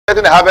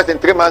a harvest in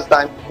 3 months'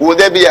 time. Will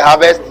there be a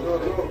harvest?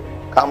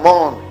 Come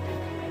on.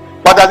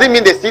 But does it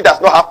mean the seed does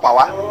not have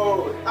power?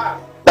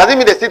 Does it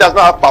mean the seed does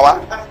not have power?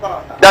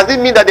 Does it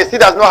mean that the seed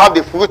does not have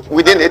the fruit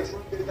within it?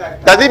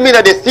 Does it mean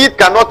that the seed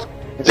cannot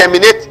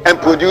germinate and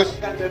produce?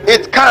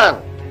 It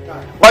can.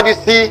 But you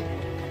see,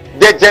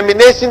 the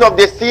germination of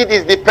the seed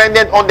is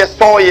dependent on the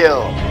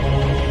soil.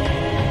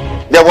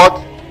 The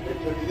what?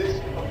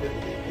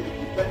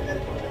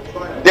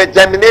 The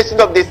germination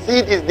of the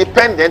seed is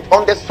dependent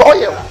on the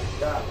soil.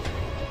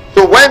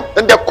 So when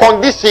the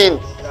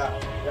conditions,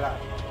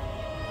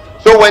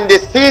 so when the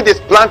seed is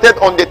planted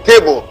on the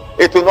table,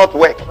 it will not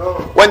work.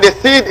 When the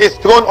seed is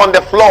thrown on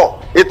the floor,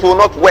 it will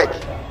not work.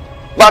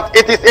 But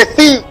it is a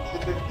seed.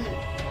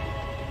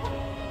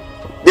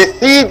 The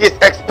seed is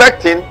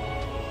expecting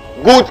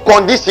good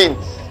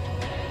conditions.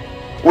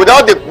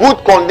 Without the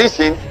good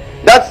conditions,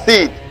 that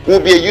seed will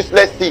be a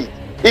useless seed,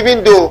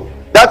 even though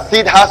that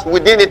seed has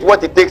within it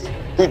what it takes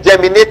to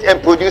germinate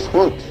and produce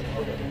fruit.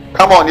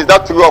 Come on, is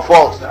that true or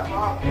false?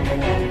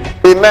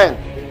 Amen.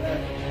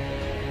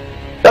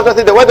 That's why I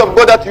say the word of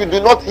God that you do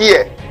not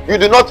hear, you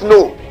do not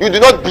know, you do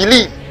not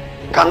believe,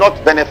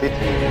 cannot benefit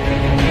you.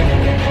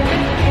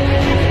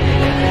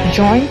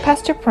 Join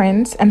Pastor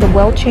Prince and the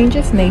World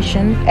Changers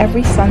Nation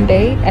every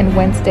Sunday and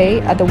Wednesday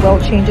at the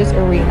World Changers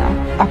Arena,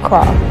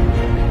 Accra.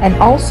 And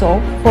also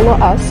follow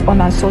us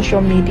on our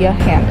social media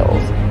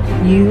handles.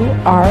 You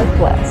are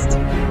blessed.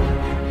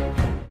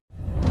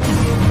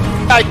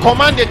 I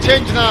command a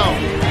change now.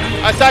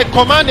 As I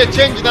command a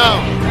change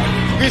now,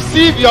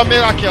 receive your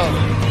miracle.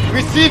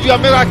 Receive your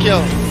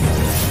miracle.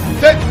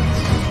 Take.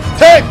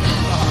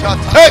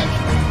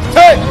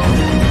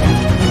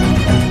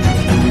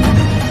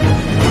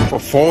 For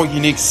 4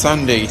 unique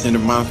Sundays in the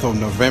month of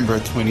November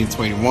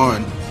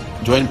 2021,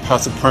 join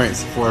Pastor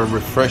Prince for a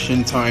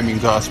refreshing time in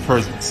God's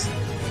presence.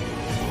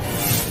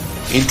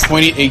 In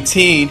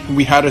 2018,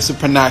 we had a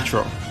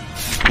supernatural.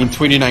 In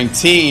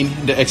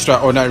 2019, the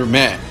extraordinary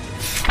man.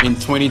 In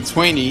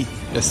 2020,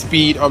 the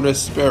speed of the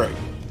Spirit.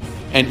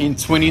 And in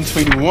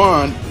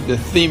 2021, the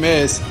theme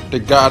is the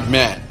God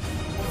man.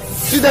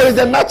 See, there is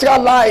a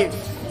natural life.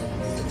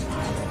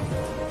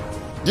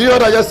 Do you know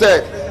what I just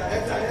said?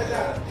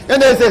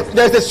 And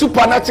there's a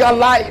supernatural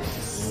life.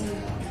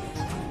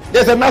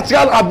 There's a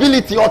natural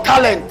ability or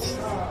talent.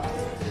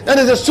 And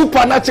there's a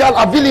supernatural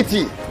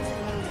ability.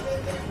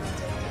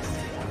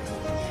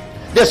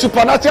 The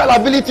supernatural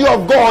ability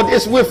of God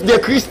is with the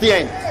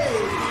Christian.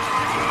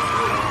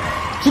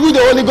 Through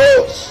the Holy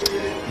Ghost.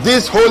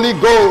 This Holy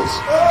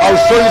Ghost, I'll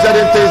show you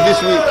certain things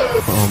this week.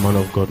 A man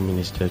of God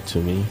ministered to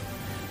me.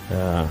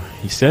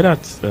 He said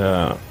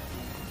that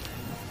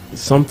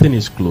something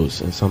is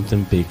close and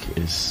something big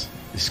is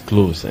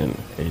close and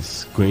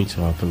it's going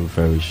to happen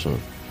very soon.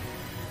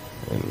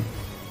 And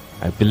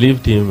I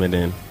believed him and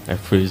then I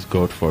praised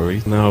God for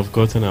it. Now I've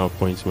gotten an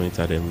appointment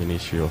at the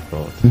Ministry of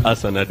God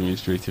as an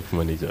administrative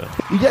manager.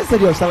 You just said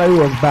your salary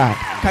was bad.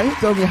 Can you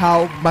tell me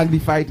how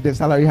magnified the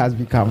salary has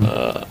become?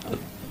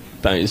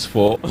 Times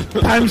 4.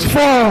 Times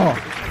 4!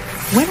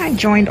 When I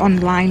joined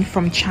online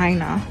from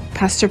China,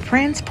 Pastor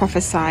Prince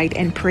prophesied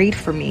and prayed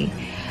for me.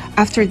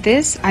 After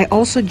this, I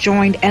also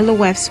joined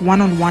LOF's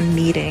one-on-one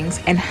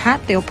meetings and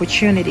had the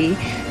opportunity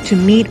to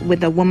meet with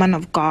the woman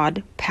of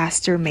God,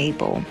 Pastor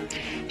Mabel.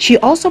 She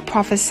also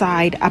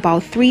prophesied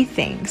about 3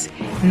 things.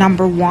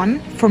 Number 1,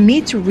 for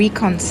me to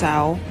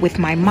reconcile with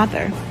my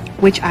mother,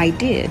 which I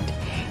did.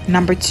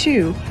 Number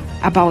 2,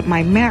 about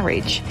my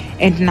marriage.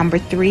 And number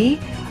 3,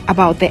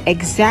 about the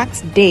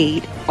exact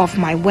date of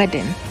my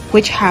wedding,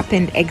 which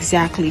happened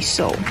exactly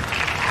so.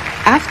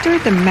 After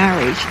the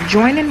marriage,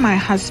 joining my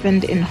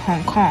husband in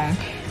Hong Kong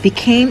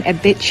became a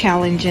bit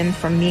challenging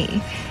for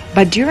me.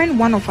 But during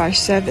one of our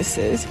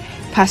services,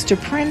 Pastor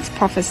Prince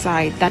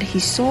prophesied that he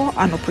saw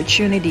an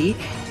opportunity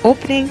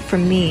opening for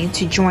me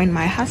to join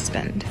my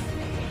husband.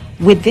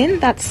 Within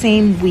that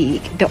same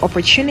week, the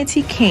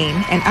opportunity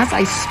came, and as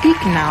I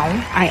speak now,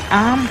 I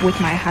am with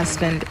my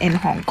husband in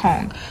Hong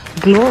Kong.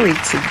 Glory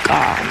to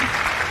God.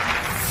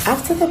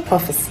 After the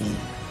prophecy,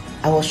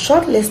 I was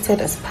shortlisted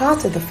as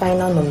part of the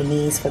final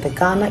nominees for the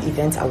Ghana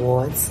Event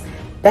Awards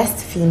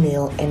Best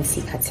Female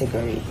MC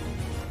category.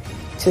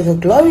 To the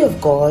glory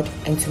of God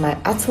and to my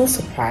utmost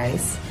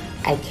surprise,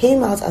 I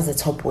came out as the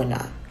top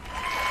winner.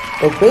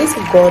 The grace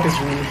of God is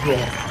really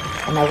here,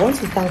 and I want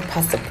to thank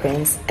Pastor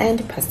Prince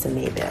and Pastor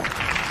Mabel.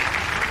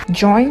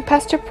 Join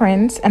Pastor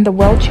Prince and the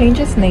World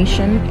Changers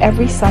Nation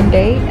every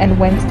Sunday and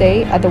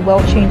Wednesday at the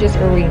World Changers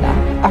Arena,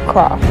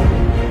 Accra.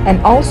 And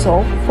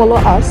also follow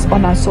us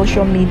on our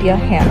social media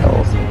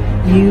handles.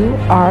 You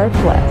are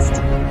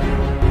blessed.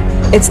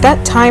 It's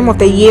that time of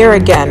the year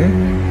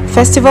again.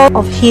 Festival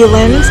of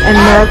Healings and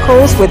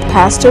Miracles with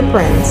Pastor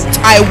Prince.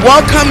 I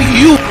welcome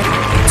you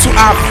to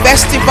our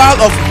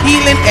Festival of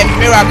Healing and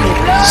Miracle.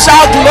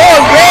 Shout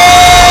glory!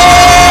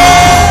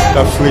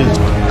 You're free.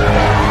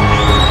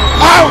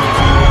 Out!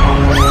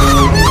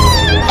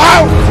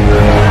 Out!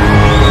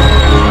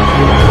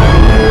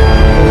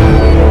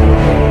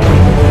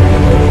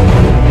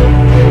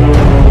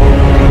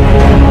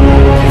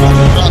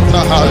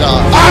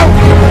 Out!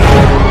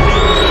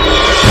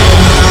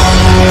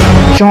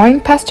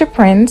 Join Pastor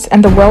Prince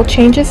and the World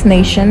Changers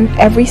Nation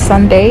every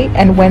Sunday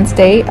and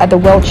Wednesday at the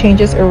World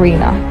Changers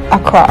Arena,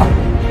 Accra.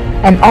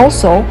 And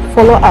also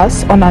follow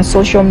us on our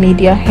social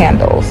media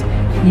handles.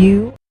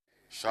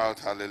 Shout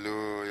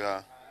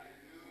hallelujah.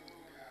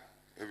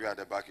 If you're at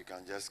the back, you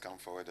can just come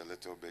forward a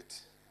little bit,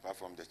 apart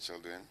from the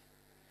children,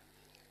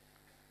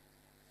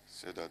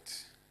 so that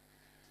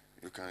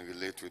you can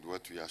relate with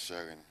what we are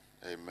sharing.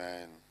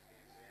 Amen.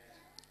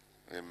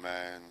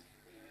 Amen.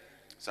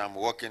 So I'm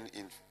walking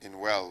in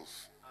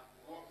wealth.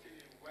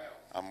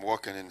 I'm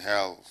walking in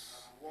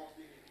health.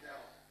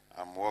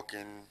 I'm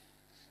walking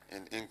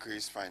in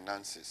increased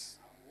finances.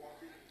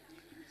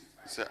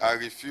 So I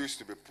refuse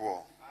to be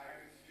poor.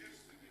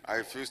 I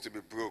refuse to be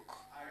broke.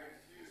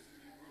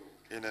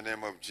 In the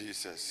name of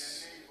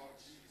Jesus.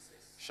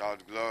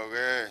 Shout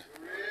glory.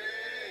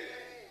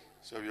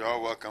 So you're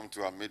all welcome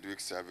to our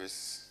midweek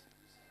service,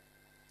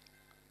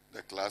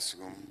 the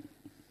classroom,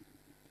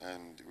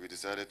 and we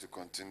decided to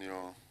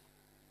continue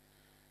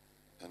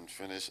and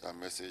finish our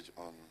message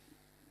on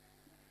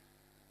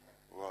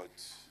what?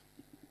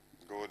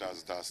 Gold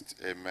as dust.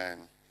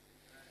 Amen.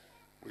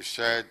 We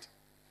shared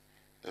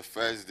the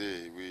first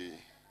day. We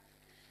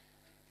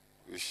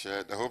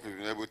shared. I hope you've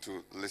been able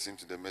to listen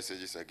to the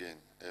messages again.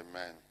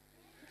 Amen.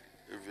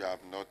 If you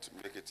have not,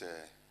 make it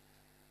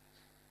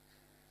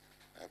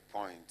a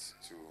point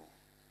to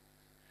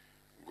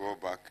go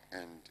back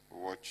and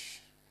watch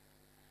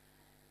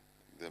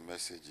the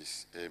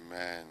messages.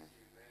 Amen.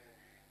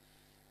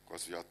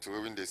 Because we are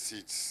throwing the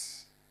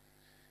seeds,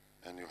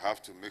 and you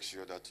have to make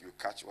sure that you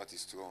catch what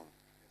is thrown.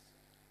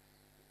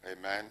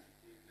 Amen.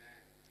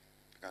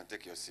 You can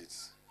take your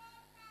seats.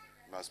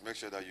 You must make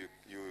sure that you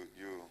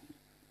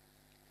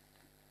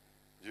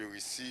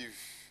receive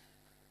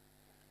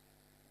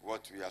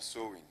what we are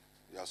sowing.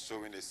 We are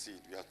sowing the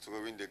seed. We are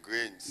throwing the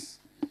grains,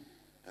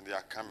 and they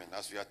are coming.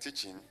 As we are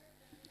teaching,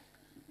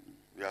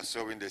 we are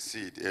sowing the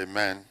seed.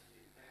 Amen.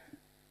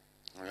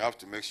 And we have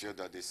to make sure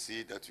that the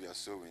seed that we are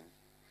sowing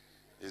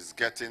is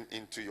getting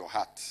into your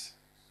heart,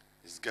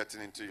 is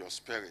getting into your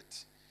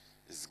spirit,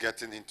 is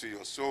getting into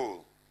your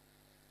soul,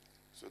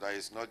 so that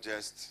it's not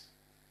just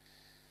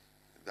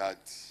that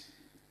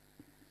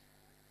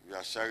we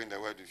are sharing the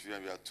word with you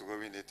and we are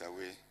throwing it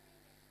away.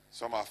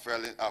 Some are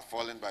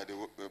falling by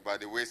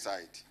the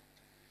wayside.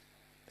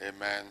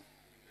 Amen.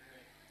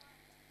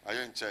 Are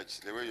you in church?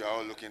 The way you are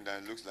all looking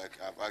down, it looks like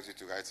I've asked you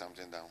to write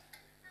something down.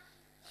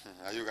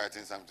 Are you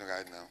writing something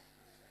right now?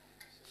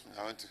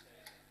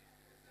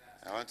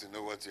 I want to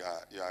know what you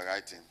are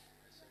writing.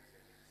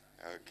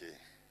 Okay.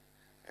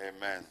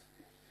 Amen.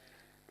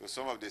 So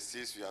some of the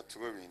seeds we are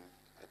throwing,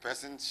 a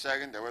person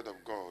sharing the word of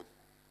God,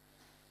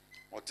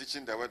 or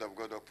teaching the word of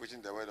God, or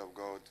preaching the word of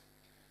God,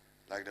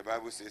 like the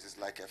Bible says, it's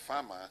like a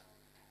farmer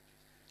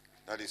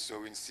that is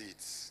sowing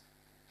seeds.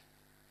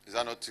 Is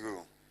that not true?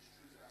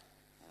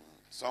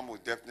 Some will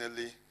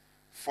definitely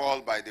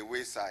fall by the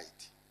wayside.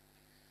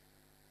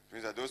 It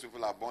means that those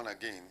people are born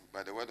again,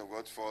 but the word of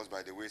God falls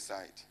by the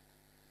wayside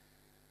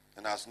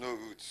and has no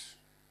roots.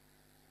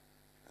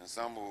 And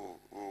some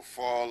will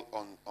fall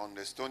on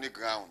the stony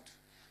ground.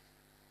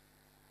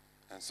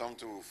 And some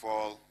too will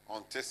fall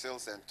on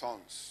thistles and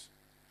thorns.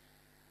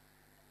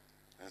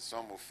 And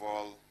some will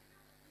fall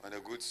on a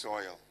good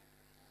soil.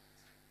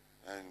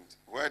 And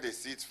where the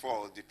seeds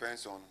fall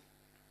depends on,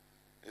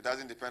 it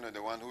doesn't depend on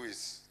the one who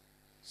is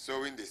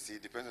sowing the seed,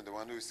 it depends on the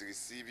one who is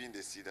receiving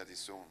the seed that is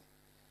sown.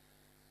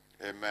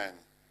 Amen.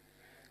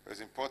 It's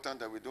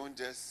important that we don't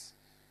just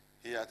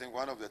hear. I think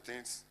one of the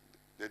things,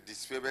 the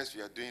disfavors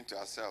we are doing to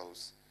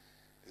ourselves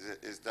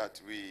is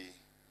that we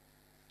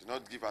do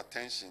not give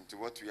attention to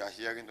what we are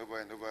hearing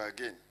over and over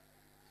again.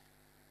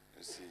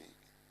 You see,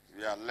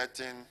 we are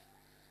letting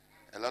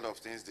a lot of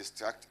things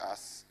distract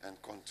us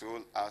and control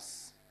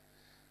us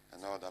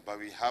and all that. But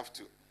we have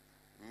to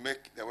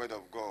make the word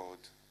of God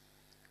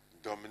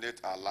dominate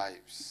our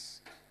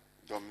lives,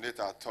 dominate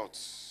our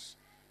thoughts,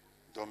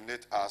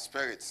 dominate our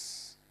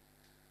spirits.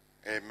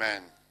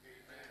 Amen.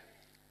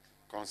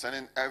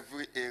 Concerning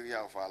every area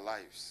of our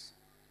lives.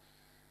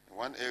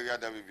 One area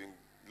that we've been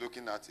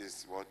looking at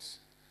is what?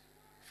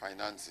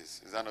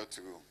 Finances. Is that not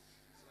true?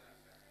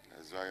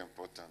 That's very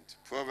important.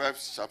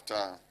 Proverbs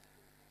chapter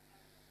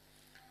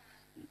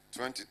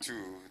 22.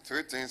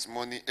 3 things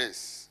money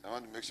is. I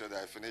want to make sure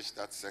that I finish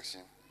that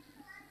section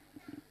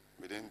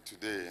within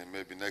today, and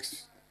maybe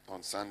next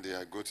on Sunday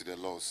I go to the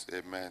laws.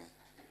 Amen.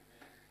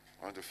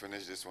 I want to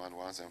finish this one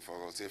once and for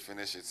all. Say,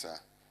 finish it, sir.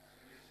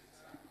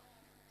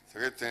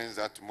 3 things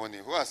that money.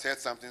 Who has heard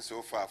something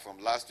so far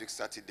from last week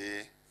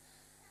Saturday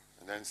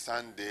and then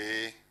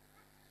Sunday?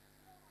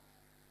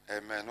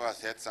 Amen. Who has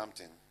heard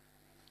something?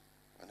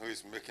 And who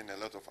is making a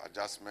lot of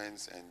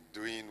adjustments and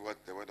doing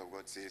what the word of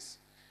God says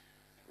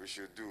we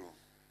should do?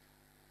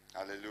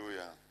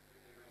 Hallelujah.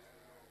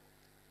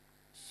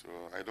 So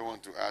I don't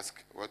want to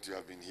ask what you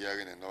have been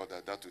hearing and all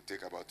that. That will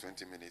take about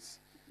 20 minutes.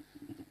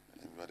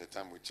 And by the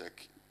time we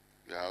check,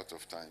 we are out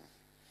of time.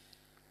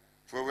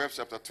 Proverbs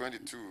chapter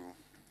 22,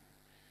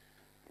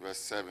 verse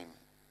 7.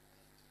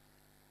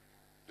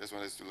 Just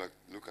wanted to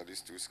look at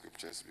these two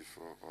scriptures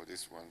before, or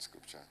this one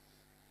scripture.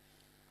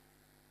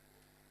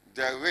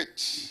 The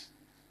rich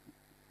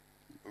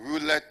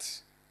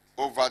ruleth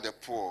over the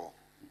poor,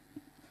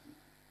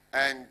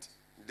 and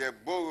the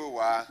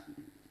borrower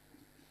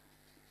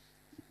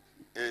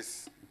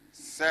is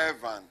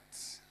servant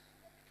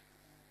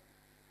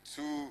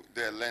to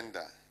the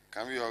lender.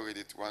 Can we all read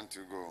it? 1,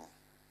 2, go.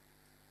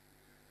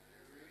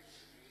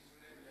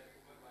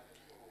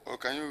 Or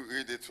can you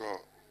read it for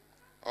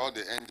all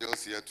the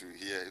angels here to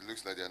hear? It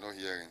looks like they are not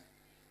hearing.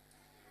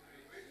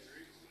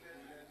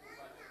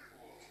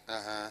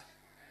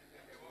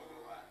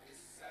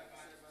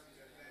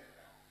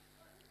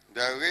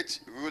 The rich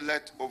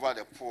ruleth over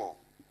the poor,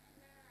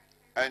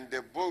 and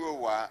the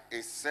borrower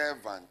is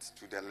servant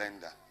to the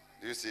lender.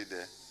 Do you see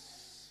there?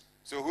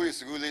 So who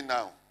is ruling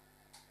now?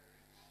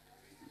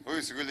 Who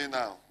is ruling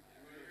now?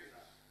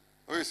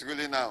 Who is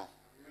ruling now?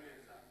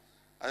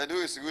 I said,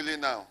 who is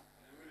ruling now?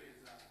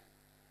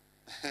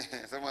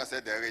 Someone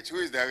said the rich. Who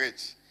is the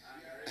rich?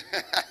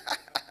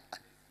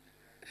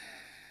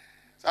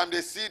 So I'm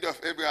the seed of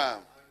Abraham.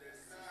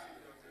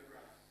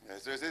 Yeah,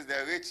 so it says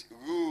the rich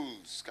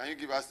rules. Can you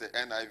give us the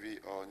NIV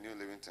or New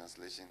Living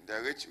Translation?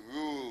 The rich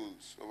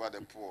rules over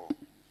the poor.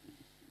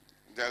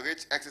 The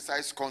rich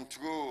exercise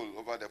control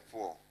over the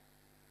poor.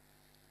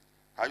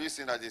 Have you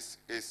seen that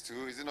it's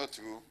true? Is it not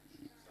true?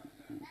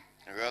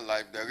 In real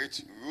life, the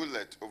rich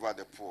ruleth over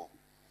the poor.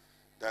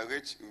 The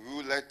rich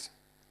ruleth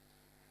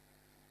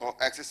or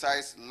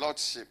exercise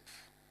lordship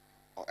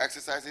or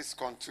exercises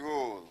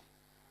control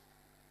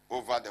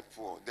over the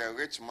poor. The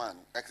rich man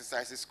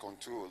exercises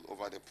control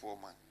over the poor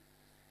man.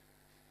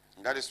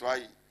 And that is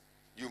why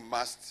you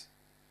must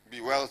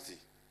be wealthy.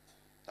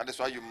 That is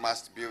why you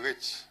must be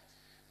rich.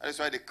 That is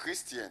why the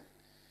Christian,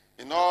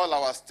 in all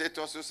our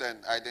statuses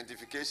and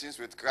identifications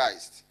with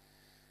Christ,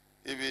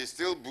 if he is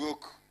still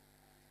broke,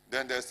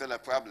 then there's still a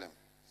problem.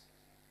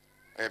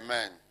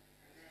 Amen.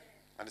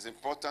 And it's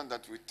important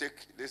that we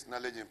take this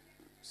knowledge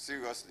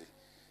seriously.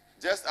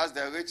 Just as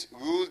the rich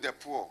rule the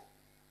poor,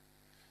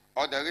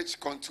 or the rich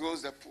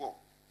controls the poor,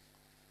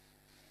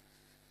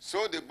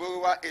 so the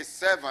borrower is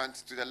servant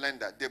to the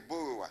lender. The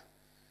borrower.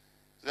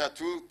 There are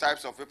two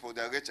types of people,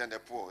 the rich and the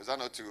poor. Is that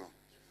not true?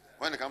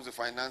 When it comes to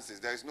finances,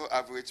 there is no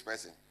average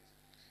person.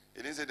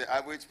 It didn't say the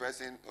average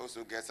person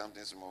also gets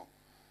something small.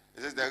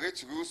 It says the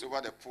rich rules over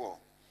the poor.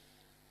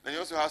 Then he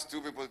also has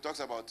two people. It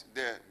talks about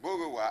the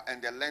borrower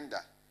and the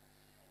lender.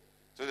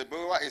 So the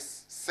borrower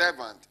is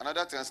servant.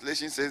 Another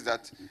translation says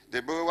that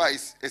the borrower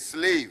is a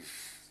slave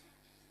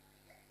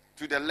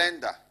to the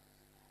lender.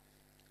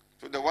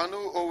 So the one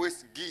who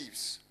always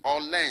gives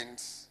or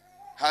lends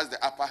has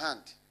the upper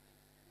hand.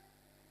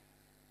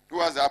 Who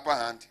has the upper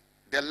hand?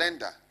 The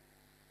lender.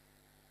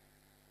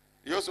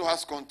 He also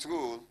has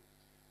control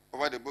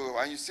over the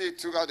borrower. And you see it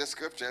throughout the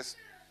scriptures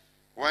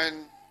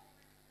when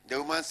the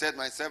woman said,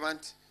 my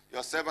servant,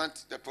 your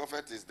servant, the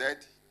prophet is dead,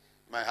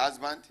 my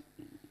husband,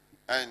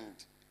 and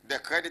the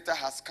creditor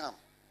has come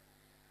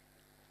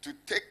to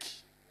take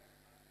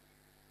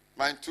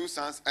my two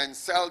sons and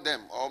sell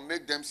them or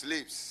make them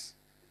slaves.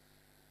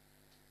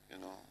 You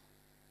know,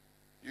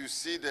 you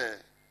see the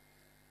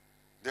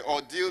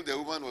ordeal the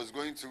woman was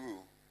going through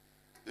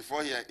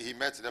before he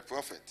met the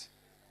prophet.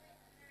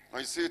 Now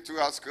you see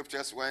throughout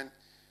scriptures when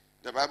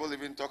the Bible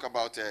even talk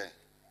about a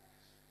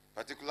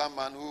particular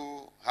man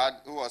who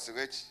was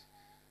rich,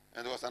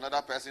 and there was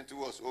another person who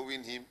was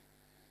owing him,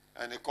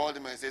 and they called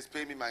him and says,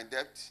 pay me my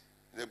debt,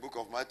 in the book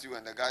of Matthew.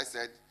 And the guy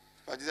said,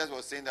 but Jesus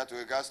was saying that with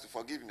regards to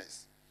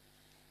forgiveness.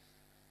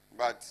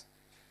 But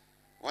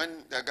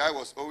when the guy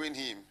was owing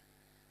him,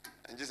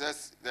 and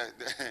Jesus, the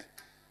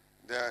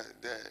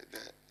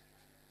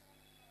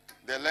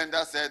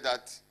lender said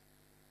that,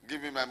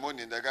 give me my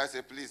money. And the guy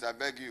said, please, I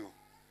beg you,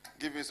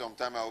 give me some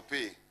time, I'll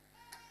pay.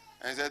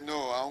 And he said,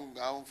 no,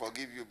 I won't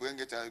forgive you. Bring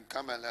it and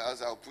come and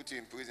else I'll put you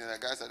in prison. The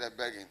guy started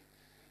begging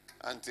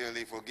until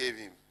he forgave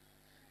him.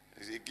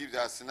 He gives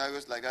us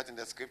scenarios like that in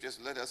the scriptures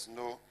to let us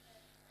know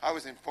how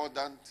it's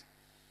important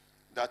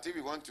that if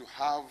we want to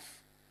have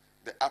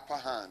the upper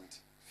hand,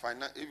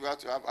 if you have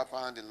to have upper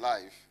hand in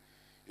life,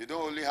 you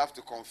don't only have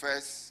to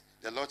confess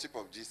the Lordship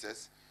of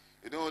Jesus.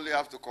 You don't only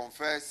have to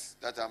confess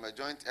that I'm a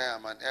joint heir,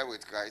 I'm an heir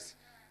with Christ,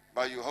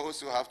 but you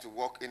also have to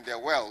walk in the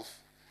wealth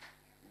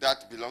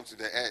that belongs to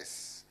the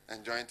heirs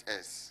and joint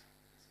heirs.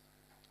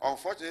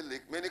 Unfortunately,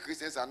 many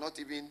Christians are not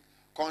even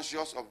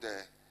conscious of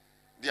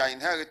their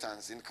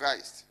inheritance in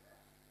Christ.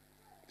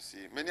 You see,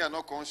 many are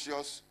not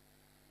conscious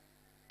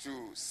to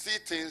see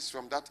things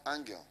from that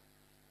angle.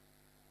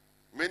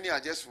 Many are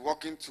just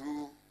walking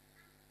through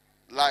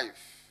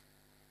life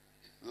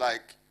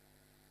like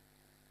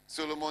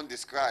Solomon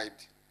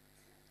described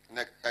in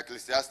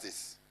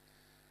Ecclesiastes.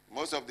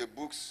 Most of the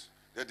books,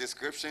 the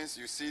descriptions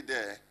you see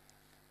there,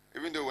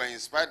 even though we're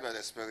inspired by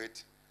the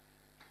Spirit,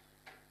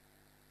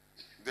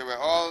 they were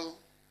all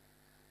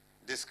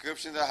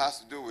descriptions that has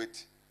to do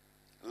with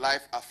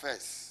life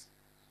affairs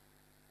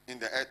in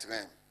the earth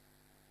realm.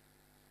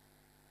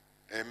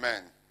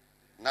 Amen.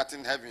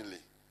 Nothing heavenly.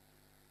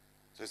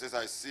 So it says,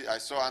 I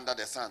saw under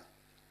the sun.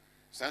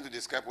 trying to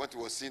describe what he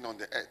was seeing on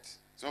the earth.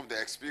 Some of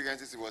the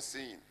experiences he was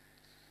seeing.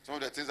 Some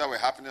of the things that were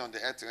happening on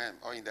the earth realm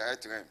or in the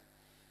earth realm.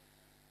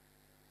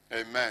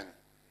 Amen.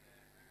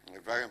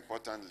 And very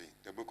importantly,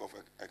 the book of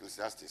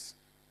Ecclesiastes.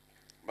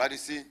 But you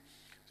see,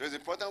 so it's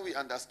important we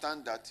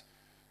understand that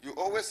you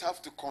always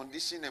have to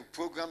condition and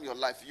program your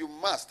life. You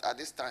must, at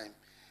this time,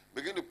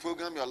 begin to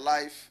program your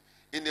life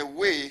in a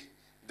way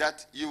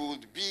that you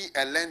would be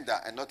a lender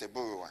and not a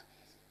borrower.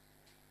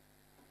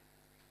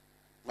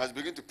 You must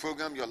begin to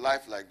program your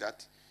life like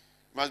that.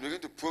 You must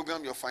begin to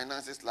program your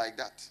finances like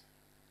that.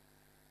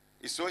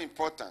 It's so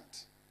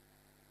important.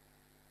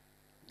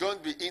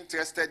 Don't be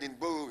interested in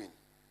borrowing.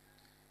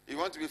 If you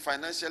want to be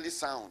financially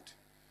sound,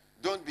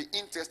 don't be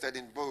interested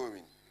in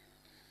borrowing.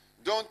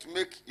 Don't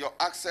make your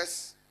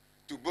access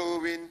to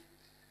borrowing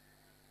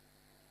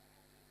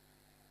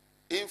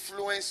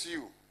influence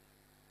you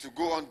to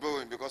go on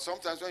borrowing, because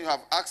sometimes when you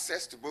have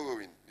access to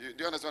borrowing, do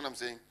you understand what I'm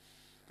saying?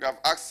 You have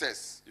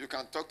access. You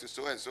can talk to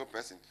so and so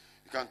person.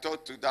 You can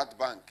talk to that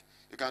bank.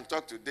 You can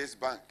talk to this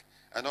bank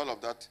and all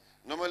of that.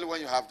 Normally when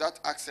you have that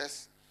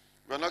access,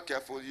 if you're not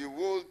careful, you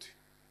would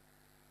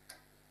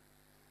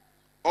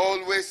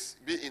always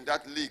be in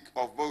that league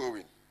of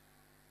borrowing,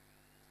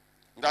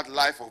 that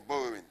life of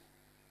borrowing.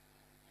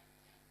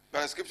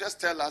 But the scriptures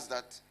tell us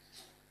that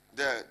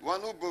the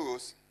one who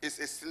borrows is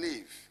a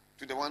slave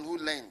to the one who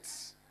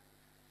lends.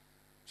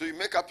 So you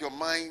make up your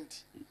mind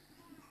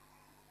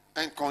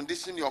and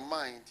condition your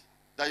mind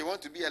that you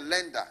want to be a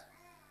lender,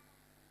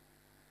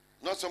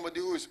 not somebody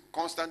who is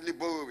constantly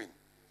borrowing.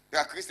 There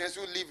are Christians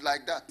who live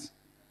like that,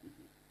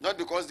 not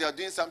because they are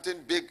doing something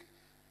big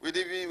with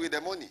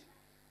the money.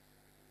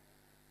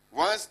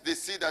 Once they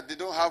see that they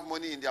don't have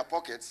money in their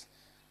pockets,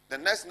 the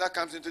next thing that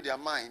comes into their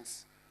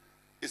minds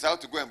is how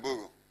to go and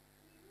borrow.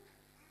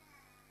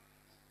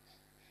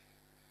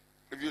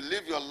 If you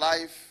live your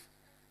life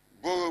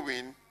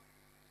borrowing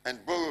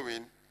and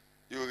borrowing,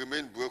 you will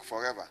remain broke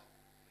forever.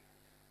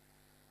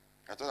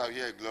 I thought I would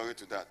hear a glory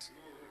to that.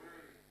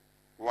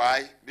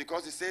 Why?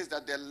 Because it says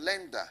that the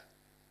lender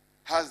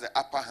has the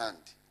upper hand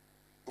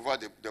over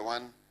the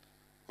one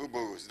who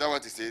borrows. Is that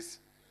what it says?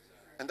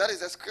 And that is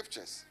the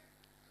scriptures.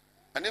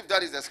 And if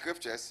that is the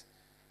scriptures,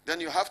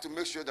 then you have to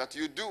make sure that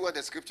you do what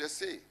the scriptures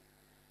say.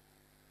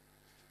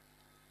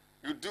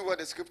 You do what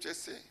the scriptures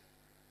say.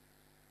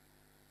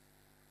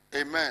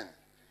 Amen.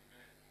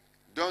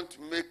 Don't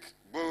make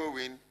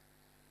borrowing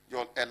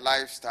a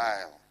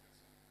lifestyle.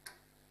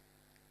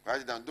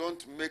 Write it down.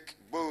 Don't make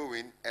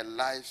borrowing a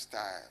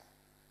lifestyle.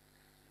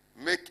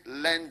 Make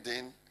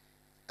lending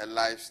a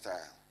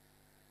lifestyle.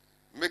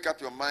 Make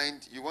up your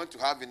mind you want to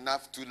have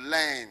enough to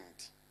lend.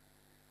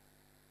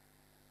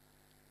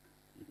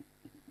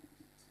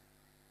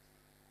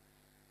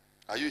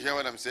 Are you hearing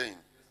what I'm saying?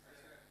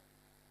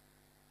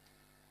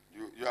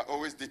 You are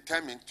always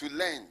determined to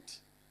lend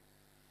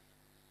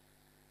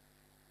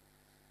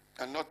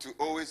and not to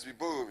always be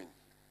borrowing.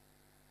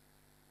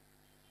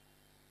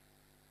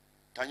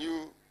 Can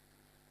you?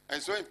 And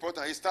it's so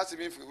important. It starts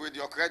even with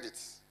your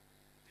credits.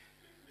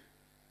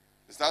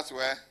 It starts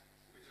where?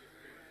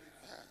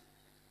 Yeah.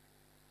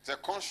 It's a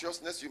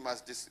consciousness you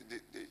must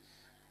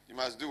you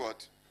must do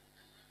what?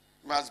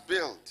 You must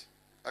build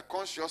a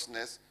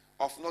consciousness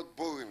of not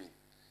borrowing.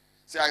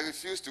 Say, I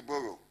refuse to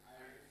borrow.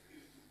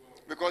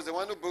 Because the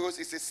one who borrows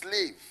is a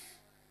slave.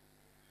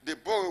 The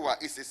borrower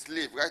is a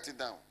slave. Write it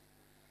down.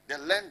 The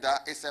lender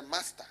is a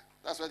master.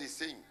 That's what he's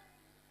saying.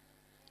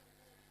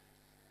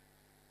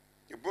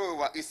 The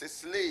borrower is a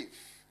slave.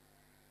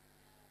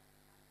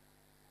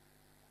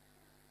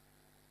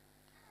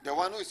 The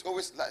one who is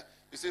always like,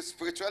 you see,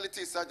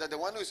 spirituality is such that the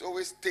one who is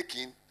always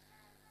taking,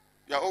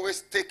 you are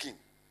always taking.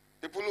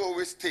 People who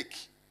always take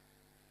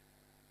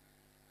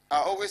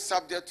are always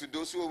subject to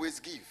those who always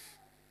give.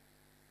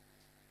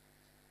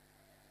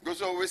 Those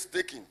who are always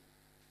taking.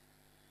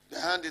 The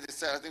hand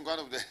is, I think one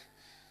of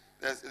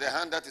the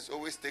hand that is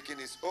always taking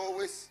is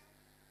always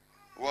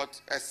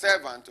what? A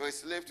servant or a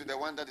slave to the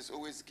one that is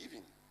always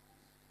giving.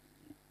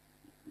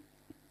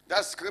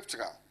 That's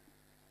scriptural.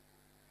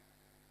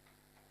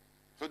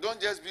 So don't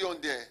just be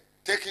on the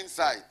taking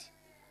side.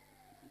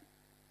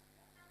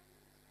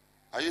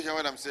 Are you hearing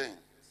what I'm saying?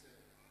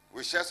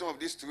 We share some of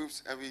these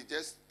truths and we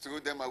just throw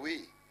them away.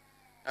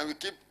 And we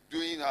keep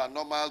doing our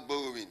normal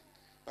borrowing.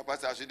 Papa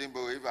said I shouldn't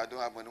borrow. If I don't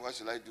have money, what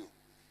should I do?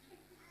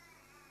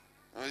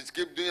 And we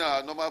keep doing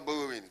our normal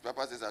borrowing.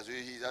 Papa says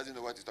he doesn't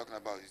know what he's talking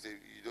about. He said,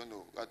 you don't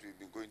know what we've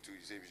been going through.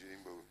 You say we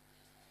shouldn't borrow.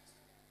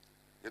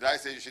 Did I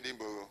say you shouldn't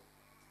borrow?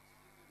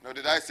 No,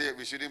 did I say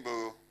we shouldn't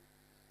borrow?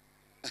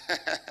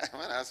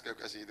 When I ask you a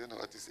question, you don't know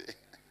what to say.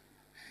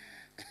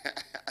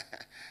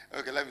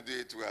 Okay, let me do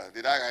it well.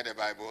 Did I write the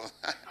Bible?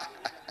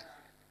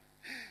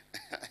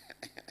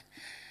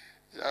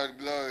 Shout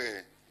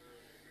glory.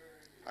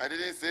 I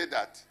didn't say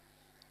that.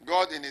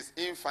 God in his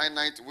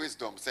infinite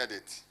wisdom said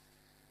it.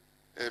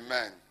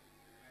 Amen.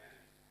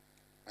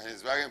 And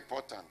it's very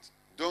important.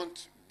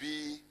 Don't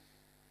be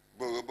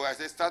borrower. I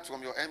say start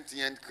from your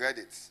MTN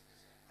credits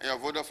and your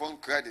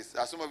Vodafone credits.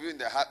 There are some of you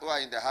who are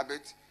in the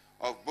habit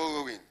of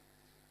borrowing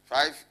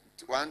 5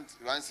 one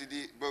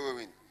CD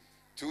borrowing,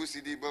 2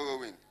 CD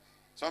borrowing.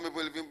 Some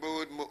people even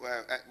borrowed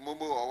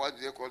Momo, or what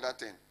do they call that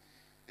thing?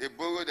 They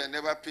borrowed and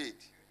never paid.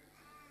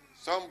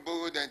 Some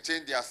borrowed and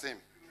changed their SIM.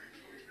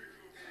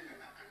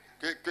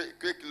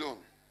 Quick loan.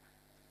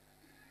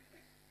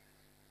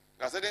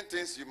 There are certain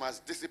things you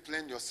must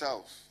discipline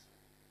yourself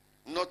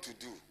not to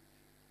do.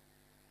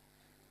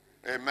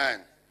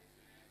 Amen.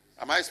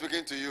 Am I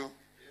speaking to you?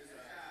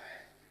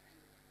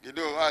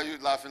 Guido, why are you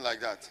laughing like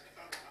that?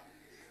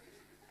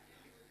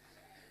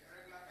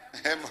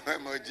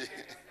 Emoji.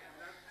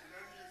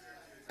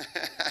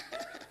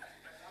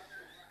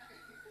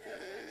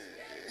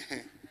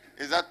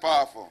 Is that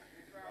powerful?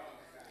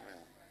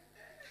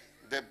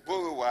 The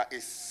borrower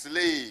is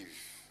slave,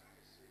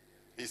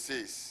 he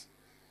says.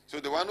 So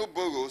the one who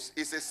borrows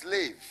is a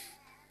slave.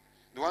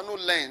 The one who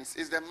lends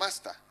is the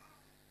master.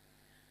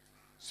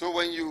 So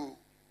when you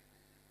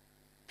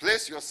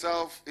place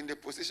yourself in the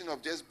position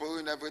of just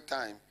borrowing every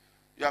time,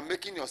 you are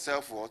making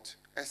yourself what?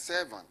 A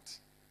servant.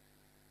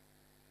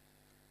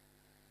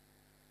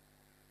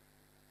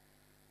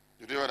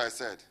 You do what I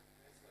said?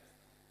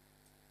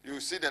 You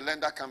see the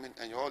lender coming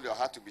and all your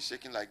heart to be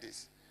shaking like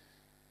this.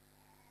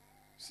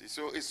 See,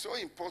 so it's so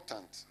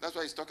important. That's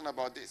why he's talking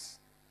about this.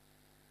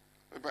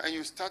 And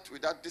you start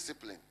with that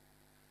discipline.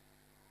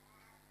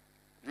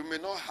 You may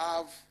not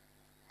have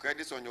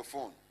credits on your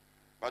phone,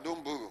 but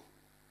don't borrow.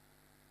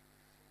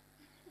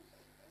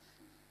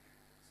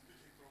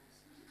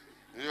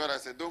 You know what I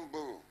said? Don't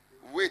borrow.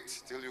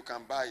 Wait till you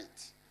can buy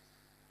it.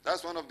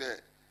 That's one of the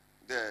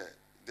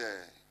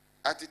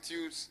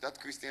attitudes that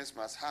Christians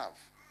must have.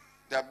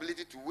 The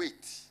ability to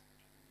wait.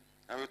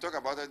 And we'll talk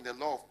about it in the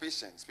law of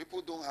patience.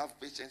 People don't have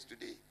patience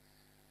today.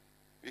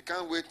 You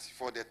can't wait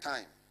for the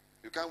time.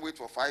 You can't wait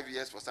for 5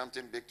 years for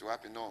something big to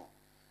happen. No.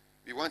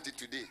 We want it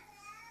today.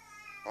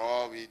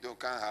 Or we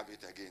can't have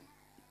it again.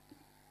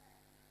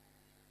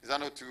 Is that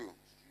not true?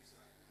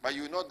 But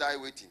you will not die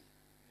waiting.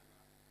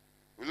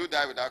 Will you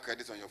die without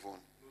credits on your phone?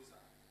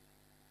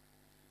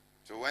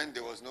 So when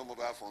there was no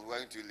mobile phone, where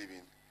weren't you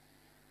living?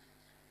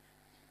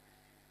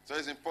 So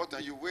it's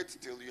important you wait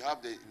till you have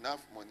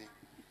enough money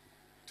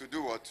to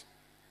do what?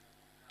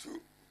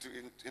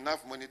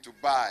 Enough money to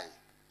buy.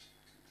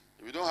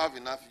 If you don't have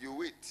enough, you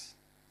wait.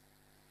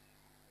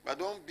 But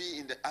don't be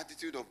in the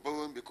attitude of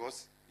borrowing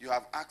because you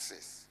have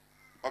access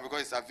or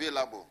because it's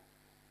available.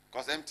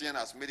 Because MTN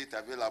has made it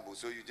available,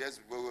 so you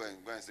just borrow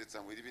and go and sit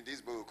somewhere. Even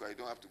this borrow, you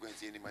don't have to go and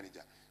see any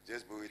manager.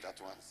 Just borrow it at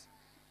once.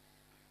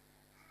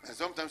 And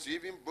sometimes you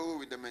even borrow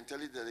with the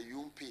mentality that you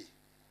won't pay.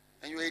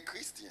 And you're a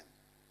Christian.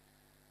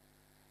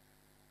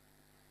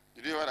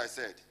 You know what I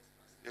said?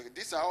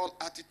 These are all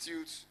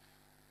attitudes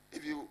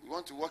if you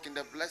want to walk in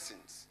the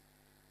blessings.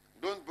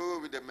 Don't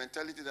borrow with the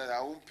mentality that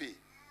I won't pay.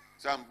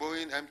 So I'm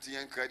borrowing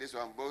MTN credits,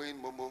 or I'm borrowing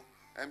Momo,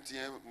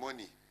 MTN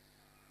money.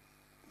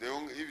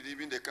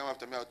 Even they come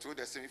after me, I'll throw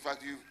the same. In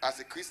fact, you, as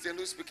a Christian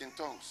who speaks in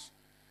tongues,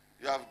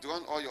 you have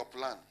drawn all your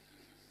plan.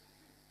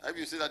 If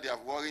you see that they are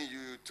worrying you,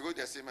 you throw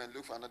the same and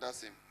look for another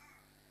same.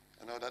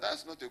 And all that.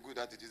 That's not a good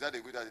attitude. Is that a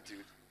good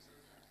attitude?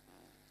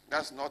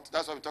 That's what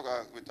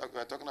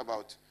we're talking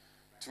about.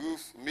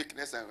 Truth,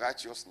 meekness, and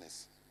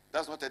righteousness.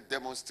 That's not a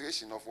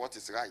demonstration of what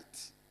is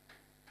right.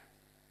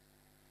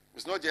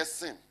 It's not just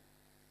sin,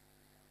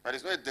 but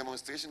it's not a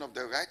demonstration of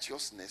the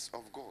righteousness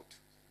of God.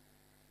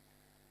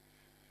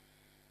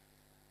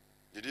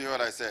 Did you hear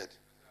what I said?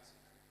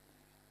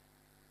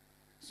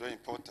 So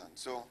important.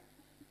 So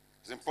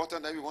it's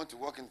important that we want to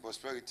walk in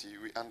prosperity.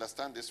 We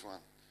understand this one.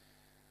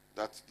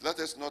 That let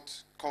us not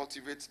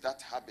cultivate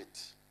that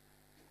habit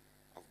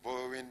of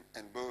borrowing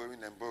and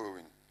borrowing and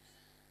borrowing.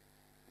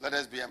 Let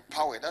us be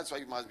empowered. That's why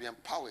you must be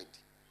empowered.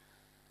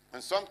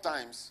 And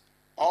sometimes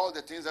all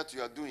the things that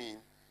you are doing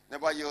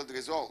never yield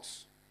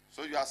results.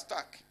 So you are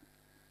stuck.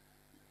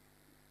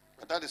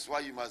 But that is why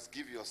you must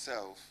give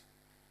yourself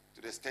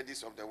to the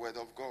studies of the Word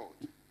of God.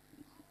 You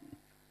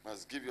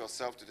must give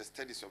yourself to the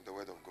studies of the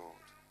Word of God.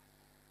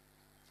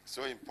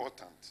 So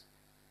important.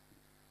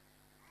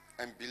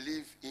 And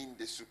believe in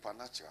the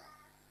supernatural.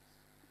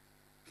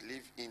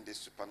 Believe in the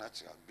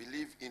supernatural.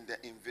 Believe in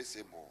the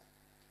invisible.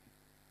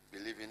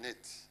 Believe in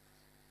it.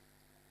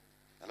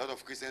 A lot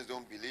of Christians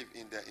don't believe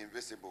in the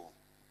invisible.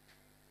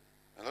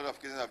 A lot of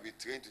Christians have been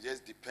trained to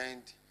just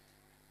depend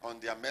on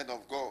their men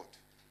of God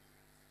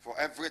for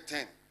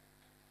everything.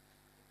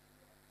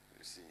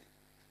 You see,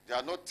 they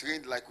are not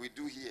trained like we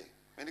do here.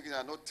 Many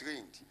Christians are not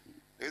trained.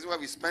 The reason why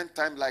we spend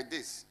time like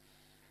this,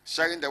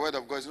 sharing the Word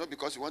of God, is not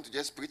because we want to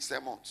just preach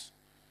sermons.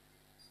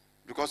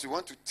 Because we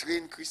want to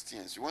train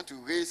Christians. We want to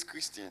raise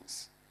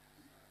Christians.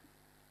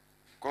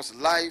 Because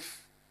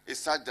life is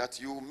such that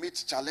you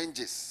meet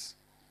challenges.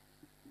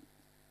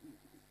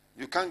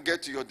 You can't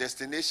get to your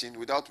destination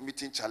without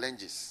meeting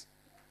challenges.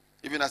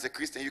 Even as a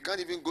Christian, you can't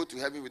even go to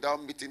heaven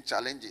without meeting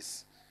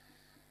challenges.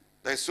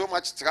 There is so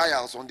much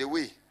trials on the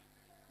way.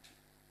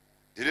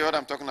 Do you know what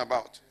I'm talking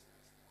about?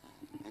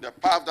 In the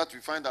path that we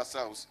find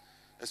ourselves,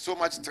 there's so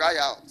much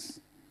trials.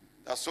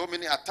 There are so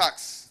many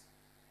attacks.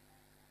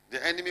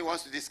 The enemy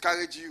wants to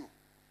discourage you.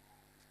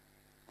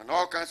 And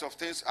all kinds of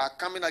things are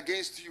coming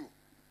against you.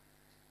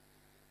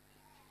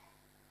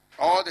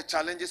 All the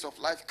challenges of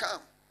life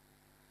come.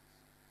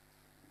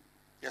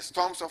 The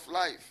storms of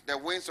life, the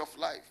winds of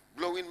life,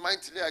 blowing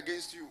mightily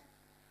against you.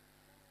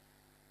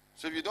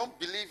 So if you don't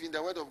believe in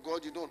the word of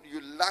God, you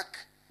lack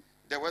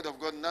the word of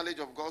God, knowledge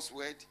of God's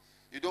word.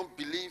 You don't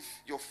believe,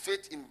 your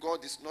faith in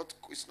God is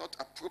not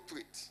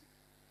appropriate.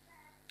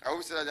 I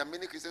always say that there are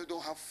many Christians who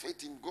don't have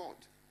faith in God.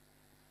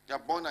 They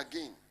are born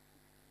again.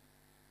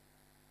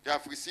 They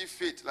have received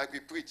faith like we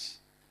preach.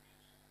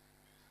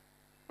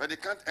 But they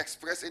can't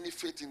express any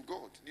faith in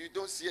God. You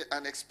don't see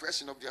an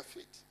expression of their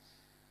faith.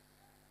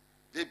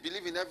 They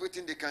believe in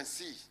everything they can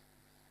see.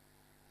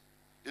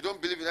 They don't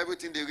believe in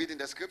everything they read in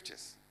the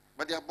scriptures.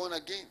 But they are born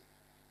again.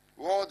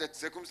 All the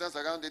circumstances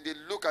around them, they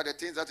look at the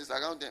things that is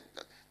around them.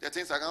 The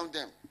things around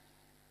them.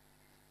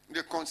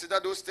 They consider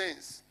those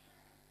things.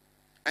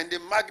 And they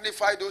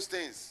magnify those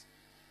things.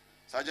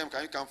 Sergeant,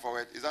 can you come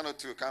forward? Is that not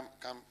true? Come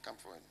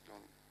forward.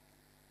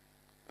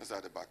 Don't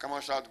at the back. Come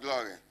on, shout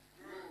glory.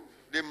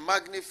 They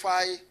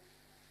magnify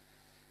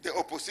the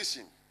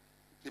opposition.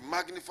 They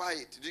magnify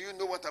it. Do you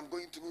know what I'm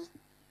going through?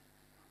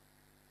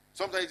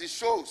 Sometimes it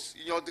shows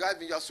in your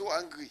driving, you are so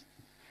angry.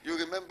 You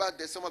remember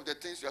some of the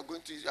things you are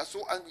going through. You are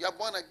so angry. You are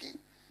born again.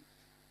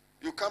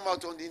 You come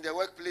out in the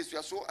workplace, you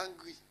are so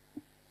angry.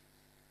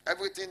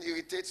 Everything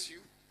irritates you.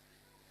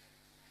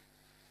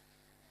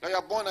 Now you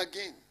are born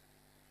again.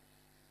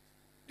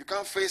 You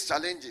can't face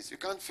challenges. You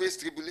can't face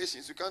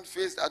tribulations. You can't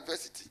face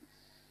adversity.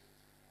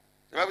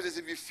 The Bible says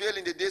if you fail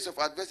in the days of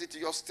adversity,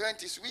 your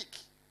strength is weak.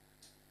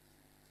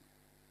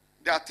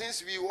 There are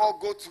things we all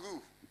go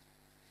through.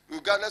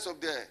 Regardless of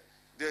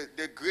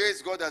the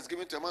grace God has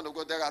given to a man of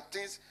God, there are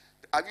things.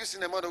 Have you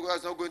seen a man of God who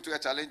has not going through a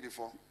challenge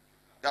before?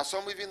 There are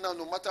some even now,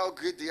 no matter how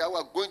great they are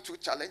going through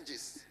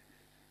challenges.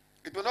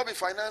 It will not be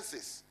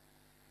finances.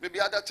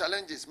 Maybe other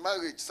challenges,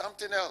 marriage,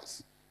 something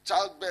else,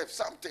 childbirth,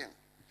 something.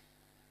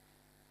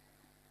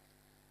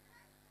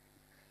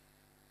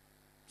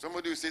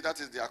 Somebody will say that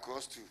is their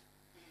cross too.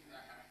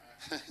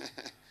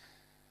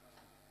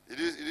 Do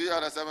you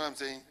understand what I'm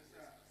saying?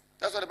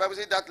 That's what the Bible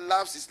says, that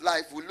loves his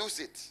life will lose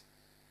it.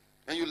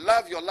 And you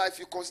love your life,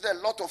 you consider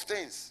a lot of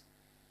things.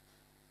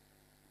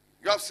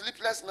 You have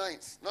sleepless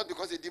nights, not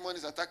because the demon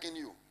is attacking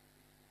you.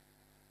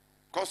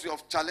 Because you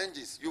have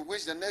challenges. You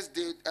wish the next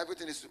day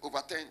everything is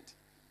overturned.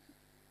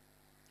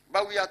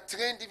 But we are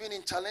trained even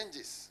in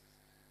challenges.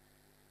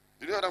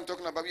 You know what I'm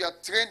talking about? We are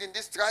trained in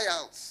these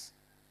trials.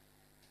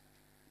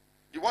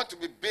 You want to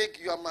be big,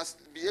 you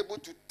must be able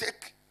to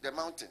take the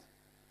mountain.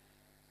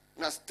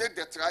 You must take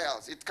the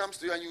trials. It comes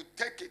to you and you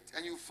take it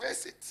and you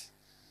face it.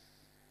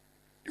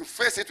 You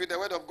face it with the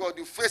word of God.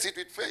 You face it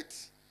with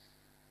faith.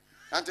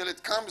 Until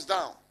it comes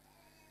down.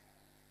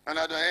 And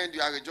at the end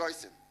you are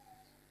rejoicing.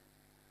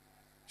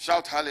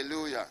 Shout hallelujah.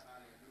 Hallelujah.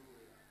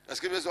 The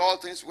scripture says all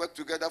things work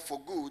together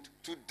for good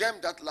to them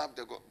that love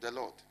the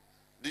Lord.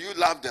 Do you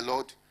love the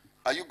Lord?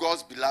 Are you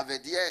God's beloved?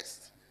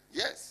 Yes.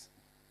 Yes.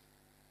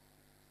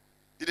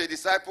 Did the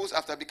disciples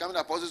after becoming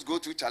apostles go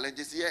through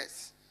challenges?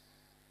 Yes.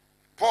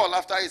 Paul,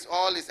 after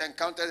all his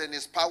encounters and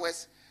his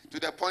powers, to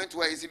the point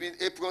where his even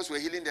aprons were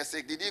healing the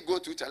sick, did he go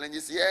through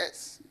challenges?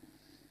 Yes.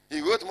 He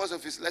wrote most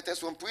of his letters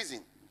from prison.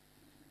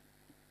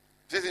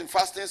 He says in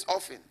fastings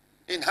often,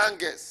 in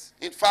hungers,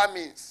 in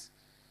famines.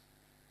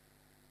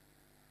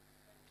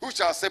 Who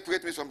shall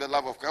separate me from the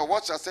love of Christ?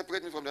 What shall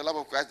separate me from the love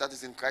of Christ that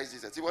is in Christ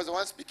Jesus? He was the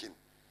one speaking.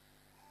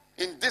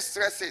 In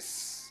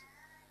distresses.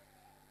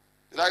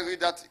 Did I read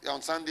that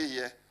on Sunday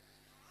here?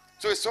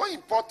 So it's so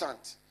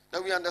important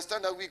that we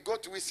understand that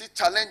we see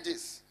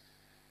challenges.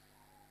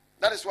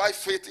 That is why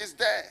faith is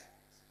there.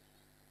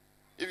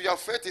 If your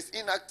faith is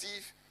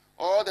inactive,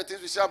 all the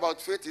things we say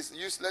about faith is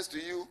useless to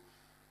you.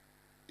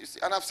 You see,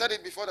 and I've said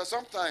it before that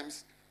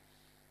sometimes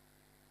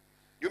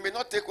you may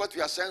not take what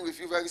we are sharing with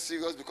you very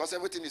serious because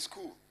everything is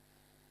cool.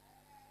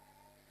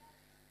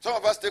 Some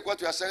of us take what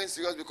we are sharing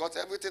serious because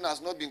everything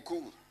has not been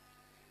cool.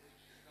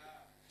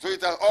 So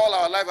all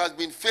our life has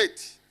been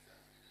faith.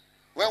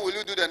 When will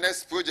you do the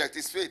next project?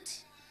 It's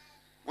faith.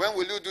 When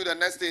will you do the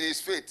next thing?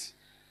 It's faith.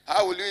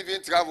 How will you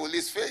even travel?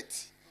 It's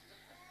faith.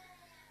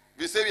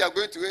 We say we are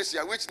going to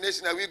Asia. Which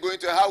nation are we going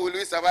to? How will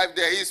we survive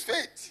there? It's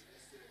faith.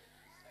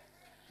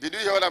 Did you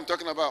hear what I'm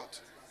talking about?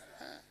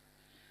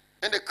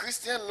 And the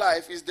Christian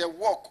life is the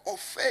walk of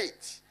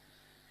faith.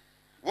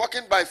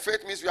 Walking by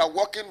faith means you are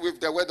walking with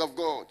the word of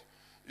God.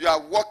 You are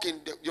walking,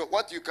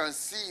 what you can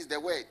see is the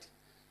word.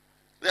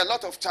 There are a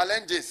lot of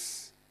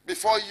challenges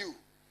before you.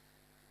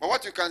 But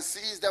what you can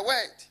see is the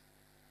word.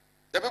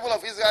 The people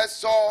of Israel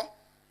saw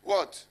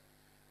what?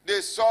 They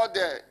saw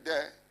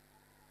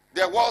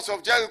the walls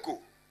of Jericho.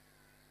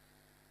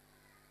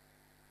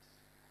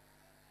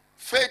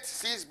 Faith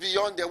sees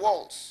beyond the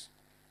walls.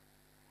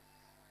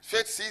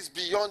 Faith sees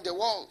beyond the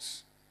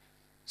walls.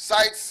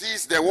 Sight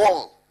sees the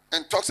wall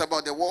and talks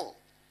about the wall.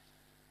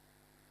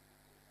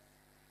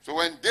 So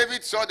when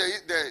David saw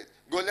the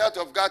Goliath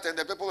of Gath and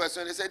the people were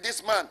saying, they said,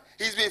 this man,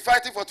 he's been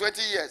fighting for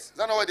 20 years. Is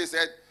that not what they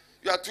said?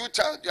 You are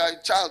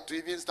a child to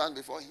even stand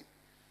before him.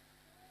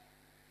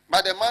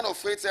 But the man of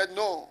faith said,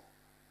 no,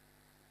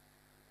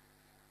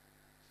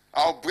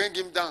 I'll bring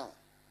him down.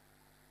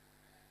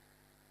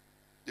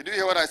 Did you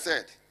hear what I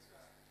said?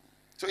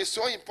 So it's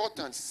so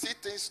important. See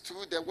things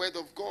through the word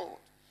of God.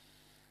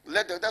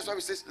 That's why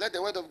we say, let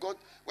the word of God,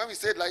 when we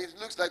say it, like, it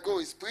looks like, oh,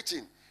 he's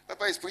preaching.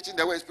 Papa is preaching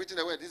the word, he's preaching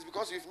the word. It's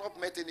because you've not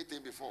met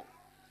anything before.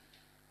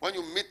 When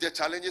you meet the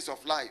challenges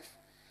of life,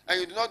 and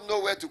you do not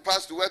know where to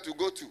pass to, where to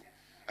go to.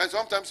 And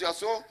sometimes you are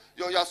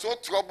so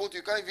troubled,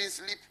 you can't even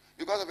sleep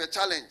because of a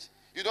challenge.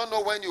 You don't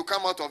know when you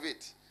come out of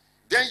it.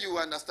 Then you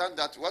understand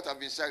that what I've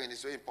been sharing is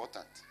so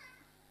important.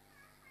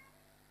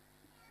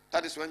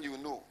 That is when you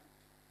know.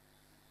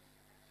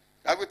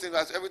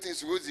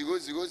 Everything's rosy,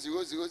 rosy, rosy,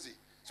 rosy, rosy.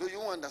 So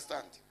you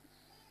understand.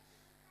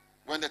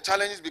 When the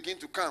challenges begin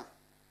to come,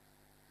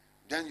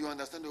 then you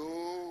understand,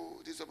 oh,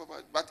 this is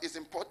Papa. But it's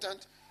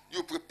important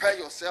you prepare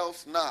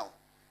yourself now.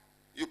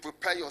 You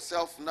prepare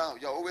yourself now.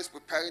 You are always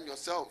preparing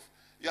yourself.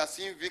 You are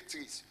seeing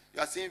victories. You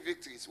are seeing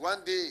victories.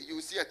 One day you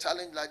will see a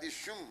challenge like this.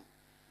 Shoom.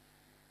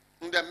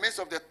 In the midst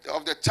of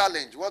the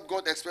challenge, what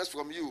God expects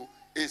from you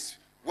is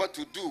what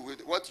you do with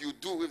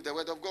the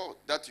word of God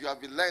that you have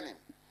been learning.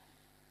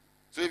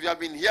 So if you have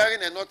been hearing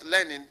and not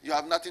learning, you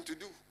have nothing to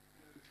do.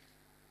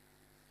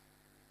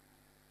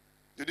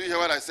 Did you hear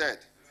what I said?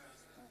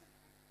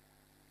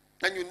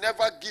 And you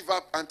never give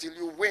up until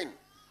you win.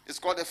 It's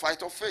called the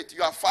fight of faith.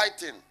 You are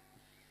fighting.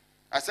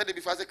 I said it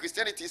before. I said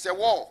Christianity is a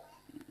war.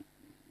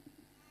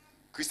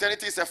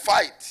 Christianity is a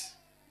fight.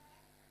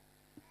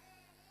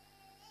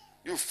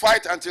 You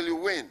fight until you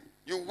win.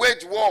 You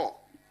wage war.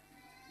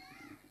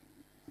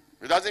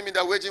 It doesn't mean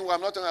that waging war.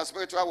 I'm not talking about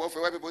spiritual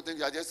warfare where people think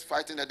you are just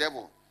fighting the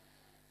devil.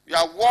 You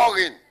are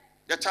warring.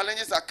 The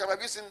challenges are coming.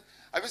 Have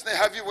you seen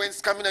heavy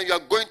winds coming and you are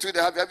going through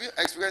the heavy? Have you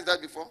experienced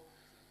that before?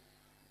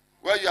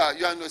 Where you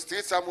are in the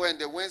street somewhere and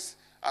the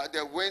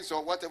winds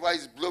or whatever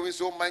is blowing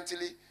so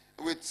mightily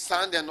with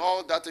sand and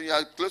all that, and you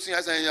are closing your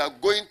eyes and you are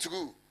going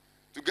through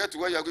to get to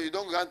where you are going. You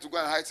don't run to go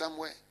and hide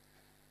somewhere.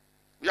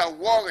 You are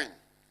warring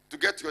to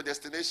get to your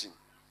destination.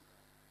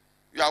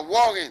 You are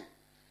warring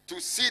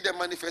to see the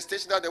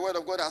manifestation that the word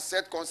of God has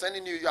said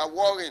concerning you. You are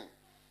warring.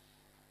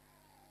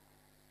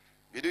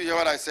 Did you hear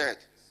what I said?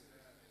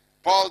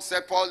 Paul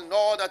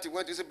know that he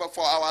went to say, but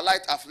for our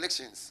light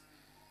afflictions.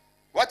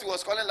 What he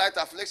was calling light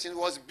affliction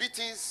was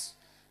beatings,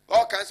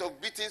 all kinds of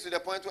beatings, to the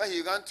point where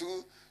he ran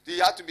through, he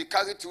had to be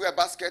carried through a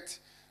basket.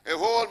 A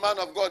whole man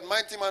of God,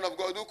 mighty man of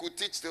God, who could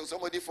teach till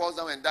somebody falls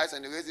down and dies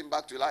and they raise him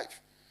back to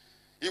life.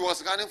 He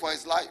was running for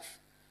his life.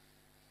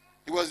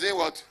 He was doing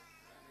what?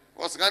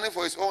 He was running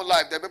for his own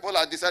life. The people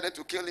had decided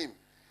to kill him.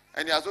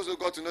 And he has also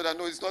got to know that,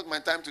 no, it's not my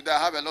time to die.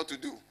 I have a lot to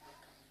do.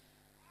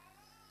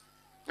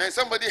 And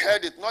somebody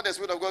heard it, not the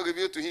Spirit of God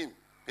revealed to him.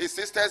 His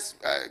sisters,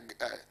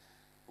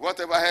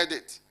 whatever, heard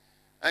it.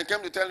 And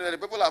came to tell him that the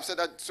people have said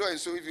that so and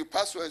so, if you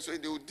pass so and so,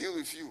 they will deal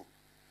with you.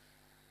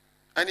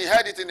 And he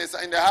heard it in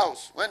the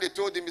house. When they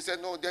told him, he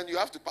said, no, then you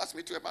have to pass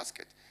me to a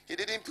basket. He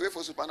didn't pray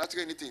for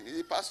supernatural anything.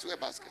 He passed through a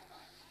basket.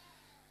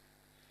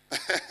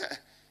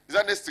 Is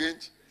that not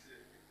strange?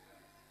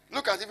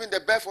 Look at even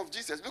the birth of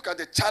Jesus. Look at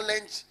the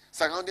challenge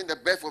surrounding the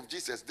birth of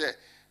Jesus.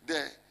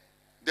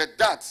 The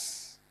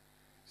darts,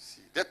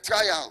 the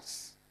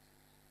trials.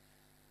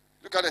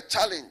 Look at the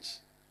challenge.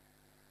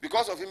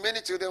 Because of him,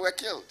 many children were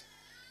killed.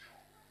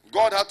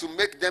 God had to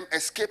make them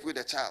escape with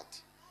the child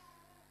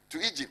to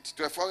Egypt,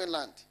 to a foreign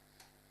land.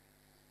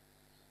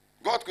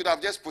 God could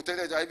have just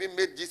protected or even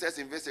made Jesus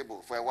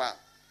invisible for a while.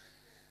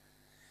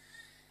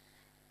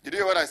 Did you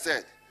hear what I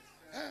said?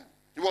 Yeah.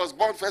 He was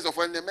born first of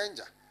all in the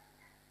manger.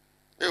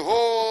 The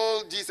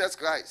whole Jesus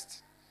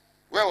Christ.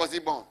 Where was he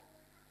born?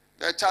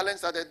 The challenge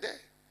started there.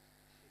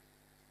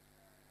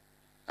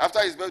 After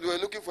his birth, they were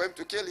looking for him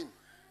to kill him.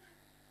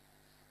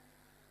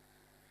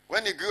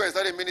 When he grew and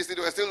started ministry,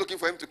 they were still looking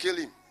for him to kill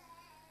him.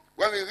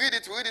 When we read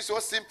it so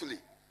simply.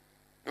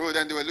 Oh,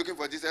 then they were looking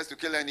for Jesus to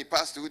kill him and he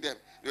passed through them.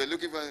 They were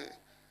looking for...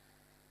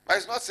 But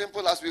it's not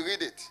simple as we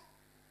read it.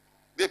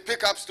 They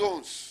pick up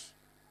stones.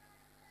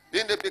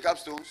 Didn't they pick up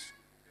stones?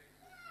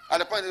 At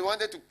the point they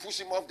wanted to push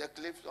him off the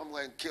cliff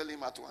somewhere and kill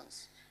him at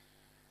once.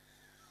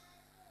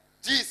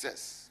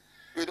 Jesus,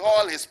 with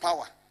all his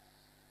power.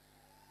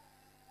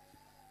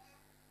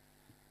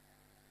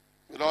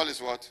 With all his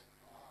what?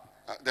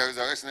 The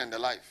resurrection and the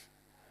life.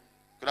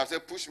 Could have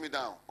said, push me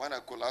down. When I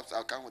collapse,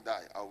 I can't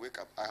die. I'll wake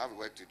up. I have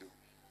work to do.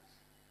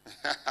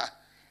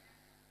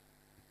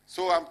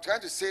 So I'm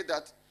trying to say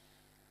that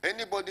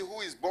anybody who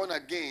is born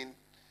again,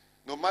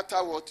 no matter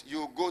what,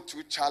 you go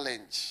through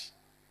challenge.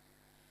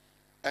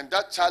 And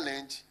that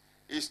challenge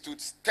is to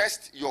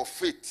test your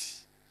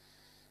faith.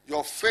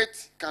 Your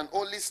faith can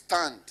only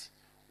stand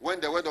when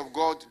the word of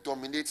God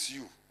dominates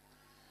you.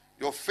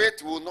 Your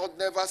faith will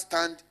never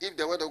stand if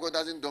the word of God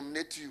doesn't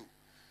dominate you.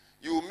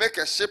 You will make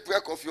a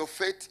shipwreck of your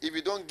faith if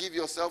you don't give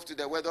yourself to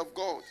the word of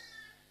God.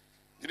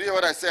 Did you hear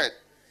what I said?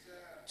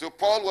 So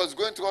Paul was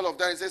going through all of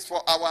that. He says,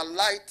 for our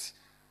light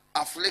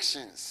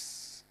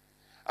afflictions.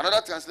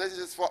 Another translation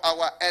says, for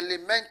our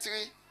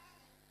elementary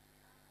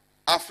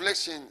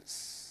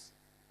afflictions.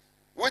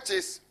 Which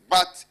is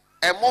but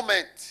a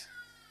moment.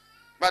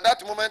 But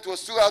that moment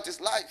was throughout his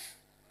life.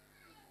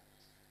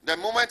 The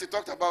moment he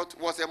talked about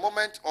was a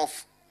moment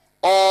of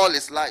all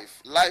his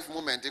life. Life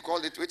moment. He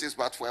called it, which is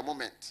but for a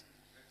moment.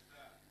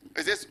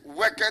 It says,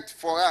 worketh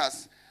for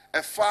us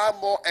a far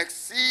more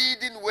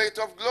exceeding weight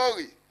of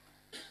glory.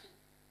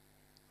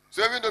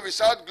 So even though we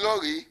shout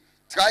glory,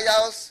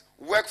 trials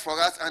work for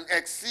us an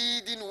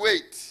exceeding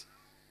weight.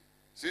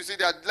 So you see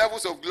there are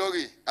levels of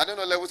glory. I don't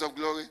know levels of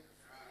glory.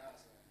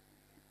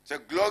 It's a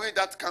glory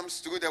that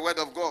comes through the word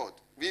of God.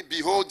 We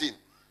beholding.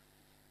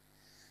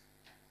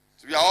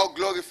 So we are all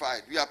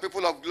glorified. We are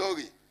people of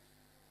glory.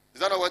 Is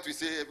that not what we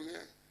say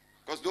everywhere?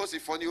 Because those he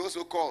found, he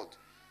also called.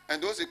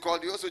 And those he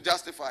called, he also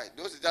justified.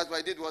 Those he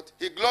justified did what?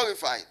 He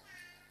glorified.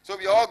 So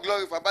we are all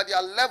glorified. But there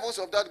are levels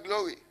of that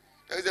glory.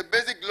 There is a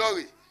basic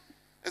glory.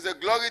 There's a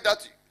glory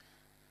that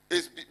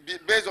is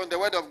based on the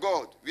word of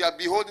God. We are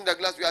beholding the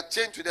glass. We are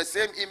changed to the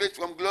same image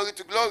from glory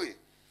to glory.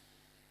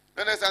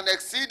 Then there's an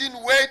exceeding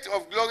weight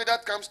of glory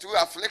that comes through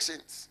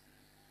afflictions.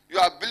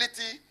 Your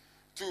ability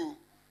to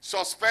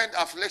suspend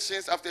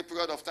afflictions after a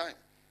period of time.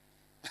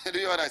 Do you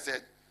hear what I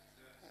said?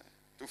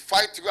 To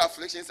fight through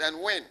afflictions and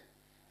win.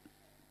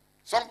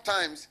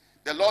 Sometimes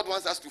the Lord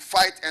wants us to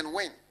fight and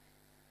win.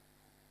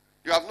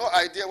 You have no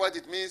idea what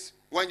it means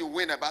when you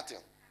win a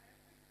battle.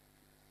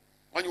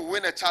 When you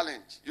win a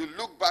challenge, you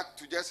look back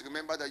to just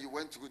remember that you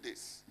went through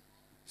this.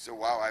 So,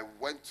 wow, I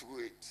went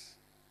through it.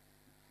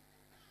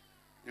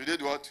 You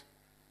did what?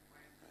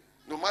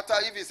 No matter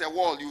if it's a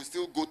wall, you will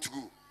still go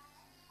through.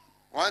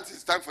 Once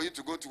it's time for you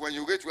to go to, when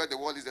you reach where the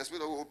wall is, the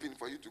Spirit will open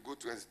for you to go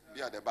to and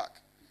be at the back.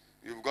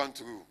 You've gone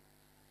through.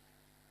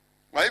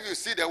 But if you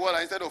see the wall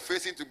and instead of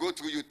facing to go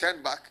through, you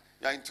turn back,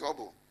 you're in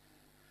trouble.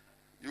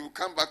 You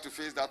come back to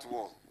face that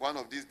wall one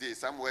of these days,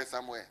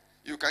 somewhere.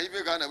 You can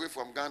even run away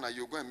from Ghana,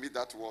 you go and meet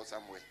that wall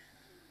somewhere.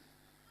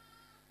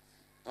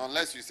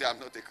 Unless you say, I'm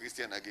not a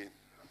Christian again.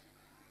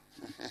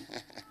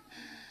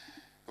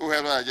 Who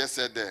heard what I just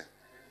said there?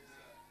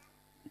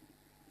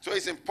 So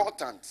it's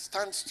important.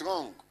 Stand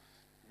strong.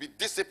 Be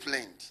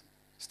disciplined.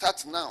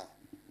 Start now.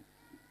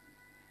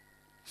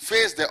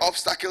 Face the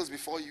obstacles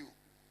before you.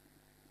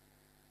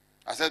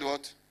 I said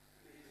what?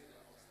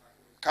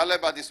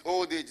 Caleb at his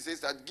old age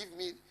says that give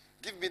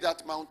me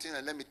that mountain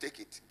and let me take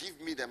it. Give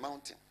me the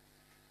mountain.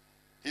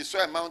 He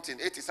saw a mountain,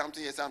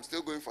 80-something years, I'm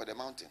still going for the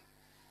mountain.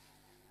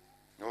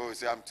 No, he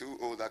said, I'm too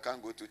old, I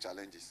can't go through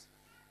challenges.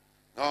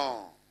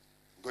 No,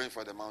 going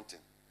for the mountain.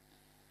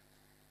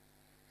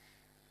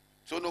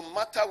 So no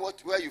matter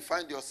where you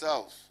find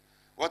yourselves,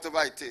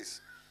 whatever it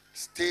is,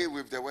 stay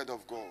with the word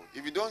of God.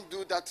 If you don't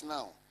do that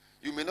now,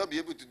 you may not be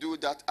able to do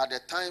that at the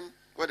time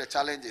where the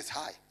challenge is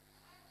high.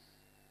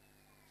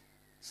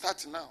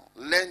 Start now.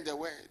 Learn the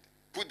word.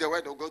 Put the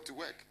word of God to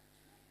work.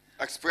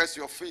 Express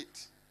your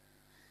faith.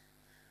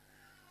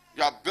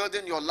 You are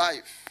building your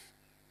life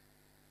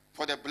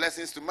for the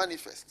blessings to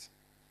manifest.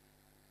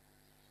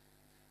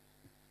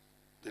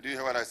 Did you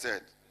hear what I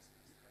said?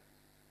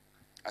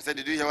 I said,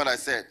 did you hear what I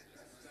said?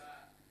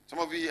 Some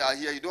of you are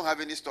here, you don't have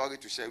any story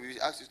to share. We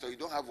ask you story, you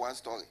don't have one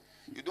story.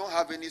 You don't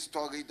have any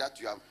story that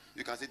you have.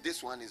 You can say,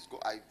 this one is good.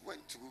 I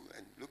went through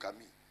and look at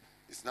me.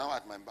 It's now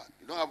at my back.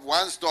 You don't have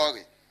one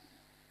story.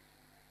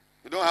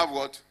 You don't have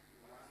what?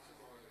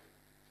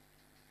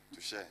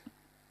 To share.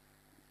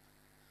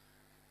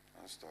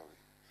 One story.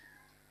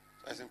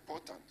 That's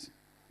important.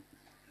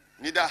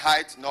 Neither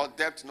height, nor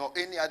depth, nor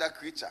any other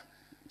creature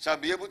shall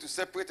be able to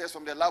separate us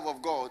from the love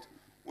of God,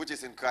 which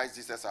is in Christ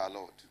Jesus our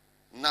Lord.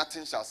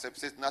 Nothing shall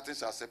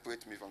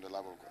separate me from the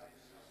love of God.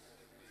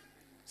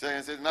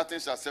 Say, nothing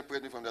shall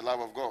separate me from the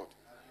love of God.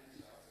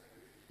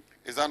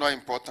 Is that not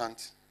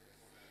important?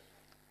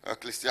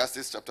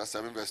 Ecclesiastes chapter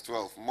 7 verse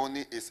 12.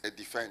 Money is a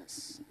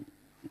defense.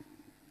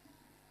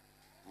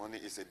 Money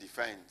is a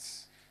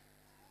defense.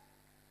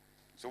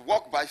 So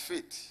walk by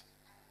faith.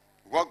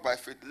 Walk by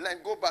faith. Learn,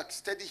 go back,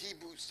 study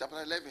Hebrews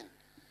chapter 11.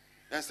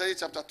 Then study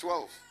chapter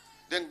 12.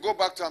 Then go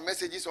back to our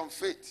messages on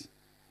faith.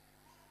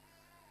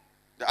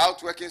 The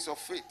outworkings of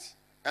faith.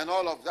 And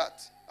all of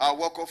that. Our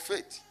work of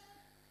faith.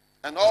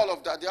 And all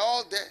of that. They're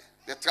all there.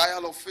 The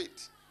trial of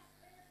faith.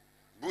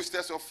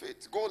 Boosters of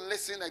faith. Go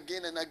listen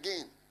again and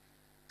again.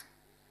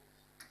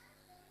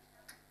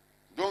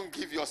 Don't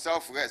give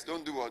yourself rest.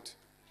 Don't do what?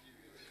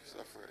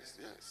 Self-rest,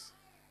 yes.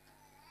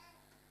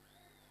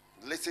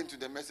 Listen to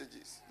the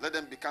messages. Let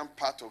them become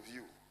part of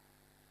you.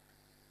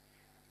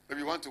 If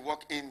you want to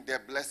walk in their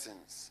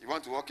blessings. You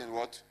want to walk in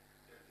what?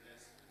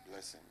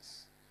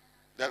 Blessings.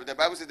 The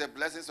Bible says the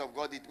blessings of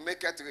God, it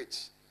maketh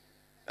rich.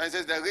 And it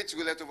says the rich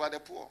will let over the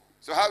poor.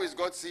 So how is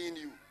God seeing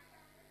you?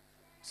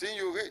 Seeing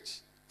you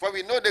rich. For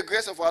we know the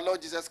grace of our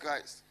Lord Jesus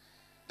Christ.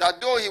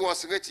 That though he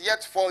was rich,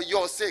 yet for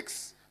your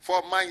sakes,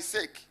 for my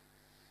sake,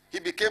 he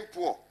became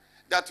poor.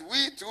 That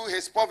we through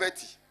his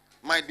poverty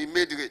might be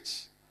made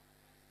rich.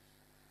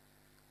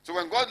 So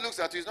when God looks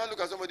at you, he's not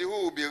looking at somebody who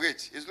will be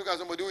rich. He's looking at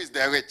somebody who is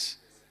the rich.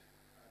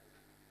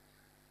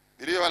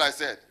 Did you hear what I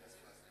said?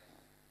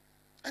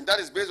 And that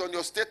is based on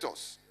your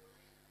status.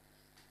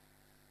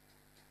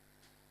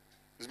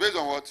 It's based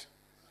on what?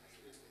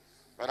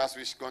 But as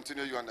we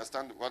continue, you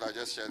understand what I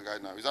just shared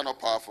right now. Is that not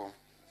powerful?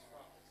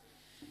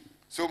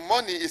 So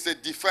money is a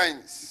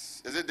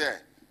defense. Is it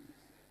there?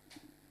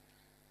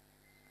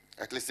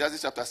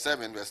 Ecclesiastes chapter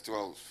 7 verse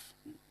 12.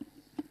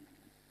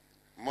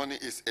 Money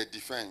is a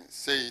defense.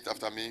 Say it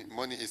after me.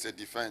 Money is a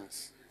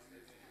defense.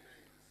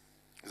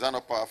 Is that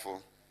not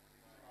powerful?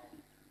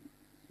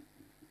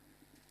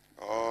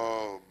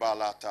 Oh,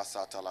 balata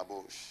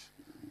satalabosh.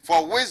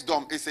 For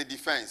wisdom is a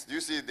defense. Do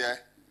you see it there?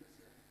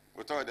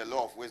 We'll talk about the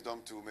law of wisdom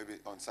too, maybe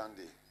on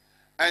Sunday.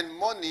 And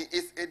money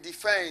is a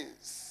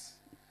defense.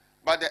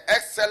 But the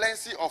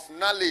excellency of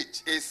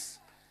knowledge is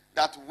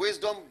that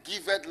wisdom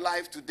giveth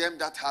life to them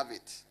that have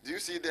it. Do you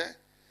see it there?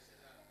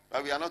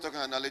 But we are not talking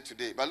about knowledge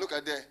today. But look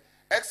at the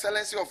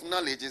excellency of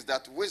knowledge is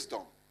that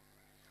wisdom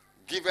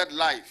giveth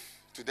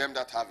life to them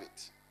that have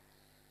it.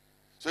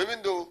 So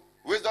even though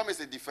wisdom is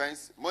a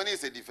defense, money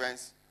is a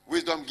defense,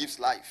 wisdom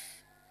gives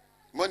life.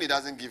 Money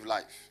doesn't give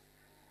life.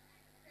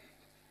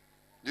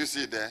 Do you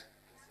see it there?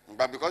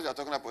 But because you are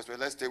talking about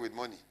prosperity, let's stay with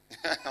money.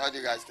 What do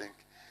you guys think?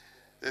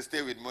 Let's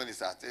stay with money,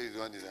 sir.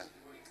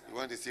 You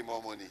want to see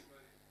more money.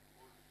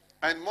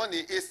 And money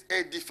is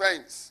a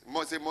defense.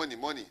 Say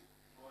money.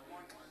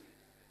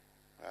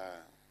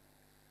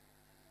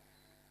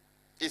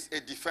 It's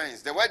a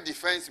defense. The word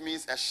defense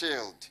means a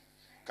shield.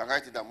 You can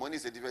write it down. Money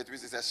is a defense. It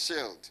means it's a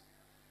shield.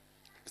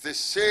 It's a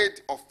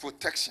shade of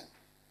protection.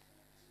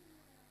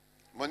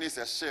 Money is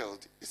a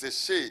shield. It's a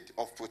shade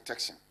of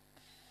protection.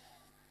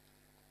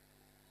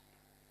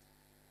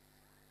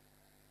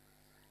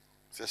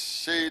 It's a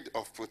shade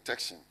of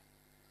protection.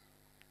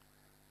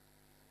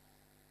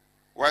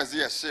 Why is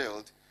it a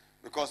shield?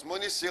 Because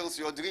money shields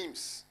your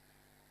dreams.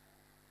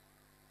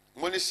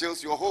 Money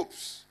shields your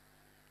hopes.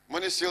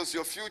 Money shields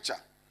your future.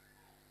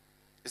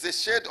 It's a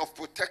shade of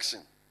protection.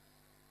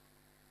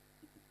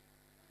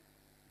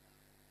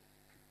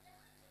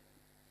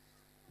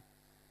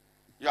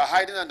 You are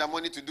hiding under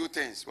money to do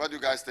things. What do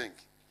you guys think?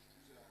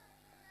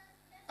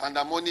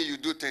 Under money you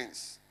do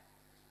things.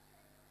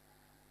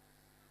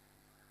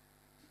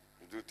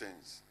 You do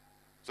things.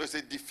 So it's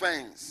a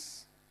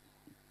defense.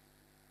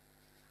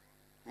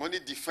 Money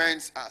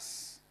defends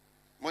us.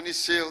 Money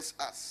shields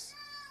us.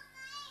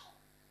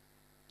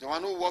 The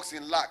one who walks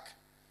in lack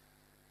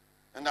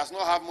and does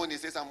not have money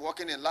says, I'm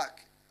walking in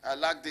lack. I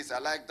lack this, I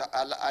like that,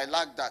 I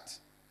lack that.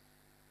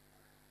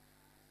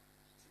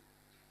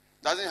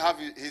 Doesn't have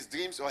his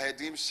dreams or her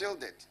dreams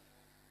shielded.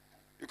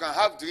 You can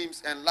have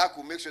dreams and lack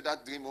will make sure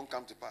that dream won't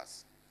come to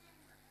pass.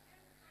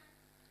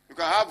 You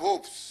can have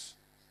hopes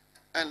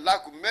and lack.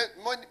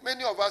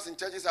 Many of us in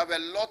churches have a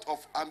lot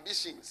of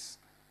ambitions,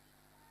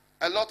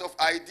 a lot of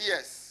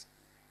ideas.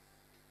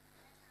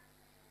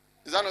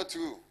 Is that not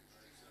true?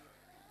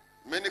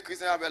 Many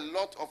Christians have a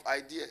lot of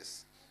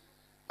ideas.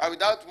 And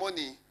without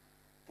money,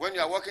 when you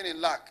are working in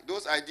lack,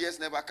 those ideas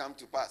never come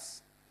to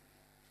pass.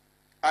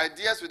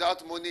 Ideas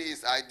without money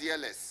is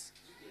idealess.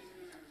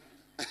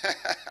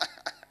 That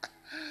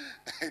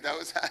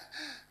was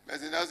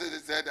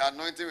Messi said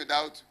anointing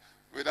without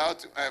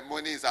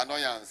money is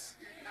annoyance.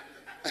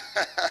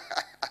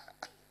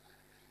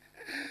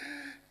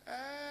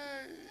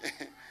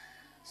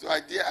 So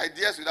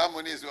ideas without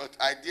money is what?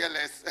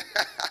 Idealess.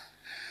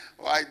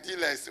 Or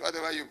idealess,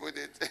 whatever you put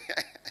it.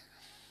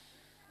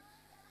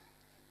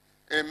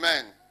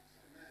 Amen.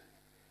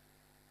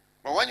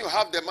 But when you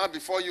have the map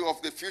before you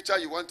of the future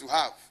you want to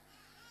have,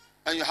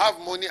 and you have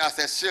money as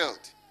a shield,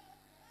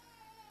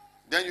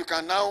 then you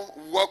can now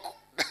work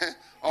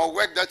or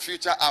work that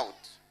future out.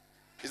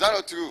 Is that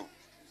not true?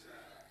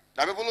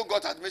 The people who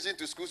got admission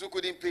to schools who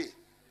couldn't pay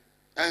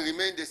and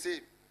remained the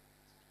same.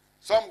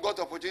 Some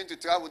got opportunity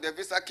to travel. The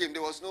visa came,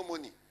 there was no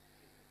money.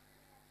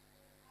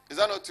 Is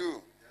that not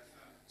true?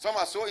 Some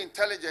are so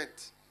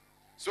intelligent.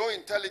 So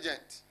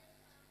intelligent.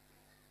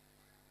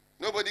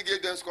 Nobody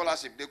gave them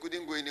scholarship. They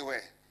couldn't go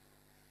anywhere.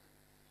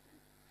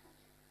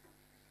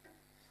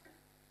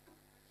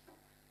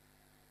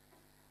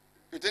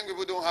 You think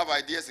people don't have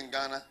ideas in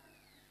Ghana?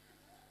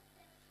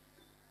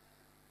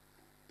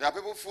 There are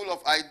people full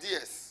of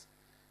ideas.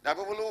 There are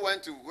people who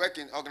went to work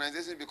in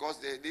organizations because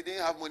they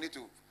didn't have money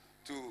to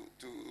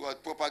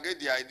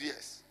propagate their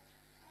ideas.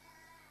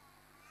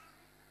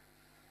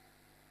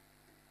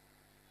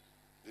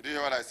 Did you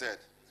hear what I said?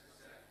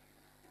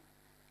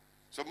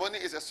 So money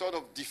is a sort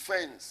of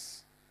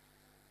defense.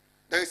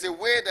 There is a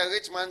way the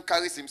rich man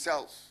carries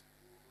himself.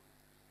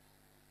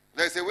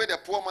 There is a way the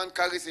poor man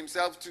carries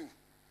himself too.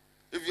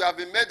 If you have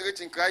been made rich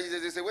in Christ,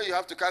 there is a way you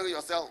have to carry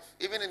yourself,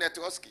 even in a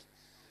Trotsky.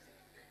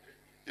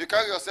 You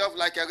carry yourself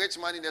like a rich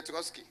man in a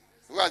Trotsky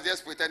who has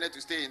just pretended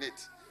to stay in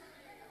it.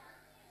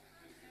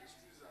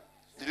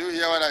 Did you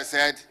hear what I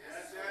said?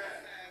 Yes, sir.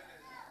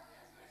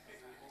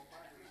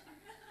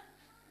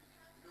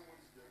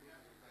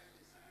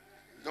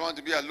 Don't want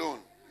to be alone.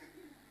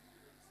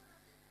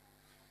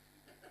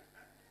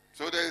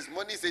 So there is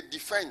money is a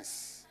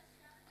defense.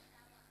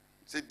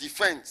 It's a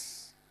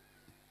defense.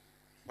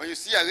 When you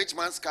see a rich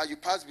man's car, you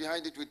pass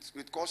behind it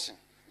with caution.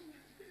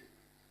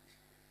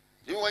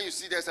 Even when you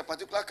see there's a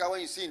particular car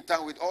when you see in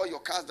town with all your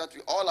cars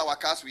all our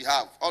cars we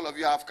have. All of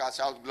you have cars.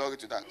 Shout glory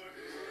to that.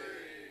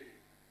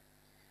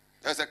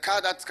 There's a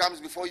car that comes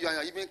before you and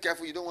you're even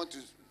careful. You don't want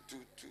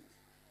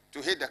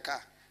to hit the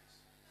car.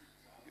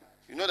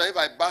 You know that if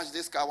I bash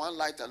this car, one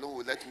light alone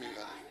will let me.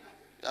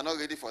 You're not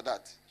ready for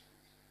that.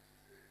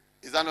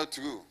 Is that not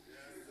true?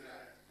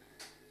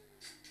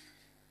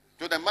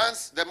 So the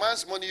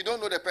man's money, you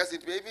don't know the person.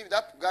 Maybe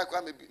that guy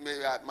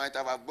might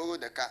have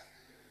borrowed the car.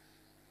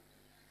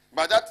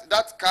 But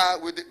that car,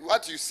 with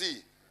what you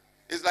see,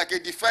 is like a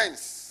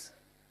defense.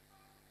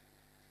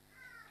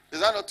 Is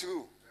that not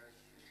true?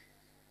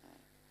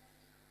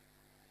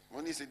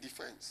 Money is a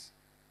defense.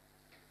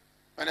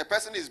 When a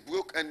person is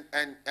broke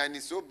and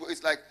is so broke,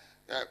 it's like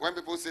when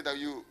people say that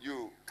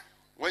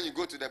when you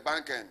go to the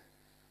bank and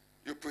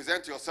you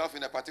present yourself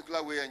in a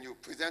particular way and you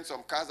present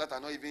some cars that are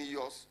not even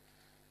yours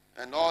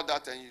and all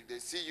that, and they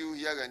see you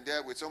here and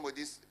there with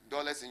somebody's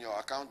dollars in your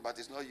account, but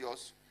it's not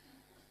yours,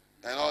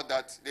 and all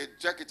that, they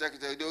check it,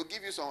 they will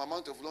give you some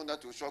amount of loan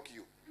that will shock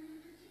you.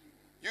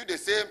 You, the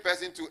same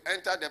person, to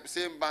enter the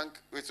same bank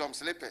with some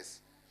slippers,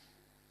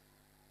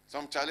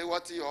 some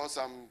Chalewati or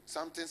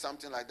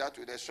something like that,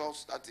 with a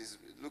shorts that is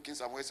looking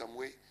some way,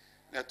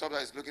 the top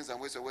that is looking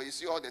some way. You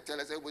see all the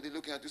tellers, everybody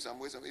looking at you some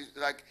way. It's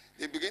like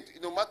they begin to,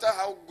 no matter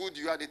how good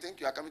you are, they think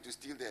you are coming to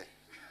steal there.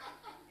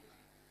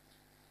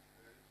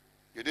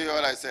 You did hear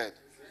what I said?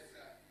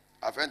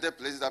 I've entered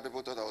places that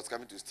people thought I was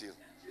coming to steal.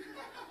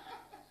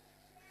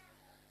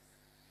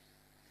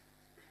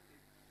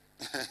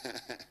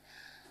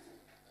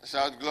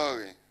 Shout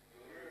glory.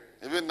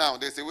 Even now,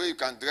 there's a way you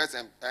can dress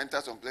and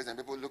enter some place and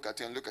people look at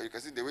you and look at you. You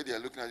can see the way they are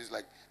looking at you is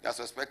like they are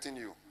suspecting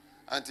you.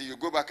 Until you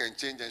go back and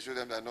change and show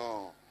them that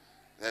no,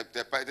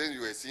 the person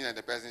you were seeing and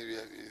the person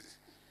is.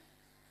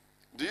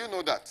 Do you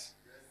know that?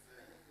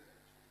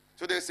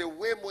 So there's a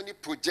way money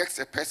projects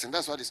a person.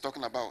 That's what it's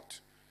talking about.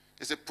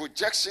 It's a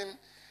projection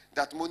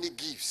that money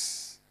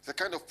gives. It's a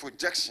kind of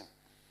projection.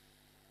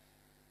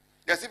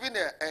 There's even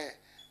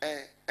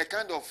a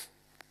kind of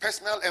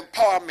personal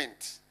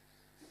empowerment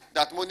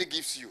that money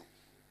gives you.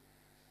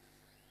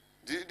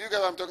 Do you get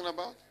what I'm talking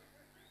about?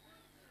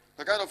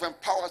 The kind of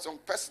empower, some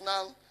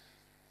personal,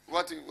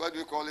 what do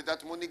you call it,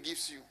 that money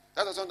gives you.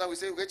 That's why sometimes we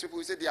say rich people,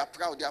 we say they are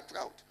proud.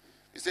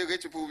 We say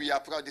rich people, we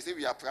are proud. They say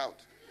we are proud.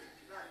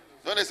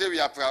 Don't they say we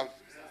are proud?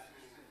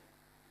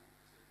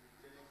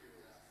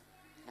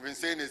 I've been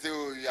saying, they say,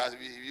 oh,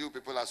 you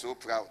people are so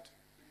proud.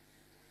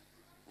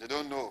 They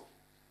don't know.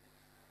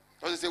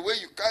 Because it's the way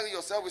you carry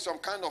yourself with some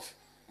kind of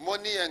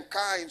money and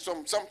car and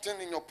something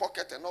in your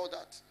pocket and all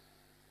that.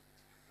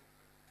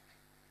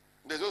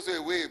 There's also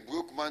a way a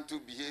broke man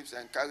too behaves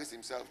and carries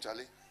himself,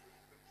 Charlie.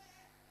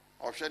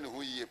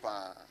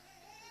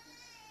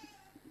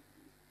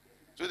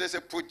 So there's a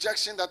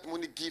projection that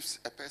money gives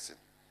a person.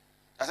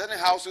 At certain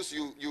houses,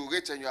 you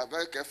rich and you are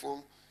very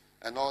careful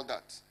and all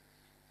that.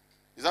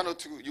 Is that not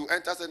true? You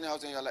enter certain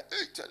house and you're like,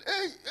 hey, Charlie,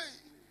 hey.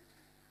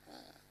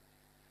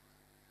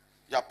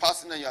 You're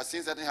passing and you're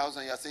seeing certain house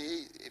and you're saying,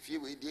 hey, if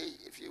you wait there.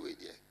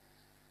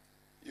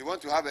 You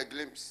want to have a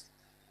glimpse.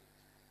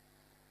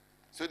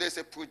 So there's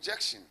a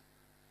projection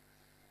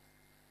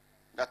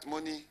that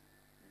money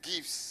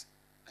gives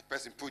a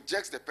person,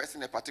 projects the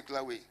person in a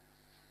particular way.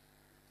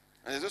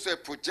 And there's also a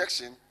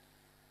projection.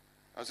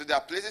 And so there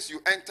are places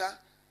you enter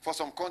for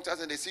some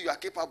contracts and they see you are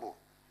capable.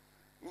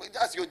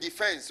 That's your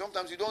defense.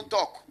 Sometimes you don't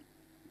talk.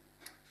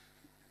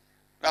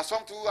 There are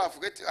some who have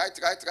written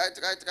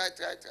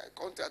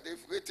contract.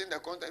 They've written the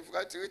contract.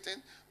 They've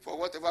written for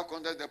whatever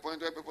contract, the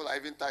point where people are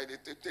even tired.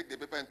 They take the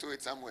paper and throw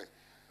it somewhere.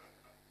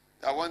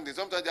 That one day,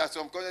 sometimes there are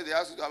some contracts they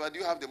ask you, but do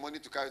you have the money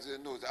to carry it? They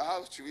say, no. So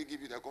how should we give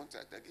you the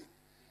contract again?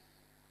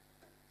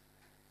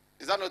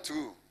 Is that not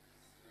true?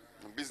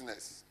 In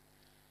business.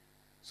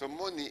 So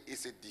money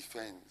is a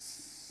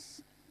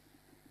defense.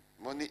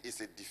 Money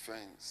is a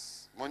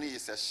defense. Money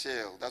is a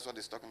shell. That's what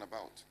it's talking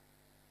about.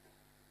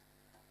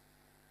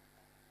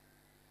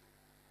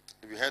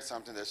 If you heard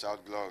something, they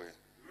shout glory.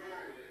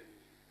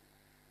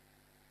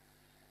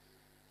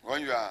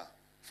 When you are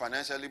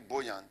financially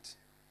buoyant,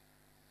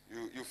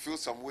 you feel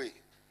some way.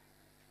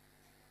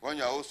 When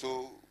you are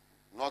also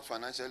not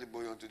financially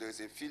buoyant, there is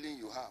a feeling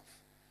you have.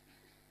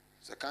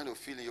 It's a kind of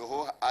feeling. Your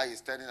whole eye is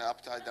turning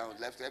upside down,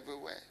 left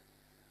everywhere.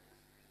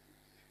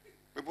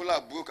 People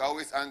are broke, are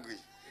always angry.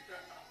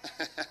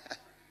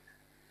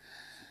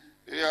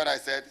 You hear what I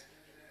said?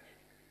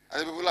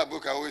 And people are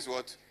broke, are always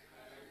what?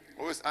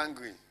 Always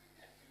angry.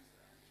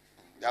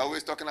 They're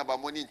always talking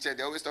about money in church.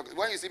 They always talk.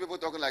 When you see people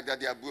talking like that,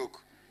 they are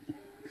broke.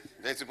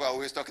 Those people are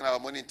always talking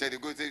about money in church. They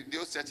go to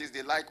those churches,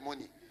 they like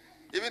money.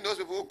 Even those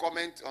people who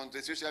comment on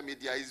the social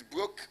media, is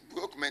broke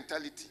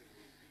mentality.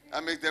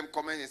 That makes them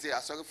comment and say,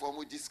 sorry for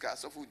Mujiska,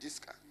 sorry for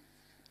Mujiska.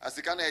 As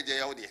you can't out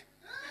there.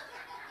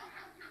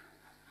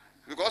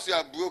 Because you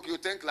are broke, you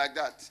think like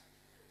that.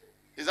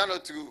 Is that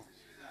not true?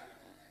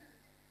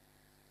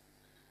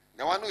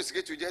 The one who is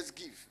rich, you just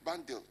give,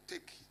 bundle,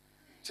 take.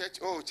 Church,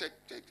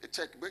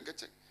 check, bring a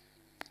check.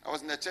 I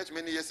was in a church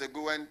many years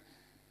ago when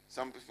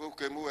some people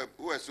came who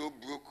were so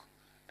broke,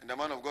 and the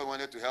man of God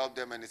wanted to help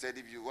them, and he said,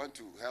 if you want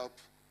to help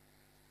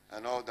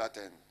and all that,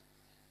 and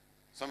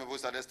Some people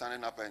started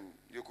standing up and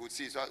you could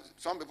see. So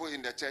some people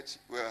in the church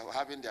were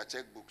having their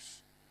checkbooks.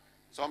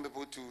 Some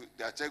people too,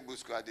 their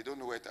checkbooks, they don't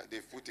know where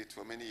they put it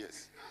for many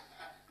years.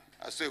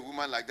 I saw a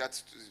woman like that.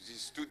 She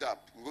stood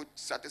up,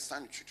 started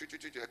standing.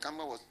 The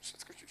camera was.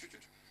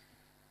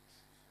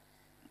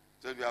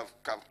 So we have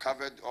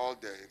covered all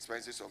the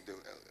expenses of the.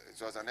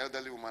 It was an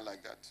elderly woman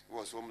like that who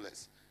was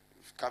homeless.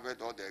 We've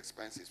covered all the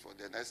expenses for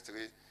the next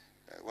three,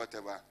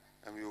 whatever,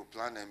 and we will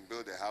plan and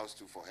build a house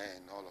too for her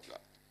and all of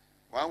that.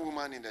 One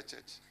woman in the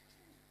church.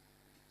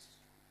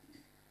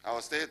 I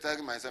was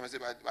telling myself, I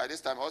said, by this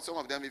time, some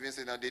of them even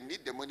say that they need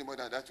the money more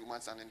than that woman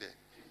standing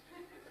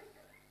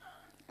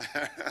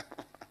there.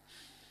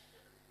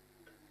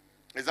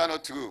 Is that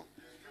not true?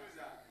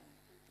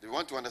 If you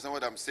want to understand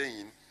what I'm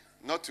saying,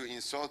 not to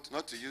insult,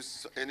 not to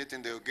use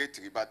anything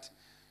derogatory, but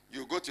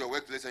you go to your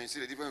workplace and you see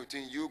the difference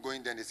between you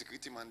going there and the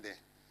security man there.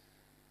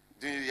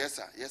 Doing yes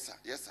sir, yes sir,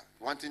 yes sir,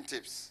 wanting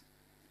tips.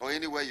 Or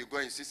anywhere you go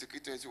and you see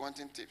security and you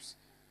wanting tips.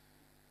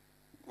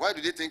 Why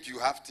do they think you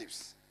have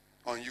tips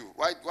on you?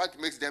 What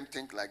makes them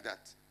think like that?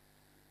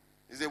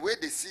 It's the way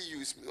they see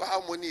you,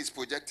 how money is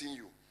projecting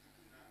you.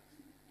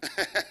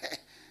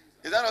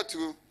 Is that not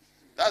true?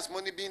 That's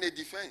money being a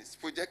defense,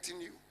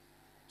 projecting you.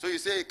 So you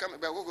say, come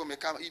back, go make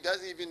car. He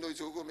doesn't even know it's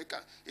go make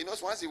car. He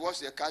knows once he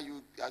washes the car,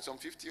 you have some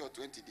 50 or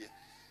 20 there.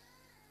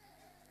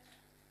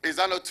 Is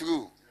that not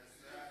true?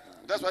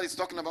 Yes, that's what he's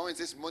talking about when he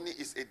says money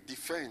is a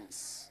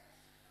defense.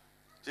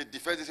 It's a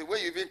defense. It's a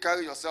way you even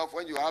carry yourself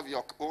when you have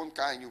your own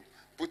car and you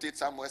put it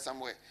somewhere.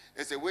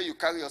 It's a way you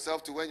carry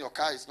yourself to when your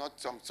car is not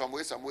some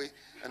way,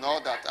 and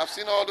all that. I've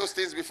seen all those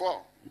things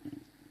before.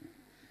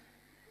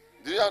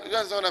 Do you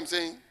understand what I'm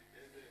saying?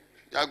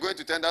 You are going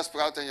to Tender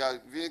Sprout and you are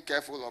being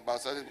careful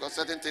about certain, because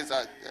certain things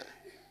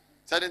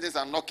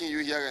are knocking you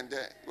here and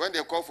there. When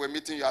they call for a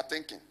meeting, you are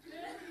thinking.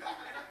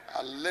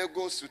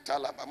 Lego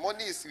Sutalaba.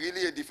 Money is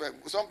really a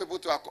different. Some people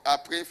too are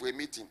praying for a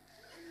meeting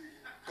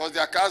because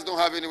their cars don't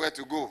have anywhere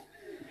to go.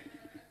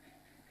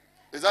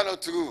 Is that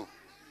not true?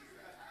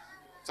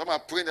 Some are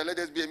praying that let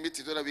us be a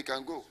meeting so that we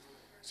can go.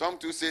 Some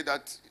too say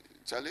that,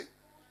 Charlie,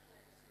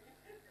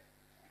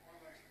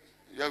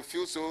 you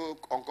feel so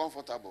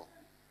uncomfortable.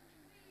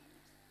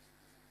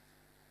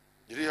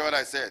 Did you hear what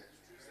I said?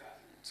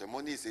 So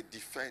money is a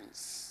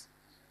defense.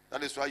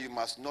 That is why you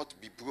must not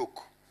be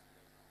broke.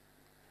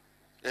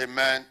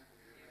 Amen.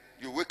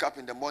 You wake up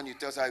in the morning, you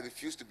tell us, I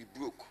refuse to be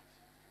broke.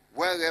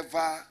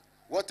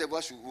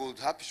 Whatever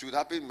should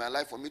happen in my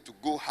life for me to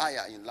go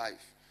higher in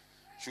life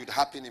should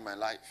happen in my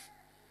life.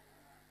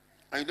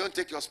 And you don't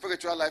take your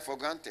spiritual life for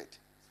granted.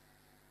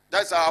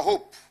 That's our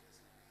hope.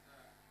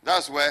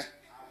 That's where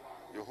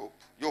your hope.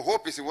 Your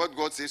hope is in what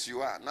God says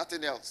you are,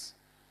 nothing else.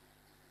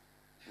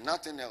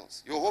 Nothing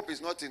else. Your hope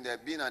is not in there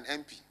being an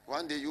MP.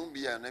 One day you won't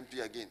be an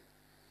MP again.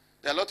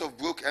 There are a lot of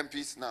broke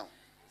MPs now.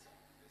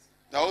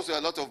 There are also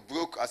a lot of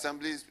broke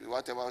assemblies,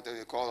 whatever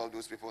they call all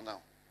those people now.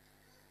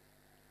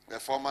 The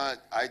former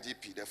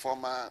IGP, the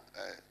former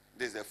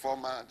this, the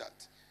former that.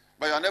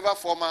 But you are never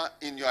former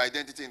in your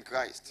identity in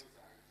Christ.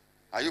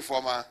 Are you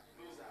former?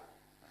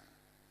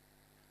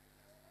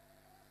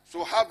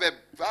 So have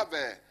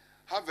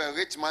a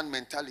rich man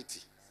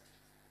mentality.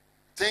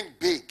 Think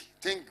big.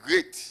 Think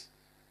great.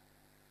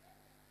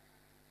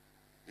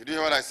 You do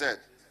hear what I said?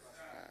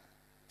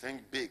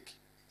 Think big.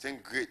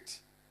 Think great.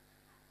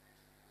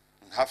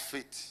 And have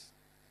faith.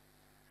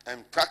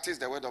 And practice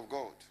the word of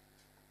God.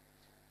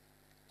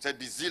 It said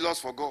be zealous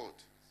for God.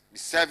 Be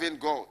serving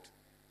God.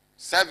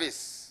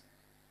 Service.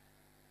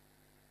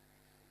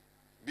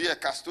 Be a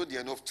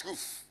custodian of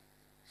truth.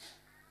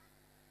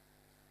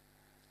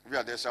 We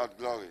are there, shout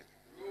glory.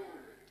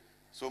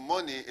 So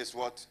money is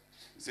what?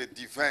 It's a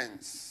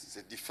defense. It's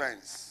a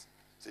defense.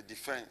 It's a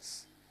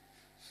defense.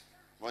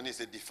 Money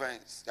is a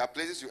defense. There are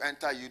places you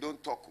enter, you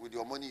don't talk. With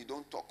your money, you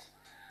don't talk.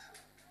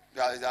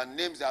 There are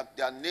names that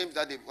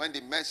when they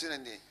mention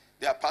and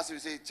they are passing, you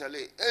say,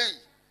 Charlie, hey,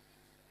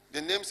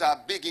 the names are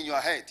big in your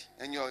head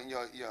and your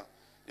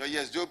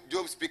ears.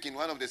 Job speaking,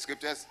 one of the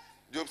scriptures,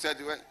 Job said,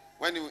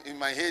 when in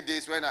my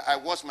heydays, when I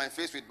washed my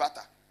face with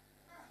butter.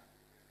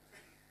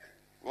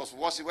 When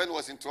he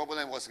was in trouble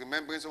and was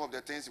remembering some of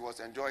the things he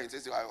was enjoying, he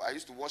says, I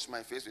used to wash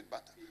my face with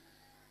butter.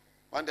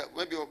 One day,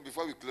 maybe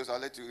before we close, I'll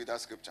let you read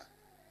that scripture.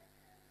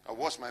 I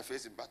washed my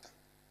face in butter.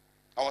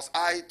 I was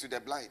eye to the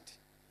blind.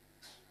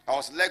 I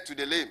was leg to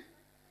the lame.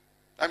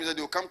 That means that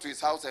they will come to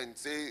his house and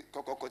say,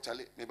 Koko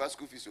Charlie, maybe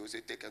school fees. He will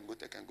say, take and go.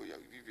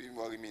 You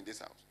worry me in this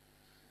house.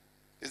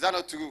 Is that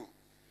not true?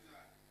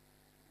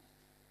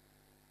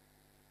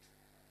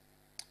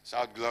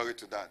 Shout glory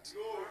to that.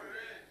 Glory.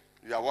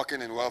 You are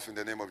walking in wealth in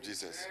the name of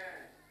Jesus.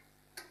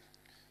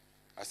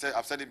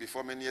 I've said it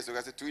before many years ago.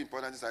 I said two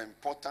important things are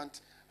important.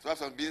 So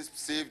after being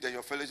saved and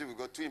your fellowship with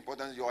God, two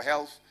important, your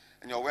health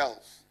and your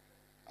wealth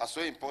are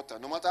so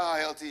important. No matter how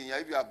healthy you are,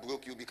 if you are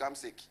broke, you become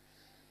sick.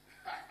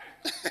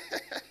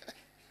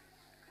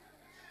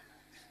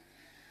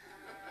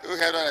 You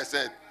heard what I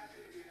said?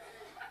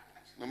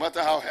 No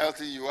matter how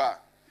healthy you are,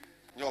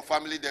 in your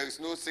family there is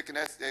no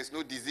sickness, there is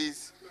no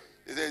disease.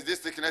 There is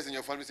this sickness in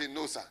your family. Say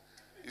no, sir.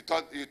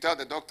 You tell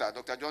the doctor,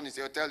 Dr. John, you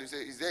say,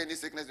 is there any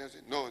sickness? You say,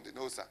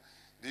 no, sir.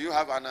 Do you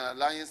have an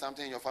underlying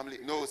something in your family?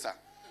 No, sir.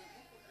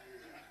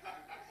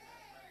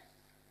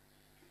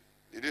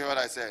 Did you hear what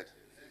I said?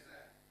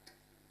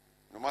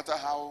 No matter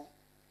how,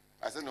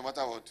 I said no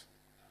matter what,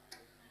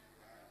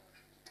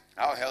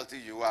 how healthy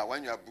you are,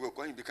 when you are broke,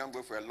 when you become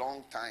broke for a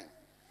long time,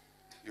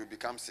 you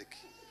become sick.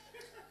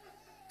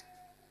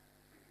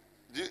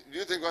 Do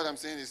you think what I'm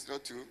saying is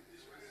not true?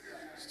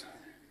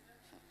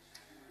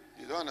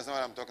 You don't understand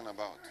what I'm talking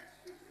about.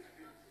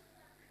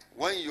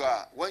 When you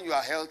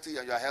are healthy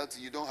and you are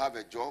healthy, you don't have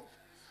a job,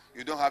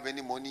 you don't have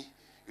any money,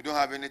 you don't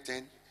have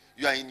anything,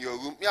 you are in your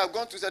room. Yeah, I've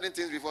gone through certain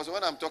things before, so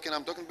when I'm talking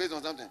based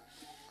on something.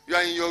 You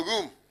are in your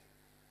room.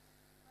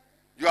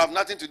 You have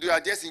nothing to do, you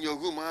are just in your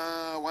room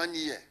 1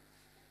 year.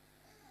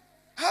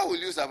 How will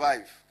you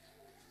survive?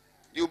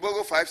 You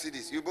borrow 5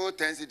 CDs, you borrow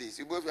 10 CDs,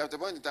 you borrow, at the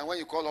point in time when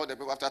you call all the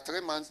people, after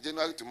 3 months,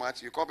 January to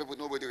March, you call people,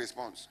 nobody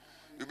responds.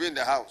 You'll be in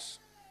the house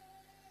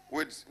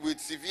with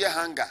severe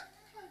hunger.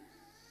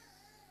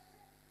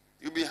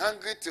 You'll be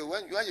hungry till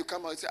when you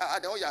come out, you say,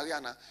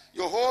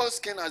 your whole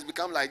skin has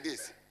become like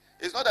this.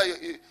 It's not that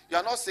you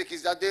are not sick,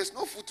 it's that there's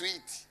no food to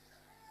eat.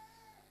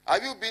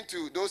 Have you been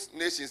to those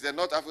nations, the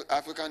North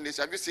African nations?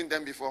 Have you seen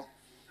them before?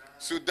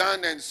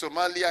 Sudan and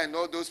Somalia and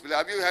all those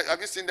places.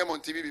 Have you seen them on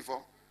TV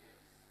before?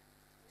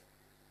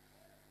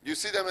 You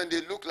see them and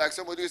they look like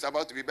somebody who is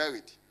about to be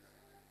buried.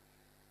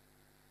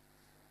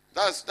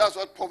 That's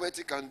what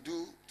poverty can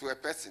do to a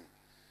person.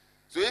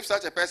 So if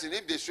such a person,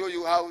 if they show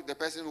you how the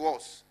person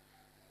was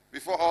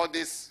before all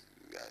these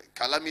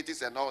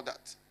calamities and all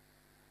that,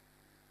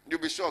 you'll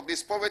be shocked.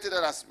 This poverty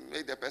that has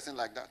made the person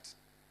like that.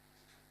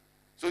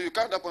 So you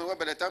come to a point where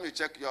by the time you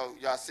check,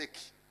 you are sick.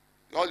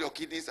 All your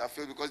kidneys are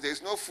failed because there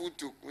is no food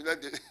to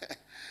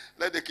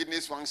let the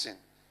kidneys function.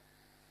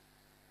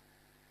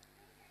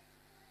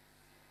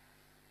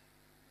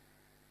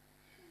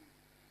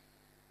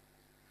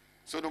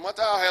 So no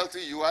matter how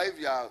healthy you are,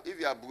 if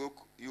you are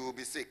broke, you will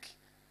be sick.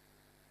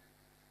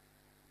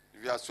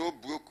 If you are so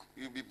broke,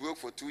 you'll be broke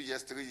for 2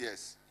 years, 3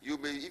 years. You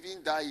may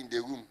even die in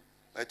the room.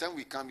 By the time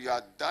we come, you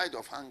have died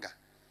of hunger.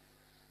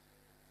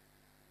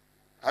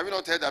 Have you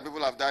not heard that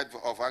people have died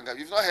of hunger?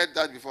 You've not heard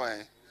that before,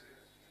 eh?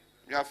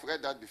 You have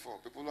read that before.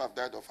 People who have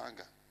died of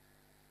hunger.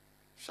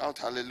 Shout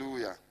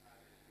hallelujah.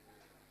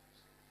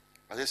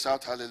 I say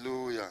shout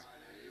hallelujah.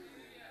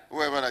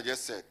 Whoever I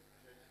just said.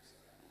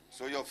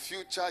 So your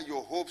future,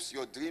 your hopes,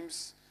 your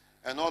dreams,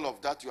 and all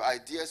of that, your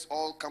ideas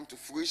all come to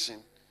fruition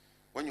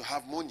when you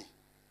have money.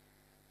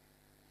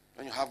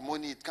 When you have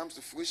money, it comes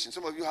to fruition.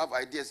 Some of you have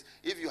ideas.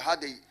 If you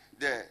had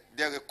the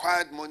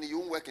required money, you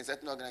won't work in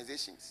certain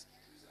organizations.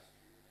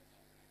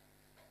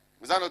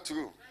 Is that not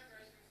true?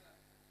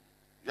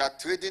 You are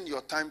trading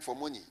your time for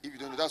money. If you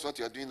don't know, that's what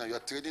you are doing now. You are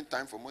trading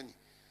time for money.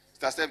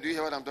 Sister Steph, do you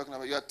hear what I'm talking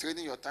about? You are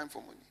trading your time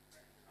for money.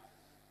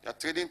 You are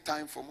trading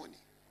time for money.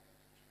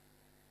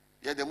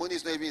 Yet the money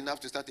is not even enough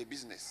to start a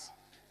business.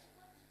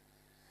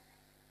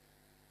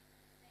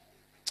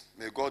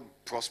 May God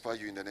prosper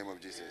you in the name of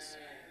Jesus.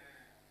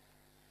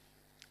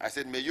 I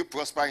said, may you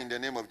prosper in the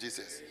name of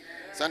Jesus.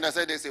 Sandra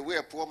said, there's a way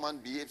a poor man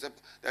behaves.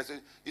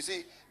 You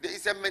see,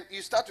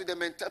 you start with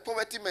the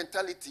poverty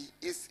mentality.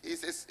 Is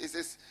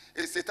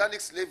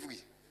satanic slavery.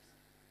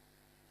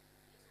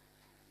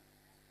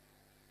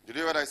 Did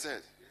you hear what I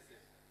said?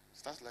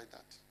 Starts like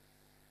that.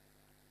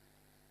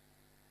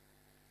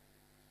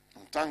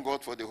 And thank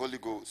God for the Holy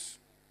Ghost.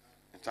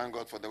 And thank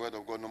God for the Word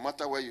of God. No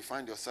matter where you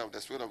find yourself, the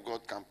Spirit of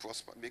God can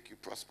prosper, make you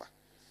prosper.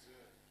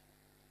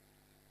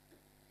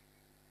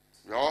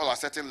 We are all at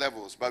certain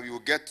levels, but we will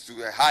get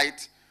to a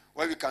height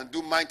where we can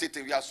do mighty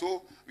things.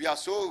 We are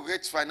so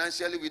rich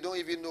financially, we don't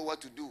even know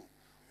what to do.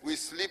 We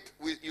sleep.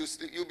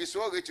 You'll be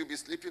so rich, you'll be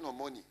sleeping on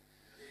money. Amen.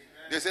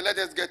 They say, let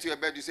us get you a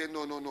bed. You say,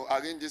 no.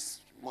 Arrange this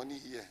money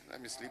here.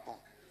 Let me sleep on.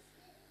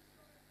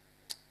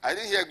 I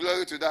didn't hear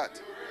glory to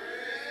that.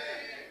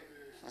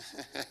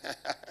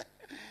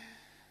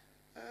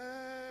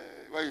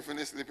 When you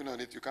finish sleeping on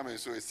it, you come and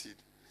sow a seed.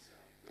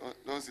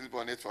 Don't sleep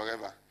on it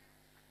forever.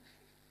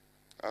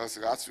 Else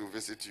rats will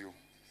visit you.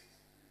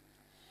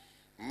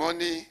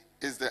 Money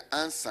is the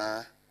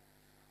answer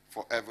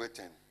for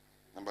everything.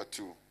 Number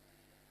 2.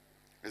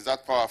 Is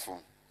that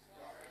powerful?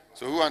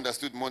 So who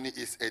understood money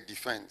is a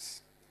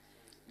defense?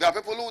 There are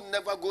people who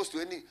never goes to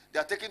any, they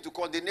are taken to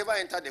court, they never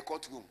enter the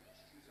courtroom.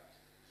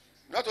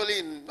 Not only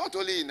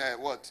in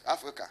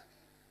Africa.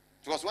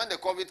 It was when the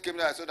COVID came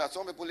there, I saw that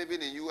some people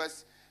living in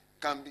US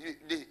can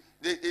be,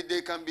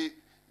 they can be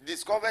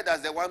discovered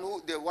as the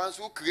ones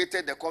who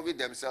created the COVID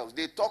themselves.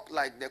 They talk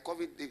like the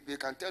COVID, they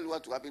can tell you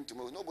what will happen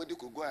tomorrow. Nobody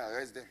could go and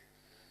arrest them.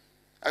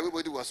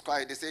 Everybody was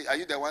quiet. They say, are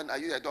you the one? Are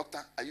you a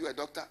doctor? Are you a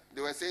doctor?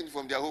 They were saying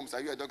from their homes,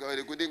 are you a doctor?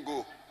 They couldn't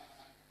go.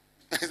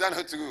 Is that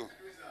not true?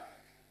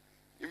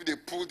 If they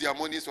pull their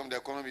monies from the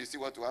economy, you see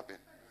what will happen.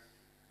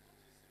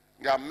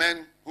 There are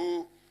men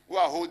who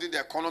are holding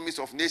the economies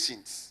of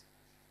nations.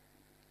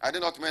 Are they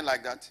not men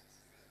like that?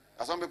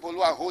 There are some people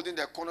who are holding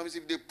the economies.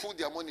 If they pull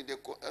their money,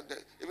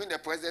 even the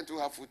president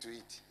will have food to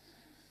eat.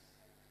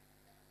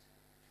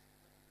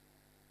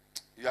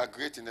 You are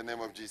great in the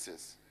name of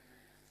Jesus.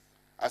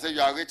 I said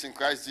you are rich in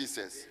Christ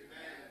Jesus.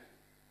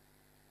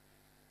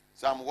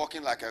 So I'm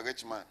walking like a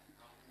rich man.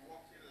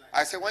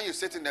 I said when you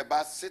sit in the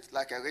bus, sit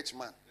like a rich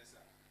man.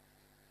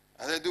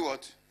 I said do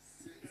what?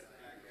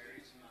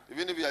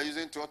 Even if you are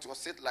using trotro,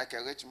 sit like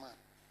a rich man.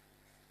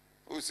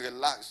 Who's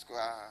relaxed.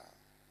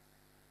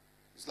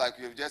 It's like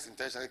you've just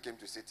intentionally came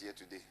to sit here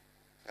today.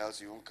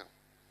 Else you won't come.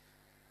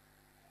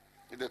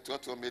 If the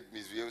trotro made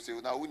me say,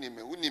 now who need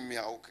me?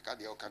 I can't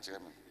hear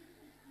me.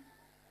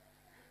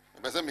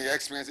 But some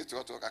experience it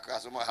trotro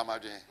across more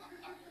hamadre.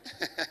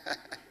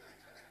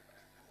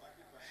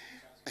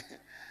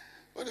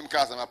 When them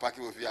cars are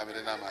packing with you, I'm in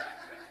the number.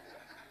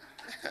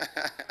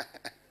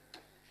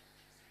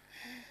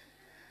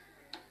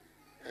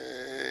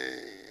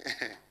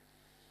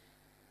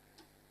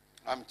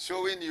 I'm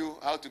showing you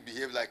how to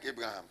behave like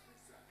Abraham.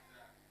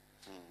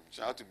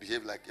 How to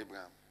behave like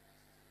Abraham.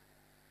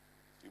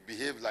 You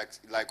behave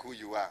like who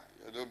you are.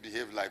 You don't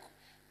behave like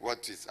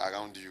what is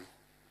around you.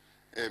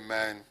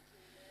 Amen.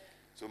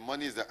 So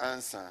money is the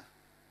answer.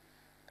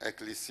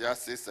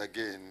 Ecclesiastes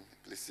again.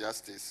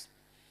 Ecclesiastes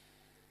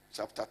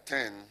chapter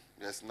 10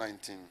 verse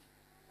 19.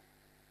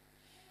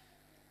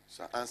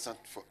 So answer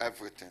for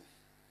everything.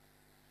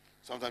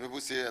 Sometimes people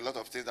say a lot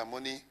of things that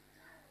money,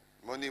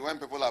 when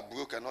people are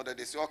broke and all that,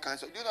 they say all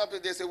kinds of, you know,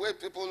 there's a way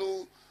people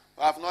who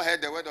have not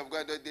heard the word of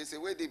God, there's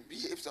a way they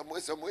behave some way.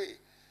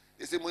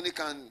 They say money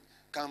can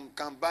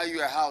buy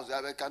you a house,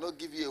 but it cannot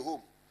give you a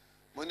home.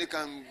 Money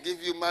can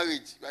give you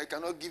marriage, but it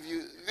cannot give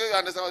you, do you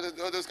understand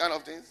all those kind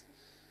of things?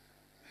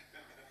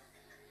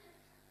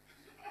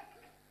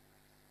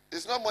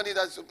 It's not money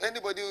that's,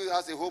 anybody who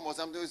has a home or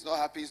something who is not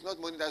happy, it's not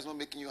money that's not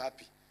making you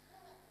happy.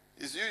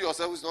 It's you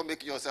yourself who's not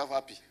making yourself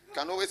happy. You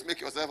can always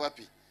make yourself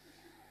happy.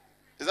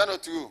 Is that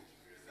not true?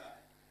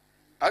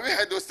 Have you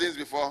heard those things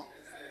before?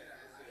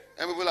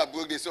 And people are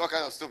broke, they say all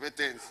kinds of stupid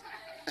things.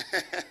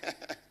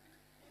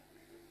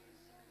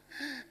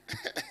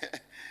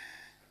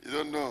 You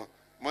don't know.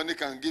 Money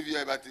can give you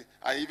everything.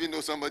 I even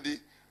know somebody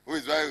who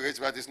is very rich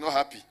but is not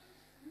happy.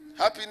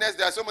 Happiness,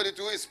 there are somebody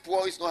who is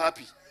poor, is not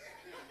happy.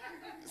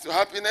 So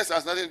happiness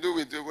has nothing to do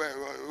with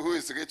who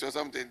is rich or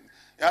something.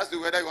 It has to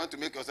do whether you want to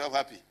make yourself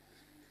happy.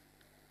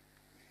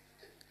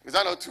 Is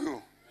that not true?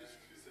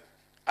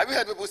 Have you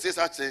heard people say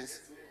such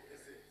things?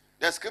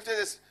 The scripture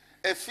says,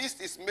 a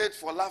feast is made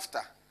for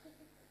laughter.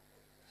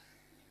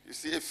 You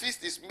see, a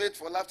feast is made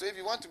for laughter. If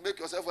you want to make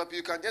yourself happy,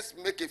 you can just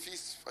make a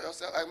feast for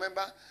yourself. I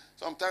remember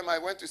sometime I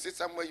went to sit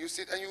somewhere, you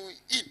sit and you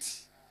eat.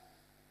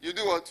 You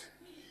do what?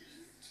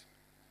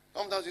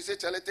 Sometimes you say,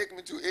 Charlie, take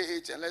me to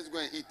AH and let's go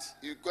and eat.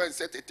 You go and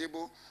set a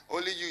table.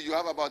 Only you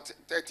have about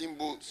 13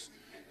 bowls.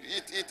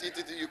 You eat,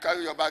 you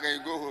carry your bag and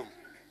you go home.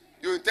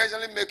 You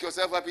intentionally make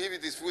yourself happy if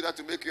it is food that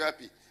to make you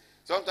happy.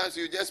 Sometimes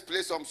you just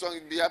play some song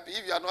and be happy.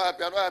 If you are not happy,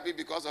 you are not happy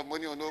because of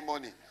money or no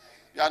money.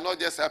 You are not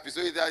just happy.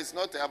 So it's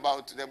not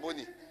about the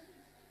money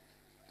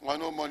or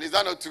no money. Is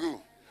that not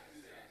true?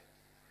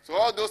 So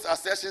all those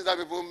assertions that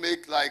people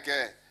make like,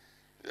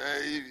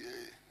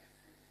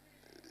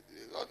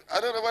 I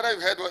don't know whether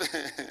you've heard what...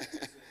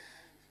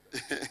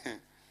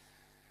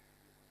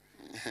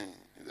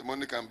 The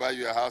money can buy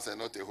you a house and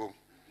not a home.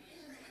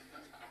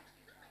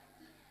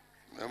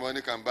 The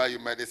money can buy you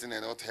medicine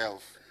and not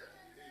health.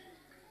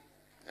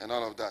 And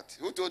all of that.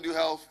 Who told you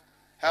health?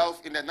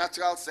 Health in the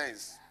natural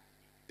sense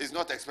is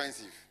not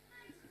expensive.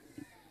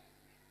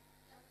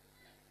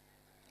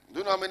 Do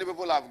you know how many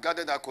people have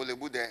gathered at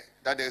Kolebu there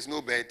that there is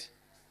no bed?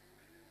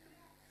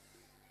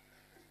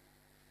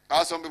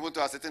 How some people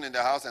are sitting in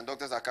the house and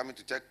doctors are coming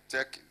to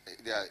check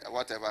their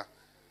whatever.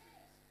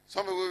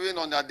 Some people even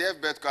on their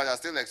deathbed because they are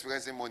still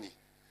experiencing money.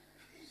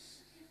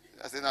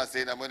 They are still not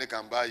saying that money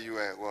can buy you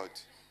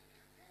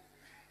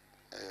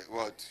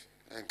what?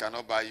 And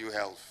cannot buy you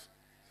health.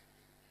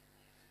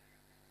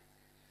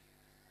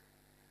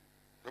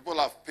 People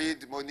have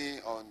paid money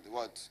on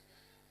what?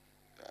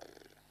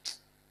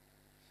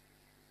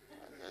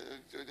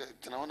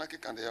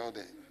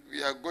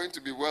 We are going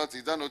to be wealthy.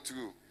 Is that not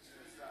true?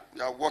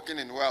 We are walking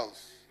in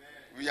wealth.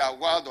 We are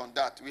wild on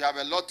that. We have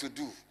a lot to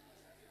do.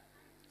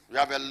 We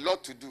have a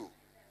lot to do.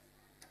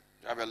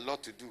 We have a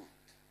lot to do.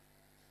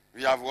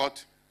 We have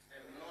what?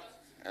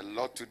 A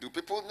lot to do.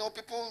 People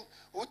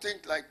who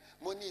think like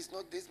money is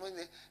not this,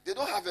 money, they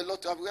don't have a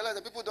lot to have. Realize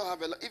that people don't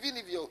have a lot. Even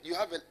if you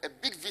have a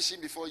big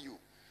vision before you,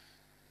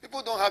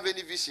 people don't have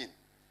any vision.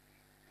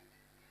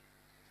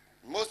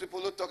 Most people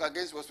who talk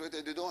against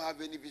prosperity, they don't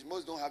have any vision.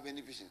 Most don't have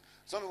any vision.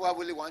 Some people have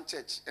only one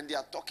church and they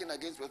are talking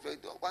against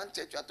prosperity. One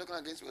church, you are talking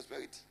against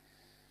prosperity.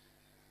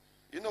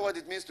 You know what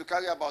it means to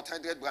carry about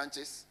 100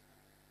 branches?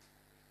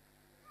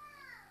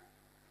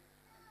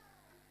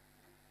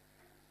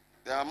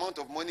 The amount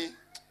of money,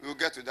 we'll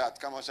get to that.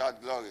 Come on,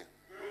 shout glory.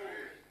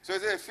 So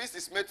a feast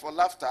is made for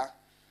laughter,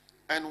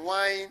 and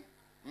wine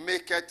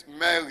maketh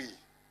merry.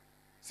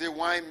 Say,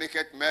 wine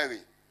maketh merry.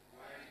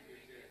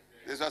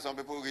 This is why some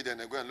people read and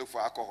they go and look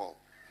for alcohol.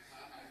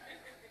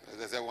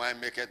 They say, wine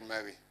maketh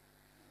merry.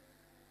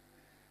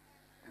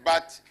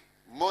 But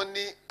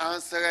money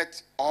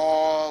answereth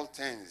all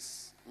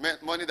things.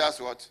 Money does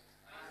what?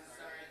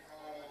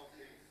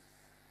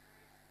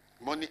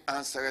 Money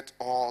answereth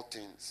all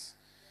things.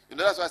 You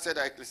know, that's why I said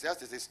that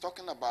Ecclesiastes is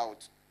talking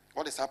about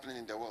what is happening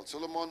in the world.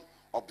 Solomon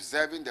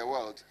observing the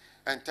world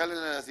and telling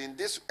us in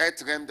this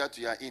earth realm that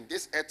we are in,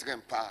 this earth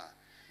realm power,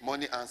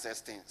 money answers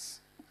things.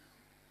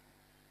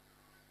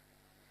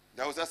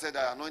 They also said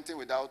that anointing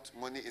without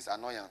money is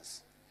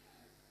annoyance.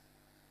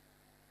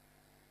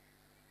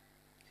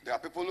 There are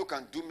people who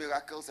can do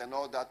miracles and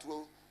all that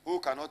who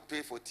cannot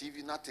pay for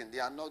TV, nothing. They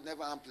are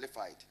never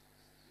amplified.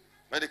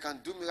 But they can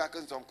do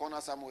miracles in some corner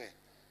somewhere.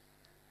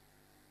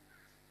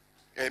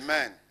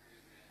 Amen.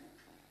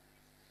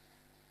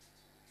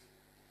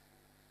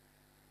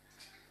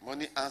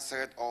 Money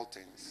answereth all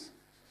things.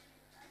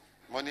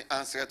 Money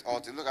answereth all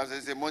things. Look, as they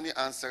say, money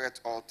answereth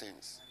all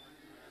things.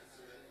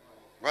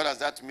 What does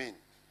that mean?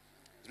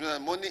 It means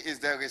that money is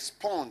the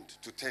response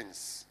to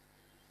things.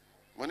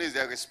 Money is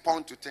the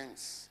response to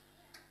things.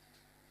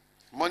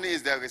 Money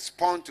is the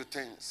response to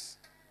things.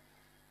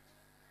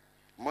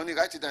 Money,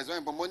 write it down,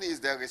 but money is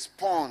the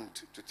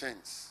response to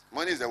things.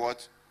 Money is the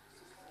what?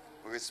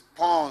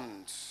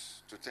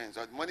 Response to things.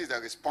 Money is the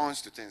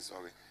response to things,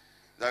 sorry.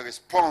 The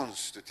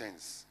response to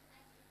things.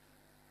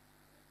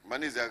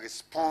 Money is the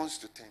response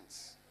to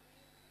things.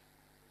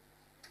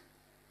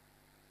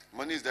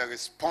 Money is the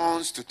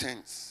response to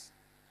things.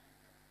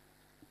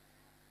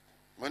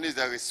 Money is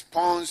the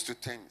response to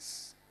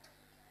things.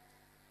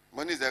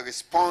 Money is the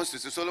response to.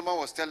 So Solomon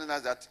was telling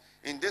us that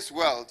in this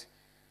world,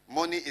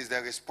 money is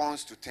the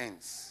response to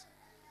things.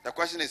 The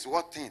question is,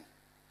 what thing?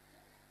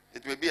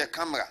 It may be a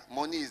camera.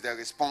 Money is the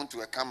response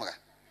to a camera.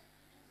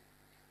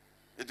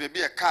 It may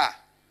be a car.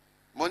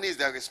 Money is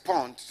the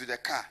response to the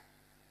car.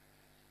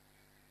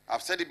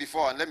 I've said it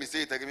before, and let me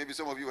say it again. Maybe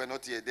some of you were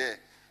not here.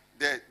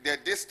 The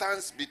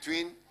distance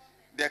between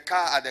the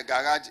car at the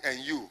garage and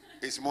you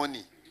is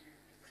money.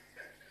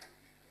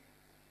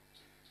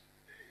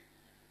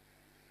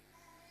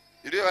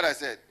 You know what I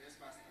said?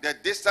 The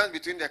distance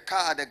between the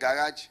car at the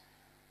garage,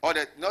 or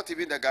not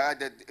even the garage,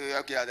 at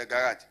the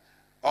garage,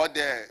 or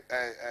the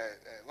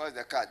what's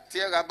the car?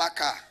 Tiaraba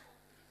car,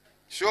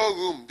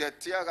 showroom, the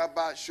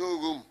Tiaraba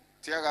showroom,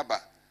 Tiaraba.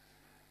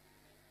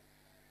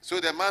 So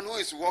the man who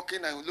is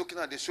walking and looking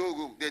at the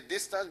showroom, the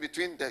distance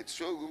between the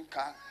showroom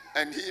car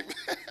and him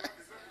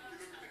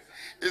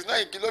is not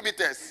in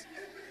kilometers.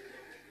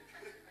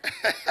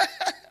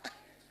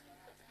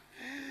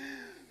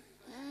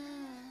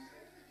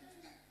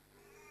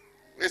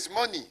 It's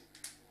money.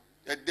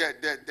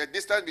 The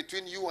distance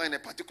between you and a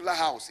particular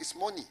house is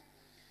money.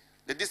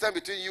 The distance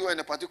between you and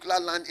a particular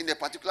land in a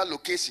particular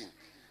location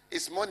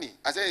is money.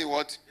 I say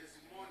what?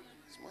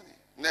 It's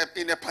money.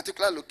 In a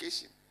particular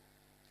location,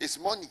 it's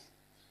money.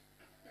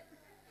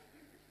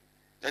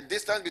 The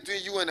distance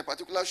between you and a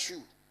particular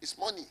shoe is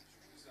money.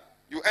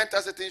 You enter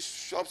certain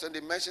shops and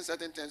they mention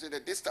certain things, so the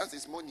distance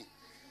is money.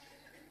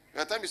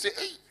 By the time you say,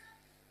 hey,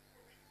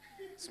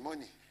 it's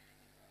money.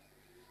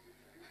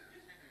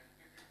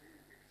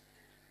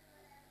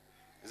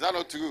 Is that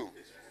not true?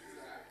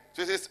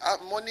 So it says,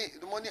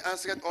 the money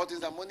answered all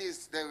things, that money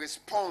is the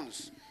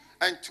response.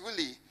 And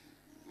truly,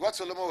 what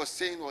Solomon was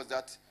saying was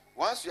that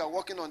once you are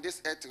walking on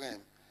this earth realm,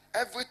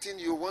 everything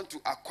you want to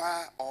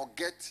acquire or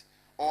get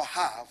or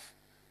have,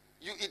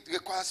 it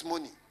requires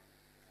money.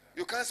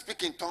 You can't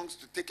speak in tongues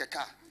to take a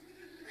car.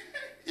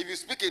 If you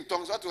speak in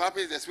tongues, what will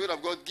happen is the Spirit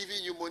of God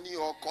giving you money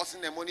or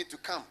causing the money to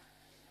come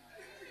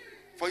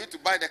for you to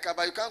buy the car.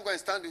 But you can't go and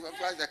stand before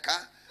the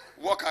car,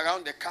 walk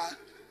around the car,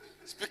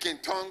 speak in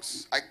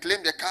tongues. I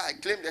claim the car, I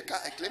claim the car,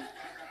 I claim.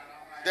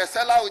 The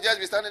seller will just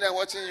be standing there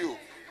watching you.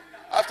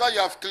 After you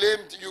have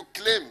claimed, you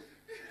claim.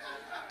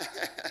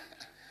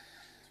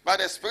 But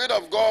the Spirit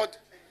of God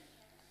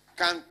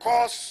can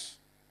cause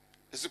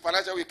the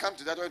supernatural. We come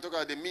to that when we talk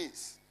about the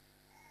means.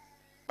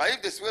 But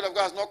if the Spirit of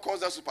God has not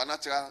caused that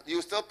supernatural, you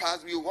still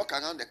pass, you walk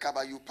around the car,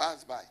 but you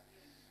pass by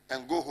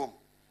and go home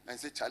and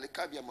say, Charlie,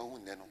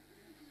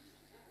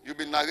 you've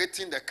been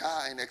narrating the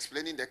car and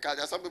explaining the car.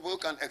 There are some people who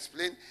can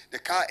explain the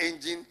car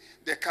engine,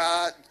 the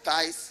car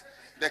tires,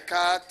 the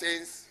car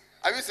things.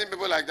 Have you seen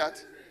people like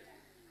that?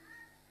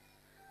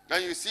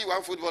 Then you see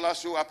one footballer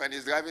show up and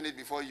he's driving it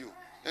before you.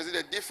 You see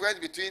the difference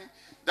between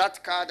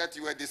that car that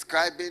you were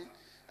describing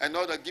and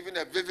not giving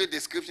a vivid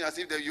description as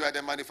if you are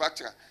the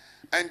manufacturer.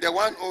 And the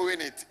one owing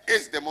it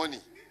is the money.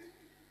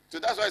 So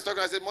that's why he's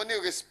talking. I said money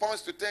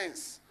responds to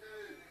things.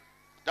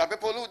 There are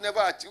people who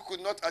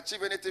could not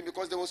achieve anything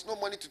because there was no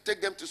money to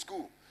take them to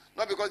school.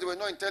 Not because they were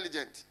not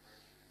intelligent.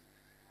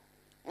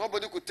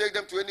 Nobody could take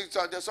them to any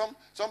school. There's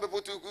some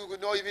people who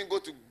could not even go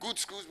to good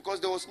schools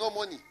because there was no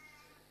money.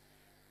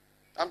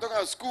 I'm talking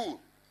about school.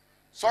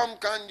 Some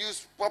can't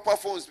use proper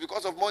phones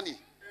because of money.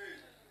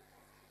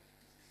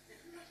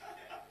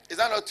 Is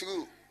that not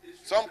true?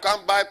 Some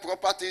can't buy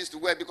proper things to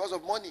wear because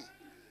of money.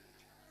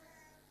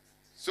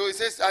 So he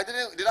says,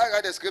 did I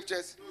write the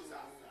scriptures?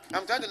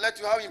 I'm trying to let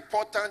you how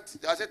important,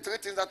 I said 3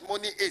 things that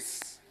money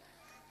is.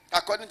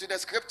 According to the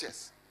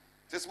scriptures.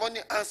 It says money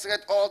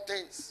answered all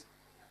things.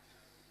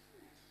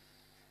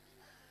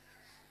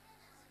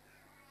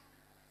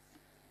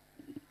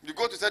 You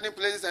go to certain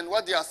places and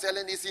what they are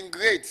selling is in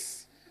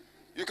grades.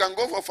 You can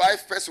go for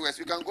 5 pesos.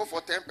 You can go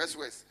for 10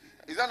 pesos.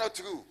 Is that not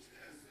true?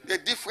 The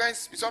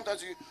difference,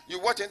 sometimes you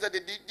watch and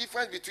the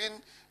difference between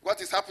what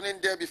is happening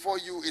there before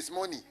you is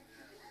money.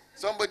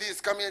 Somebody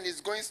is coming and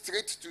is going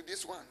straight to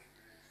this one.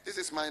 This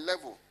is my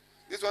level.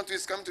 This one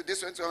is coming to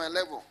this one, to my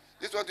level.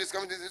 This one is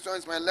coming to this one,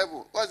 is my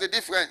level. What's the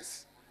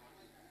difference?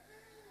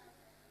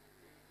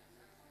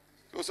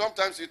 So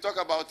sometimes you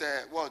talk about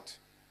what?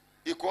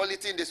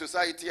 Equality in the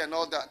society and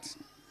all that.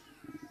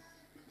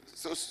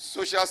 So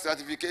social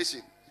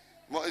stratification.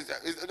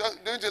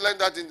 Don't you learn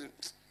that in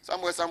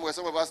somewhere? Some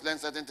of us learn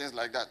certain things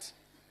like that.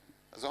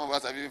 Some of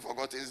us have even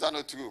forgotten. Is that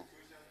not true?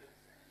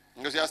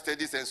 Social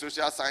studies and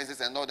social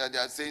sciences and all that, they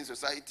are saying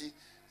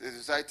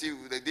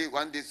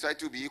one day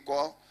society will be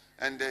equal,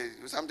 and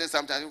sometimes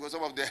some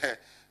of the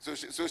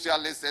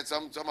socialists and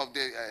some of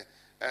the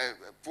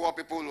poor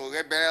people will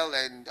rebel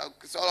and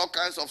all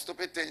kinds of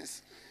stupid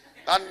things.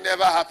 That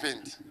never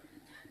happened.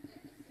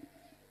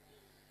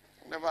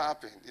 Never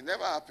happened. It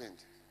never happened.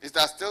 It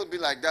will still be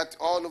like that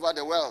all over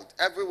the world.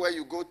 Everywhere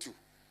you go to,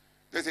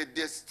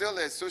 there's still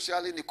a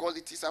social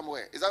inequality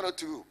somewhere. Is that not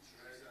true?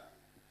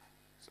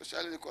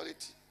 Social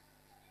inequality.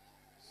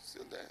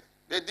 Still there.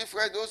 The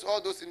difference,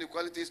 all those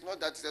inequalities, not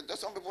that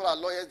some people are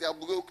lawyers, they are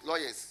broke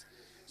lawyers.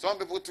 Some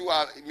people too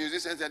are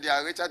musicians and they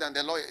are richer than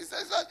the lawyers.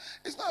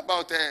 It's not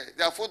about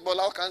they are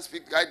footballers who can't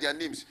write their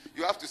names.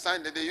 You have to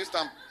sign that they use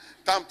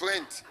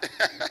thumbprint.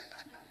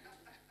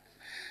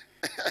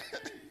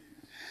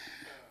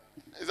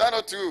 Is that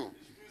not true?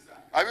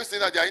 Have you seen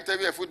that they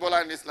interview a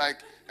footballer and it's like,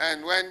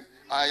 and when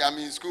I am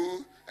in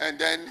school and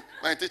then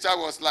my teacher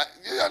was like,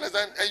 you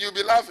understand? And you'll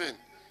be laughing.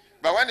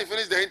 But when he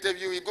finishes the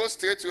interview, he goes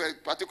straight to a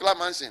particular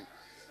mansion.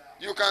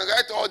 You can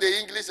write all the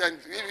English and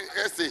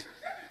essay.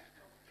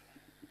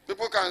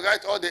 People can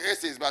write all the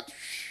essays, but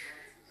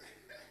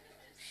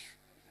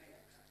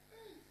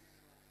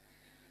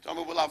some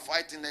people are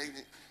fighting.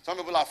 Some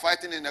people are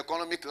fighting in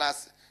economy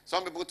class.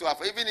 Some people too are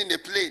even in a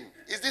plane.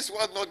 Is this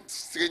world not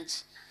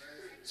strange?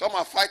 Some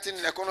are fighting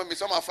in economy.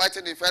 Some are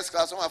fighting in first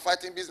class. Some are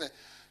fighting business.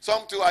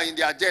 Some too are in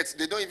their jets.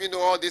 They don't even know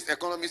all these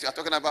economies you are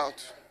talking about.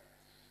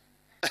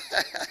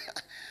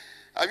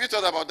 Have you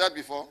thought about that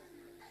before?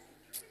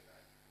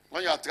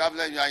 When you are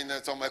traveling, you are in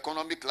some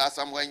economy class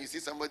somewhere, and you see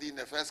somebody in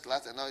the first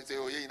class, and now you say,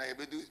 oh, yeah, you know,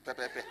 you do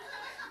pepe.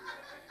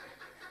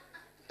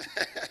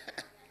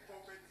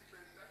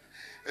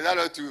 Is that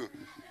not true?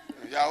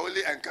 You are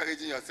only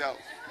encouraging yourself.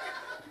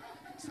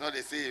 It's not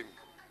the same.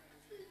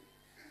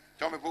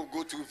 Some people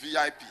go to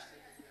VIP.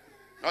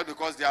 Not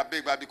because they are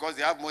big, but because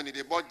they have money.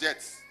 They bought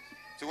jets.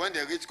 So when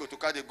they reach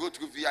Kotoka, they go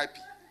through VIP.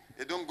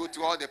 They don't go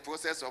through all the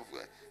process of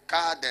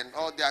card and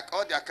all their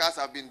cars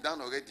have been done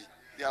already.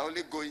 They are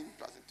only going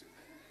passing through.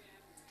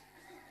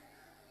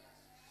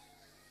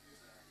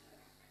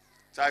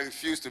 So I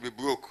refuse to be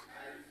broke.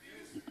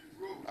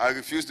 I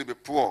refuse to be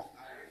poor.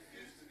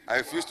 I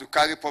refuse to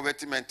carry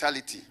poverty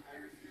mentality.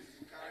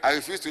 I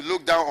refuse to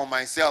look down on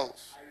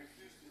myself.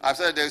 I've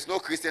said there is no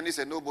Christian, is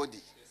a nobody.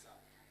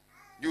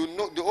 You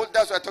know,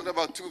 that's what I talked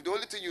about truth. The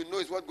only thing you know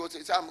is what God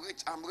says. I'm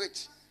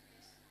rich.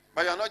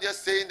 But you're not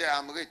just saying that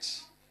I'm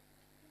rich.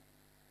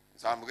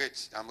 So I'm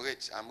rich. I'm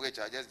rich.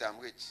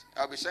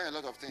 I'll be sharing a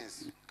lot of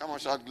things. Come on,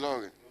 shout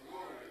glory.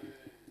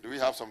 Do we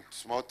have some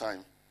small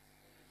time?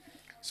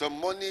 So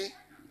money,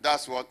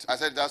 that's what, I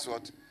said that's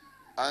what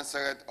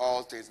answered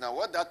all things. Now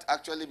what that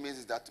actually means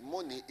is that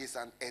money is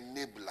an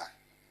enabler.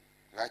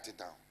 Write it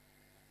down.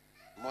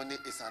 Money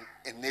is an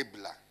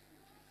enabler.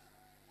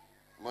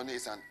 Money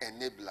is an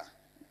enabler.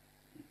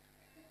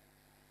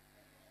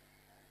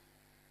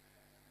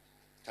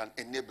 An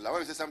enabler.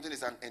 When we say something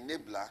is an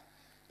enabler,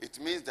 it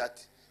means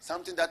that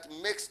something that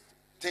makes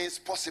things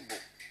possible.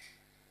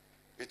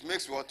 It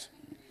makes what?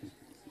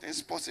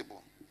 Things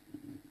possible.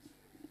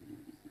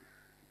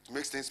 It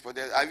makes things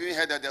possible. I've even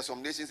heard that there are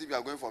some nations, if you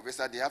are going for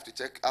visa, they have to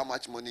check how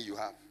much money you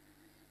have.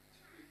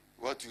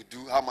 What you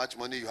do, how much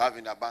money you have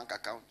in a bank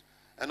account.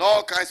 And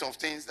all kinds of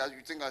things that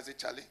you think, I say,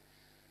 Charlie,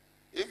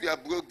 if you are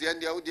broke, then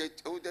they will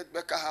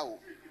back how.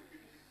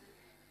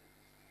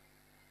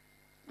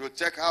 They'll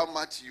check how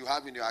much you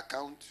have in your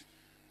account.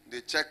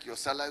 They check your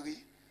salary.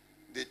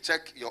 They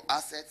check your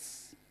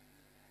assets.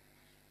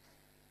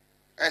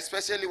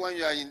 Especially when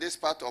you are in this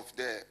part of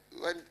the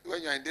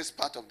when you are in this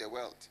part of the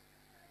world.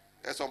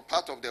 There's some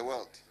part of the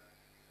world.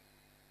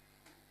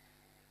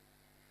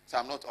 So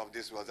I'm not of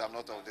this world. I'm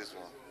not of this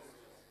world.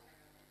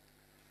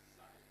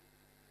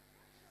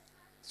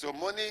 So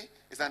money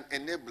is an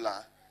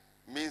enabler,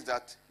 means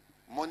that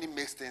money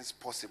makes things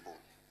possible.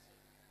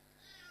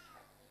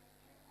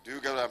 Do you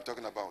get what I'm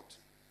talking about?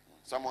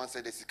 Someone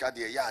said the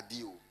sikadi a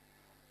deal.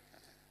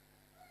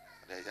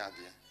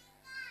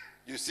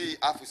 You see,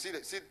 see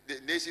the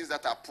nations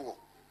that are poor.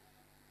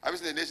 Have you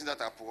seen the nations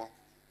that are poor?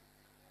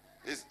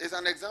 It's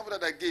an example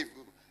that I gave.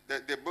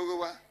 The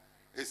borrower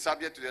is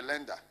subject to the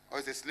lender, or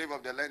is a slave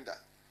of the lender.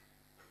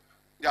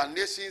 There are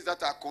nations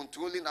that are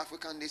controlling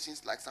African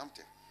nations like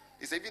something.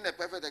 It's even a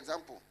perfect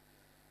example.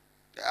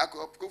 The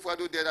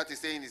Akufo-Addo there that is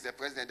saying is the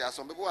president. There are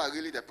some people who are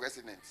really the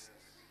president.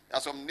 There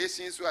are some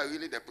nations who are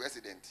really the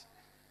president.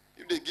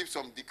 If they give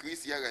some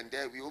decrees here and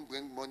there, we won't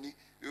bring money,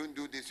 we won't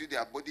do this. With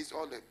their bodies,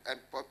 all the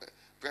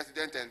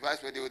president and vice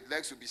president, their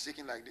legs will be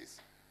shaking like this.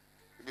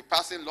 They'll be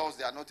passing laws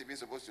they are not even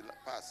supposed to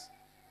pass.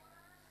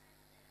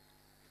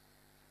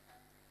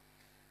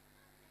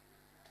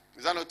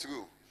 Is that not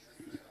true?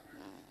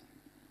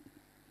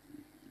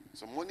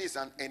 So money is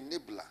an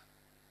enabler.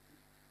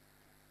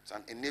 It's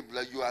an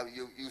enabler.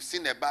 You've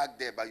seen a bag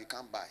there, but you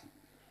can't buy.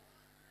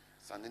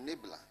 It's an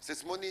enabler. It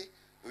says money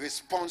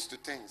responds to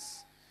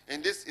things.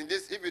 In this,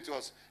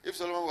 if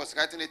Solomon was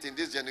writing it in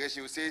this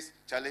generation, he says,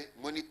 Charlie,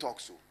 money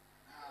talks. So.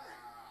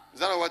 Is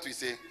that not what we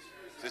say?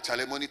 Say,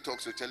 Charlie, money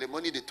talks. So. Charlie,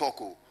 money they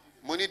talk. Oh.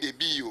 Money they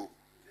be you.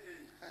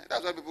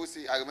 That's what people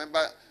say. I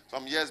remember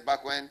some years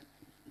back when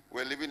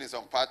we were living in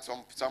some part,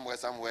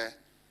 somewhere,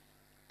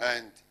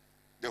 and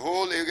the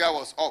whole area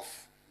was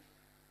off.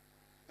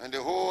 And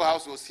the whole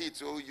house was hit.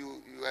 So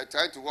you were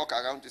trying to walk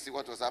around to see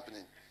what was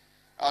happening.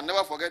 I'll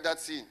never forget that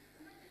scene.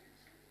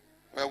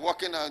 We were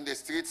walking on the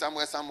street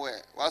somewhere.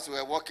 Whilst we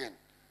were walking,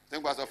 I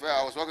think Pastor Fair,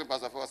 I was walking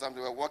Pastor Fair or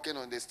something. We were walking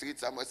on the street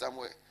somewhere.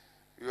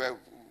 We were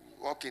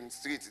walking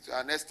streets, it's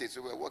an estate.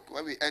 So we were walking.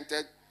 When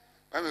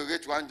we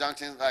reached one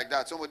junction like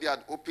that, somebody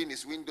had opened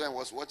his window and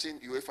was watching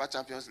UEFA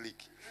Champions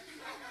League.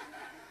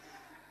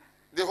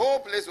 The whole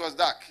place was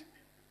dark.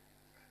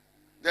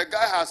 The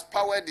guy has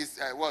powered his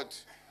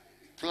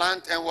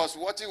plant and was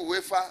watching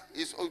UEFA.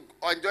 He's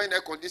enjoying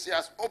air conditioning.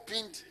 Has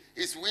opened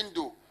his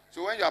window,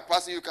 so when you are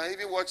passing, you can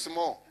even watch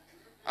more.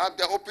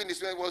 After opening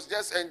his window, was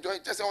just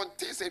enjoying, just on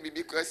taste and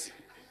be crazy.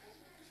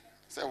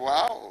 Say,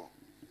 wow.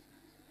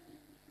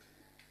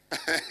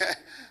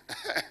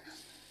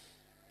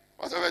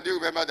 Whatever, do you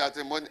remember that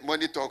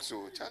money talks?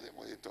 So Charlie,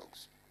 money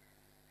talks.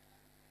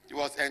 He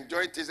was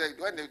enjoying this.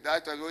 When the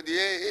director was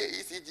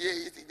ECG,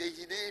 he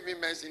didn't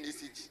even mention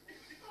ECG.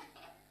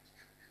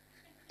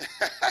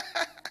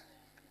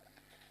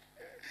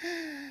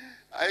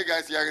 Are you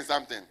guys hearing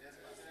something?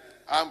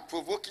 I'm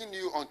provoking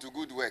you onto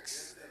good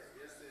works.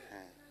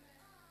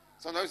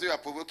 Sometimes you are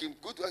provoking.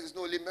 Good works is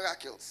not only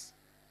miracles.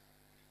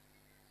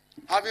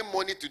 Having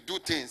money to do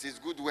things is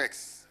good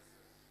works.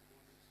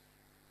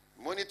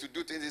 Money to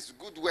do things is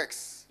good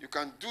works. You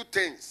can do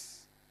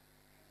things.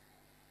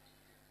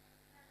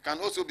 Can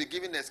also be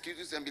giving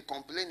excuses and be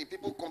complaining.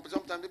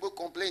 Sometimes people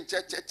complain.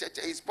 Church.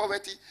 It's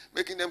poverty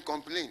making them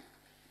complain.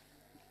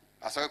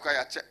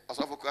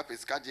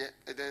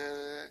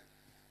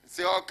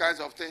 Say all kinds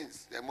of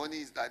things. The money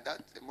is like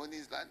that. The money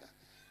is like that.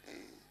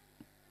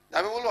 There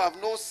are people who have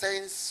no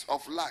sense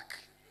of lack.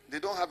 They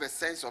don't have a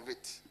sense of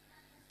it.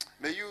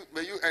 May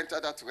you enter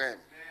that realm.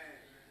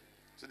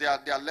 So there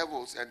are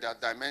levels and there are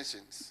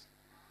dimensions.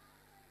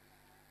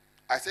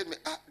 I said,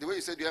 the way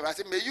you said, I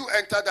said, may you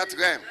enter that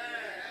realm.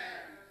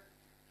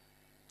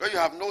 Where you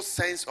have no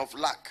sense of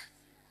lack.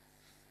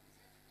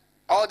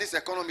 All this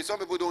economy, some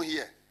people don't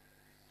hear.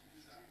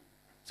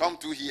 Some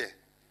too hear.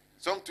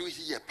 Some too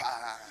hear.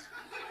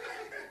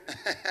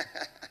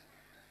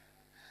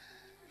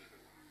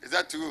 Is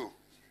that true?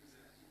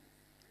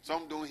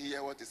 Some don't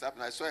hear what is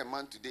happening. I saw a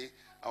man today.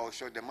 I was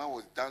sure the man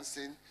was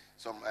dancing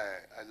some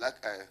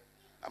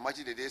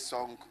Amachi Dede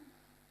song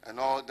and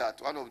all that.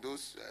 One of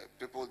those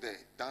people there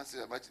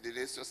dancing Amachi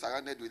Dede, so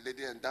surrounded with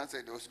lady and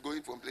dancing. They was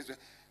going from place.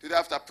 Today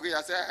after prayer,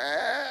 I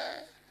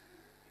said,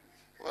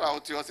 what I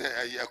would tell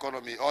you,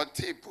 economy on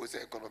tape,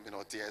 say economy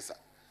not TSA.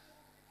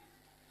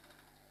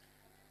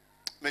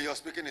 May your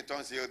speaking in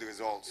tongues yield the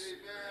results.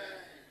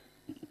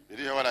 Amen. Did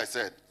you hear what I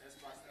said? Yes,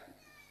 Pastor.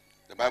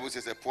 The Bible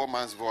says a poor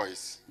man's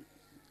voice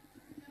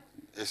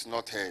is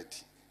not heard.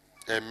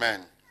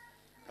 Amen.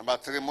 Number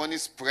 3, money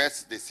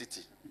spreads the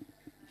city.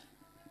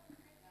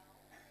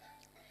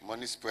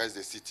 Money spreads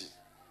the city.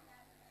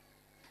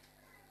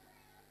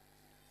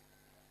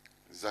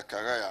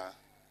 Zechariah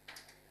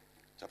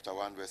chapter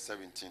 1 verse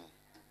 17.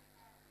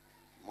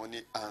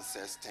 Money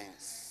answers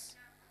things.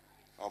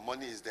 Or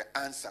money is the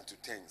answer to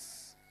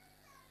things.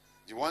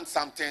 Do you want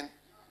something?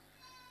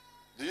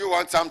 Do you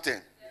want something?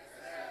 Yes,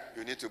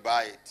 you need to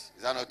buy it.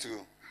 Is that not true?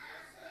 Yes,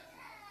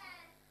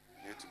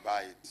 you need to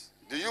buy it.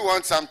 Do you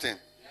want something?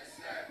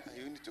 Yes,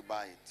 you need to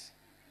buy it.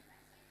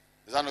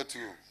 Is that not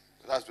true?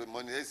 That's what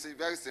money is. It's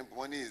very simple.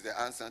 Money is the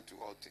answer to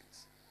all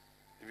things.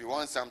 If you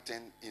want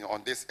something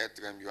on this earth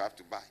realm, you have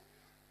to buy.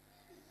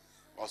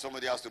 Or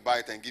somebody has to buy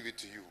it and give it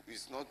to you.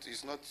 It's not.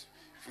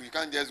 You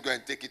can't just go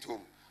and take it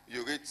home.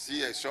 You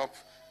see a shop,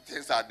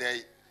 things are there,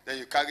 then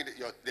you carry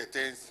the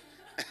things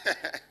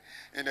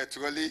in a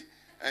trolley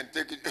and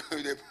take it,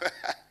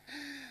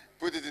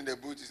 put it in the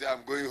boot. You say,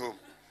 I'm going home.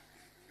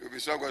 You'll be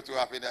shocked what will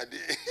happen that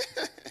day.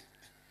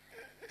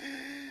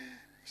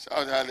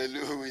 Shout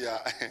hallelujah.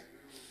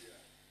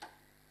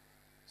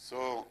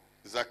 So,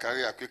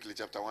 Zechariah quickly,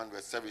 chapter 1,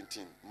 verse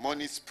 17.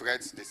 Money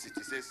spreads the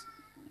city.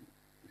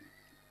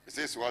 It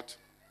says what?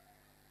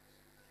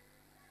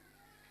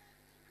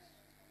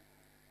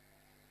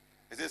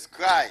 It says,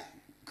 cry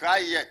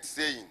yet,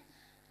 saying,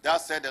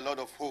 thus said the Lord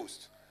of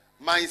hosts,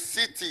 my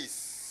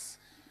cities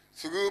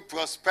through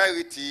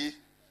prosperity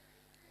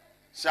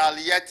shall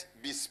yet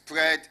be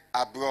spread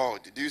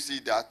abroad. Do you see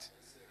that?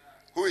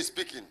 Who is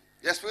speaking?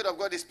 The Spirit of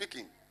God is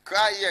speaking.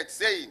 cry yet,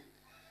 saying,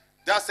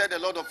 thus said the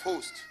Lord of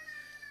hosts,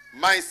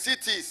 my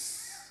cities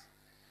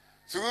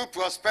through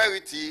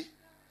prosperity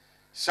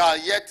shall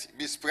yet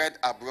be spread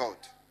abroad,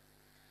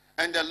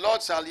 and the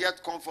Lord shall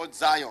yet comfort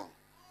Zion,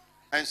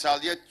 and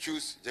shall yet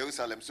choose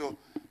Jerusalem. So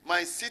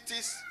my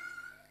cities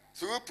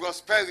through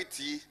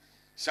prosperity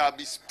shall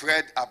be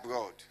spread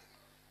abroad.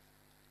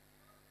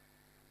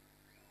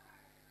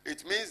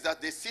 It means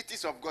that the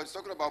cities of God, is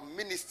talking about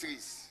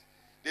ministries.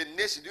 The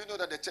nation, do you know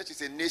that the church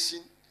is a nation?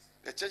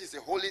 The church is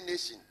a holy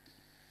nation.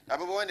 Now,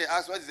 people, when they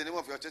ask what is the name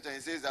of your church, and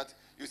he says that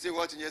you say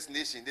World Changers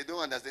Nation, they don't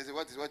understand. They say,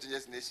 what is World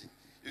Changers Nation?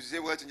 You say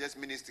World Changers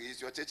Ministry,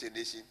 is your church a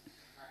nation?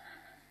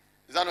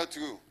 Is that not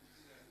true?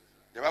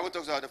 The Bible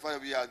talks about the fact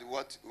that we are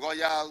what?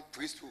 Royal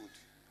priesthood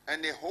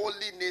and a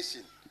holy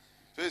nation.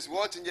 So it's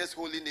World Changers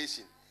Holy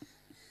Nation.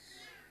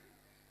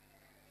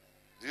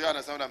 Do you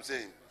understand what I'm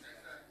saying?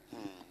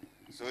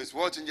 So it's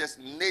World Changers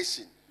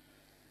Nation.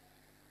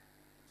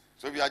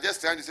 So we are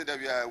just trying to say that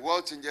we are a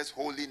World Changers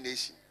Holy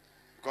Nation.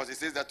 Because it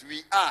says that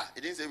we are.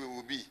 It didn't say we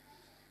will be.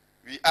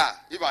 We are.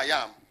 If I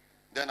am,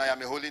 then I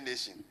am a holy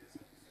nation.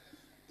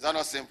 Is that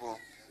not simple?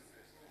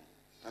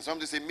 And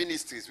some say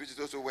ministries, which is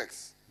also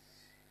works.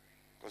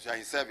 Because you are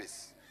in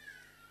service.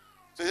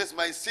 So it says,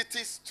 my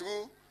cities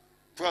through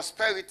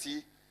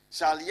prosperity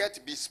shall yet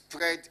be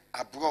spread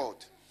abroad.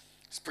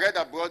 Spread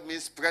abroad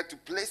means spread to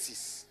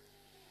places.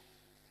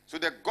 So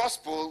the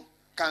gospel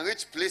can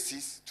reach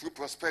places through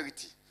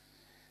prosperity.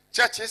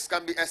 Churches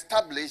can be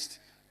established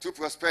through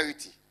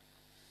prosperity.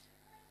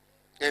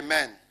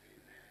 Amen.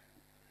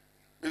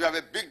 If you have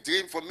a big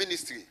dream for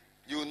ministry,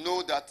 you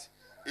know that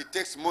it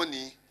takes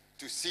money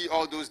to see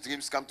all those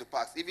dreams come to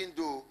pass. Even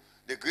though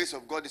the grace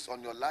of God is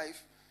on your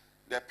life,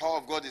 the power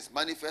of God is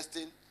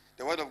manifesting,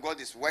 the word of God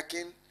is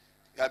working,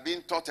 you are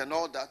being taught and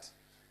all that,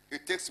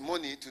 it takes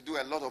money to do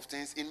a lot of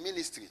things in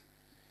ministry.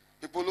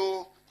 People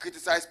who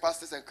criticize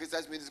pastors and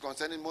criticize ministries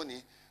concerning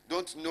money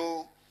don't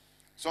know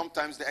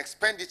sometimes the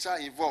expenditure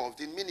involved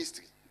in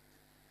ministry.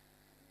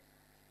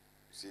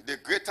 See, the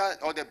greater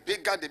or the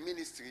bigger the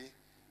ministry,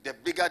 the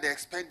bigger the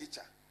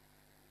expenditure.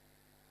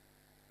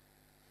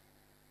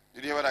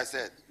 Did you hear what I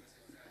said?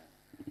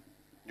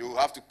 You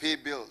have to pay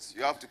bills,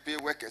 you have to pay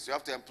workers, you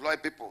have to employ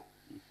people,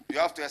 you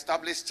have to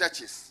establish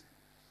churches,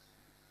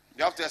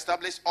 you have to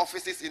establish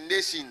offices in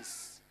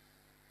nations,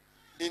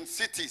 in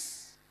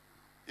cities.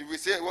 If we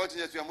say, well,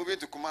 we are moving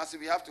to Kumasi,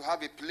 we have to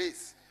have a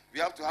place. We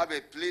have to have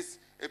a place.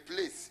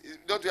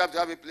 Don't we have to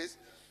have a place?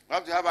 We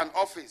have to have an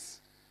office.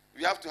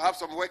 We have to have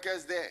some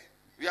workers there.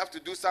 We have to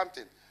do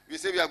something. We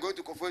say we are going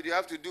to Koforidua, you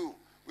have to do.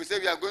 We say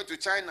we are going to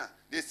China,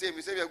 the same.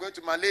 We say we are going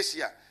to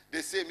Malaysia,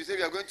 the same. We say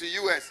we are going to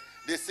US,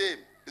 the same.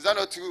 Is that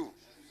not true?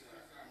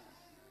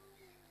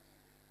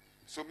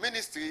 So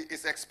ministry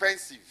is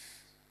expensive.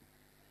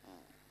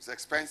 It's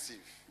expensive.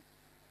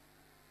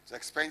 It's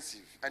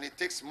expensive. And it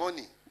takes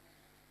money.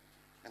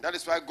 And that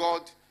is why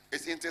God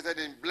is interested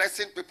in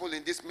blessing people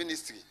in this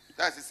ministry.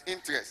 That's his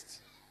interest.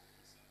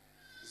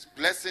 He's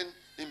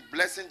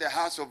blessing the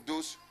hearts of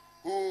those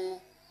who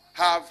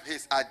have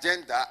his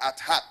agenda at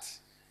heart.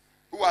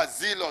 Who are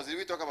zealous. Did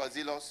we talk about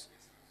zealous?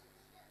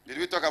 Did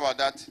we talk about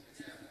that?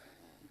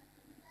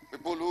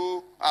 People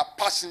who are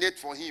passionate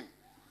for him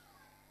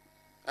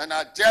and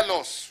are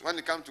jealous when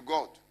it comes to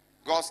God,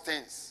 God's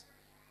things.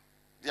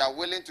 They are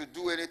willing to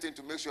do anything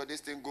to make sure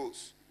this thing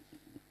goes.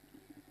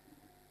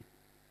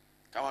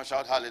 Come on,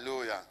 shout hallelujah.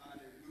 Hallelujah.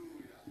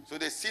 So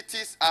the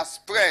cities are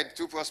spread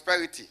through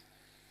prosperity.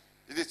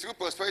 It is through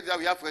prosperity that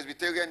we have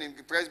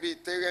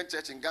Presbyterian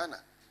church in Ghana.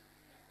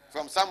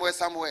 From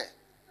somewhere.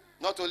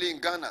 Not only in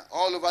Ghana,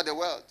 all over the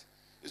world.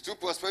 It's through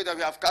prosperity that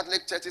we have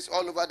Catholic churches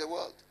all over the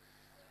world.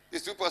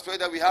 It's through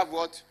prosperity that we have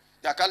what?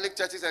 There are Catholic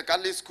churches and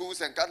Catholic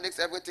schools and Catholics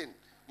everything.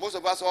 Most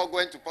of us all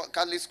going to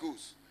Catholic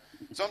schools.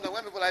 Sometimes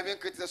when people are even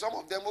criticized, some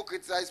of them who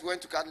criticize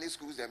went to Catholic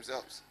schools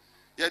themselves.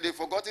 Yeah, they've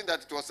forgotten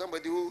that it was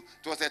somebody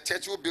it was a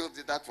church who built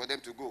that for them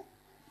to go.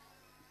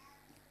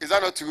 Is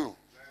that not true?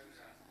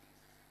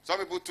 Some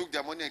people took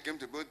their money and came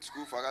to build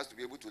school for us to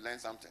be able to learn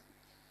something.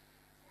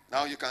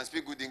 Now you can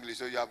speak good English,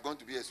 so you have gone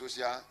to be a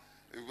social,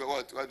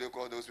 what do you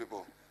call those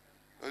people?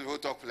 Those people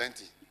talk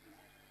plenty.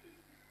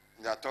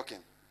 They are talking.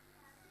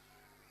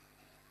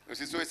 You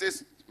see, so it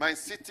says, my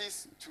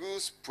cities through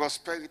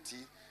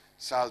prosperity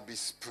shall be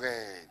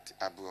spread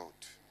abroad.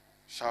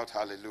 Shout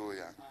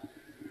hallelujah.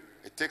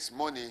 It takes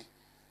money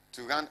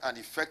to run an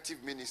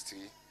effective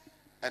ministry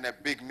and a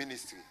big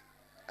ministry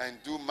and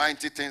do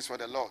mighty things for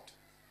the Lord.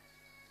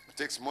 It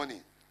takes money.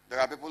 There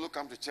are people who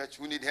come to church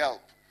who need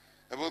help.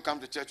 People who come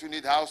to church who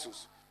need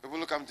houses. People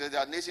who come to church,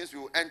 there are nations we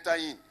will enter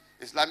in,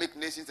 Islamic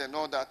nations and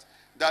all that.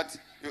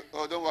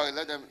 Don't worry,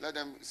 let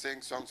them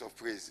sing songs of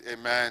praise.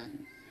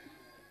 Amen.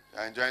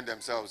 They are enjoying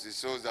themselves. It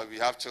shows that we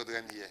have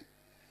children here.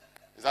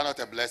 Is that not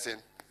a blessing?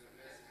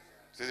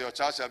 So your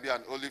child shall be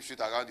an olive shoot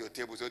around your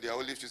table. So there are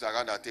olive shoots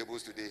around our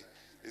tables today,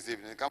 this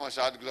evening. Come on,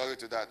 shout glory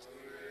to that.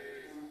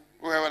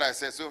 Who heard what I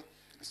said? So,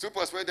 through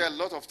prosperity, there are a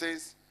lot of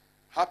things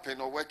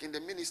happen or work in the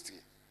ministry.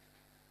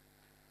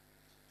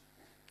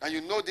 And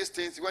you know these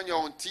things when you're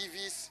on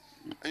TVs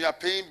and you are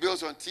paying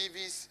bills on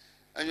TVs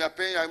And you are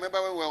paying. I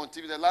remember when we were on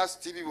TV, the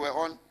last TV we were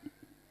on,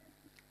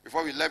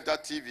 before we left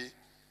that TV,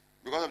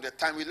 because of the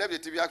time, we left the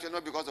TV actually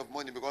not because of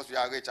money, because we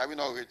are rich. Are we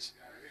not rich?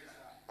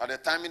 But the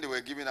timing they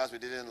were giving us, we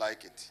didn't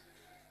like it.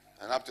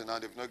 And up to now,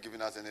 they've not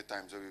given us any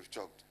time, so we've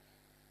choked.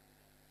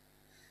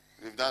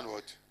 We've done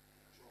what?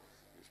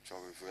 We've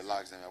choked, we've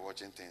relaxed, and we're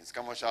watching things.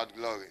 Come on, shout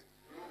glory.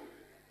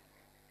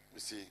 You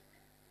see,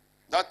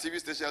 that TV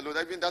station alone,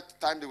 even that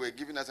time they were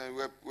giving us, and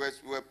we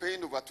were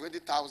paying over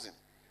 20,000.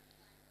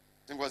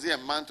 I think was it a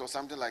month or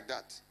something like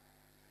that,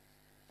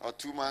 or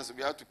 2 months.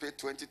 We had to pay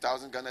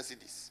 20,000 Ghana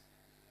cedis.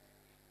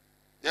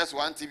 Just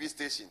one TV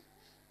station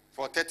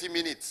for 30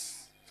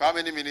 minutes. For how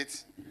many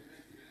minutes?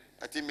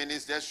 30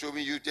 minutes. Just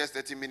showing you just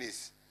 30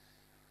 minutes.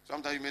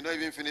 Sometimes you may not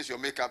even finish your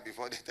makeup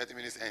before the 30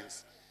 minutes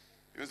ends.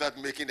 You start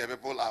making the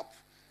people up.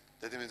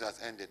 30 minutes has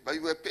ended, but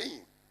you were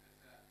paying.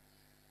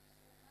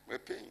 We're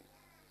paying.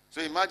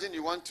 So imagine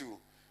you want to.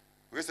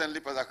 Recently,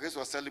 Pastor Chris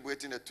was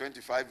celebrating the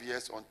 25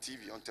 years on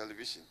TV, on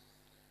television.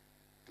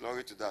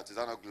 Glory to that. Is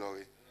that not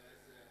glory?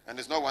 And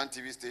it's not one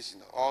TV station,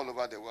 all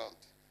over the world.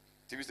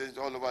 TV stations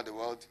all over the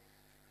world,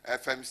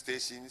 FM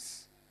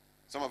stations.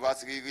 Some of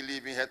us really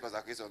even heard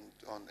Pastor Chris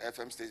on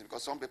FM stations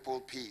because some people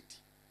paid.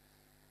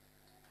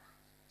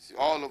 See,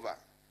 all over.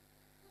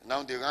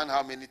 Now they run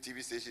how many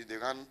TV stations? They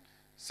run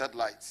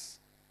satellites.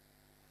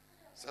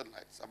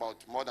 Satellites, about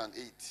more than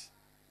 8.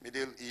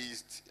 Middle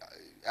East,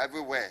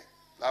 everywhere.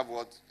 Love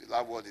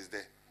World is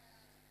there.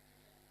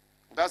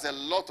 That's a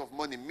lot of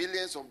money,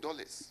 millions of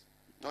dollars.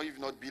 Not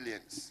even not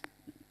billions.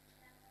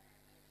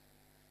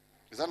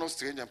 Is that not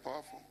strange and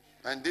powerful?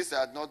 And these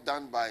are not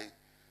done by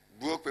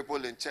broke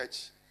people in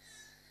church.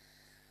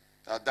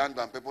 They are done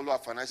by people who are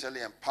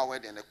financially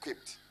empowered and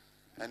equipped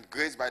and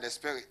graced by the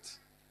Spirit,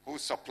 who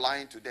is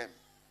supplying to them.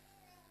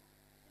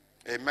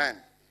 Amen.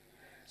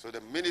 So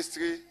the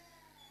ministry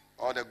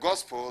or the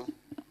gospel,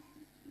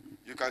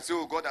 you can say,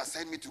 oh, God has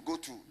sent me to go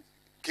to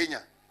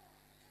Kenya.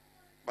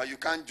 But you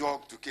can't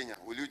jog to Kenya.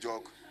 Will you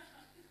jog?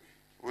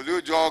 Will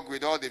you jog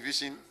with all the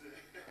vision?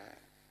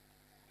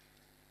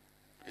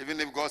 Even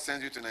if God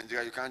sends you to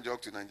Nigeria, you can't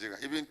jog to Nigeria.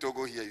 Even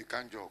Togo here, you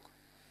can't jog.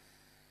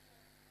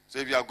 So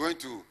if you are going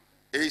to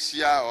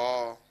Asia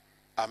or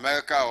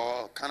America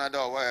or Canada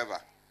or wherever,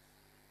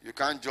 you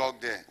can't jog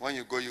there. When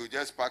you go, you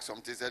just pack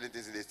some things, certain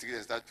things in the street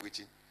and start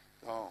preaching.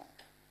 Oh.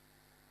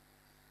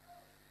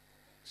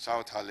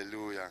 Shout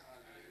hallelujah.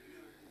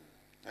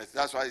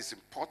 That's why it's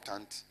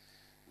important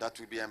that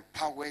we be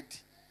empowered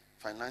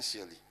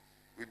financially.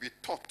 We be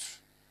taught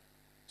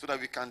so that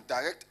we can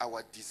direct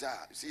our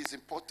desire. You see, it's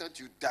important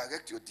you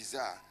direct your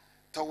desire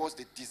towards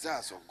the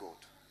desires of God.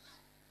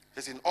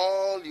 Because in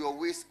all your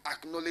ways,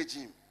 acknowledge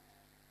Him.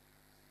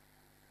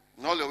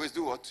 In all your ways,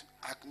 do what?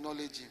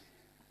 Acknowledge Him.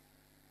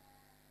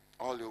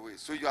 All your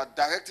ways. So you are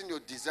directing your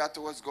desire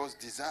towards God's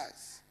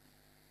desires.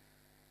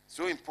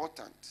 So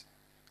important.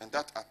 And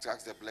that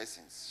attracts the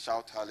blessings.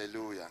 Shout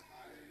hallelujah.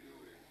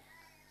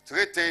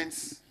 3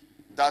 things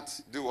that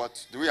do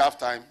what? Do we have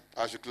time?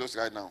 I should close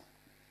right now.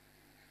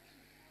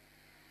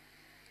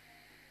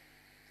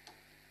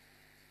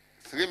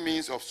 3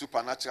 means of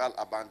supernatural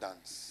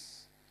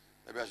abundance.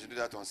 Maybe I should do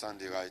that on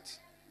Sunday, right?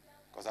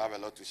 Because I have a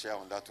lot to share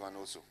on that one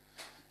also.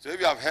 So if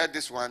you have heard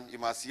this one, you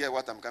must hear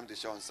what I'm coming to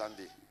share on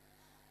Sunday.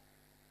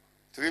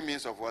 3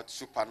 means of what?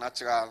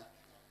 Supernatural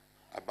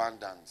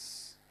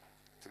abundance.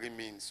 3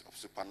 means of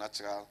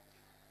supernatural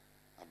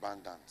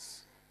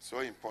abundance.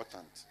 So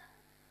important.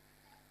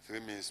 3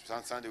 means.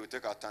 Sunday we'll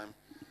take our time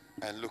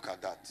and look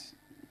at that.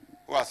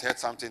 Who has heard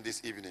something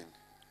this evening?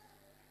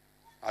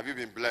 Have you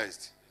been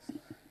blessed?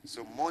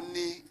 So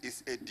money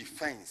is a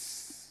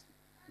defense.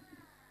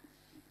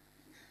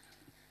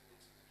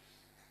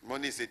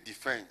 Money is a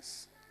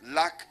defense.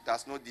 Lack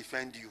does not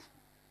defend you.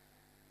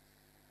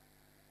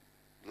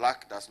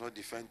 Lack does not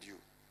defend you.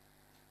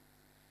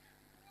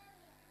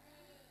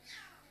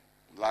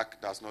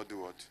 Lack does not do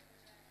what?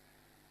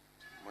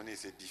 Money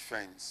is a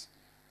defense.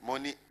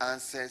 Money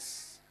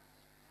answers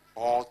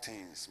all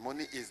things.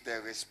 Money is the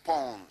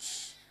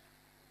response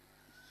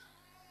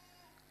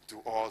to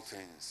all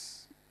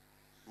things.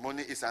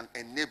 Money is an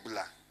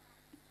enabler.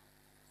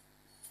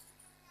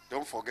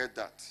 Don't forget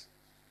that.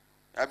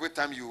 Every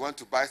time you want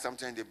to buy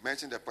something and they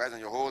mention the price and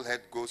your whole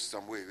head goes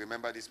some way,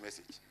 remember this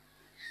message.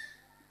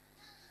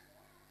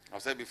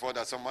 I've said before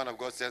that some man of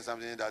God said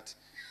something that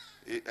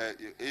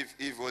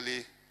if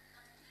only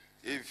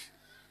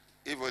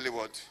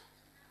what?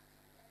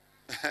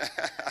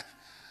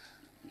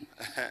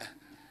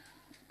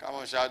 Come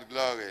on, shout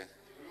glory.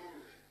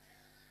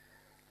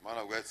 Man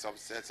of God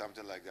said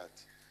something like that.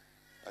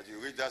 That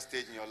you reach that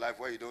stage in your life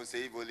where you don't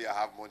say, if only I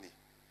have money.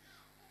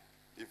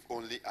 If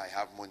only I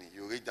have money.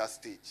 You reach that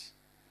stage.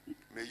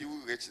 May you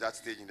reach that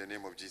stage in the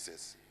name of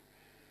Jesus.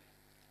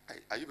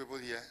 Are you people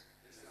here? Yes,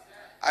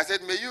 I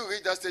said, may you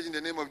reach that stage in the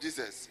name of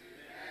Jesus.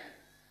 Amen.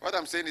 What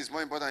I'm saying is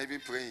more important than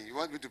even praying. You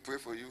want me to pray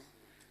for you?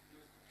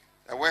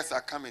 The words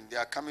are coming. They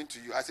are coming to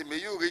you. I said, may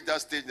you reach that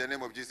stage in the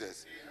name of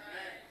Jesus.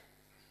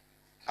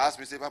 Amen. Ask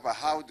me, say, Papa,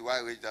 how do I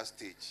reach that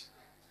stage?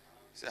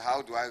 Say,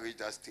 how do I reach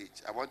that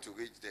stage? I want to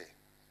reach there.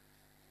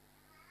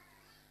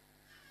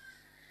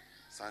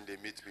 Sunday,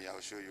 meet me.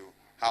 I'll show you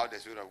how the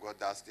Spirit of God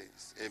does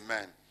things.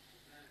 Amen.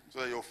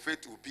 So that your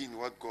faith will be in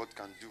what God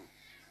can do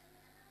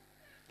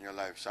in your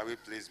life. Shall we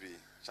please be?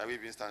 Shall we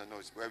be standing? No,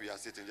 where we are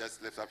sitting,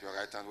 just lift up your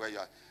right hand. Where you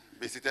are,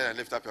 be seated and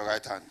lift up your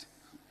right hand.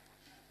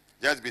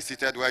 Just be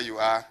seated where you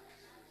are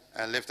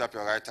and lift up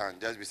your right hand.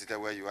 Just be seated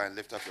where you are and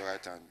lift up your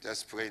right hand.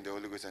 Just pray in the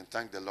Holy Ghost and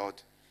thank the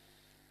Lord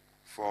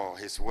for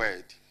His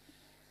word.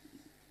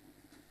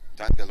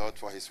 Thank the Lord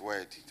for His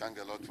word. Thank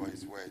the Lord for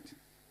His word.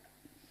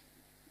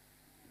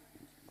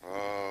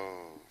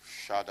 Oh,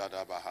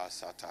 Shadadabaha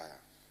Sataya.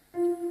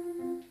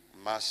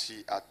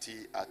 Mashi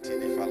ati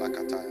atili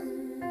falakataya.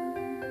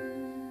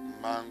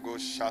 Mango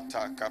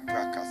shata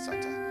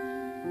kaprakasata.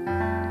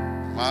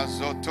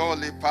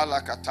 Mazotoli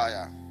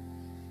palakataya.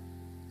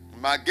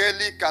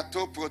 Mageli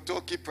kato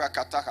protoki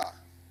prakataha.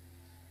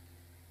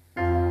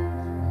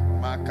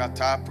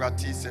 Makata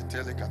prati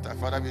setele kata.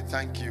 Father, we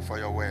thank you for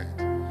your word.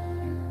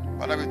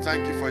 Father, we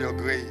thank you for your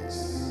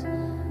grace.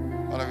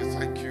 Father, we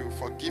thank you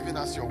for giving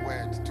us your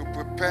word to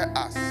prepare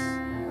us,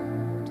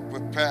 to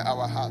prepare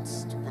our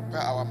hearts, to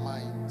prepare our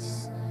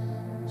minds,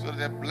 so that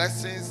the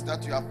blessings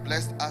that you have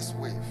blessed us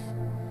with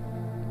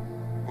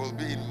will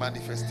be in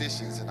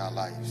manifestations in our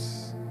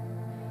lives.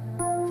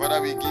 Father,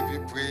 we give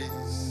you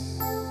praise.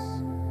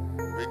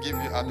 We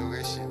give you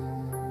adoration.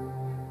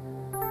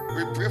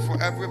 We pray for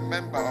every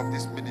member of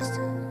this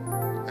ministry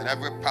and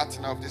every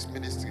partner of this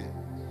ministry,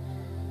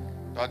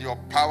 that your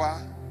power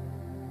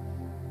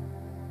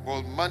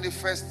will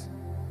manifest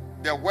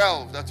the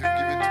wealth that you've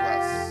given to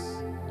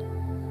us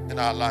in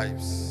our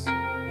lives.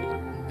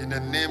 In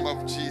the name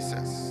of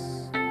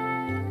Jesus.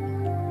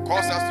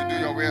 Cause us to do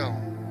your will.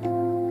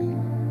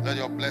 Let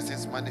your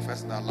blessings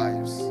manifest in our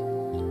lives.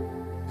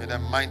 In the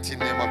mighty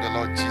name of the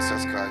Lord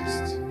Jesus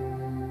Christ.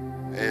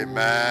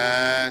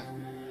 Amen.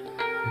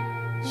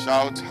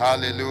 Shout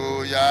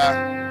hallelujah.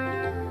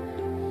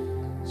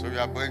 So we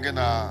are bringing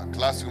our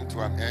classroom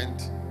to an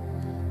end.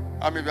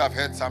 How many of you have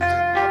heard something?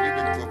 Have you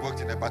been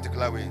provoked in a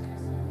particular way?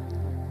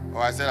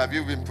 Or I said, have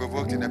you been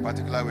provoked in a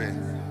particular way?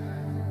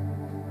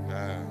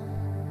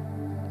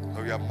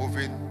 So we are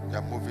moving,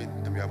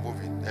 and we are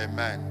moving.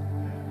 Amen.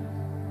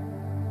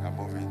 We are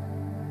moving.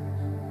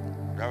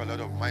 We have a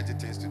lot of mighty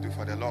things to do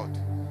for the Lord.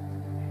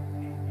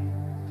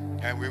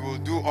 And we will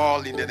do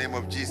all in the name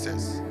of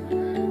Jesus.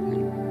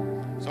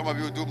 Some of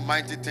you will do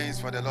mighty things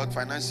for the Lord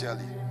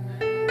financially.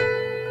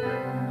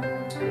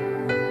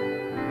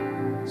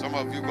 Some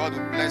of you, God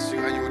will bless you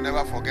and you will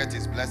never forget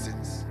His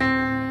blessings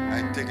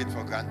and take it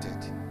for granted.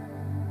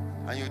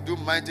 And you do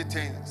mighty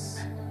things.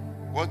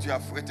 What you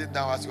have written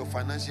down as your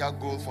financial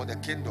goal for the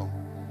kingdom,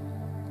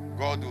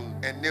 God will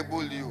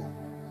enable you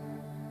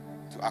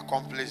to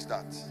accomplish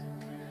that.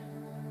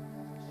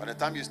 By the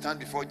time you stand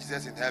before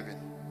Jesus in heaven,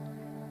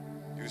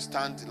 you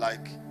stand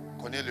like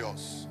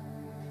Cornelius,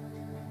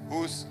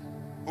 whose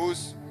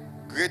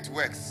great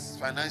works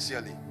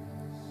financially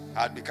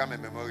had become a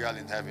memorial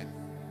in heaven.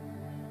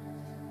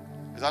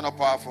 Is that not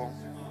powerful?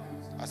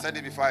 I said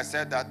it before. I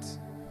said that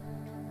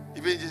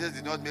even Jesus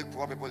did not make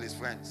poor people His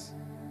friends.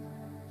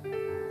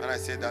 When I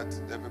say that,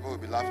 the people will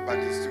be laughing, but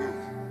it's true.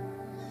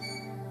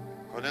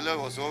 Cornelius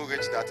was so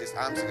rich that his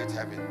arms reached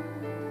heaven.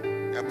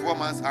 A poor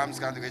man's arms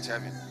can't reach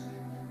heaven.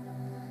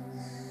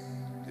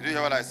 Did you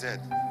hear what I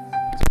said?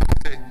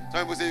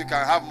 Some people say you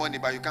can have money,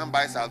 but you can't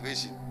buy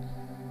salvation.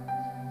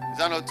 Is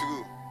that not true?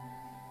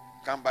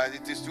 You can't buy,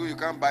 it is true, you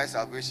can't buy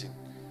salvation.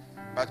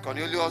 But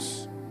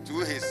Cornelius,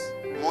 through his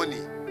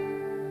money,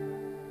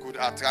 could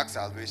attract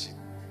salvation,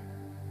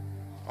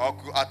 or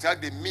could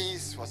attract the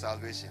means for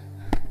salvation.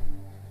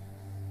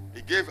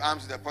 He gave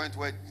alms to the point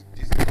where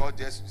God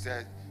just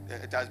said,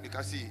 it has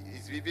because see,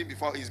 it's even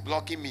before he's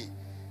blocking me.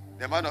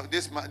 The man of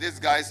this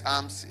guy's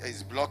arms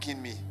is blocking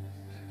me.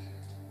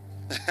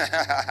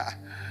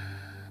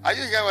 Are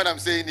you hearing what I'm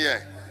saying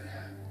here?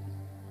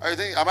 Are you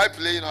thinking, am I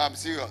playing or I'm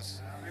serious?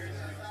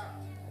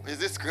 Is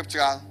this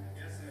scriptural?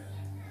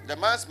 The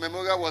man's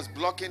memorial was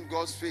blocking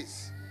God's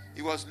face.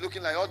 He was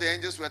looking like all the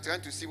angels were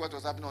trying to see what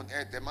was happening on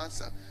earth.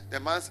 The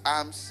man's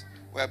arms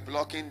were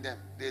blocking them.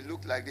 They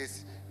looked like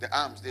this. The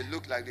arms, they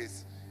look like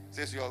this. It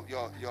says your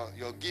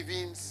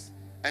givings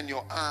and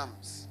your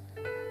arms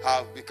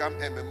have become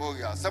a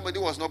memorial. Somebody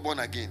was not born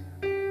again.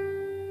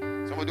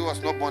 Somebody was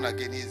not born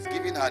again. His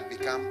giving had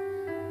become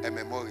a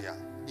memorial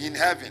in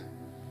heaven.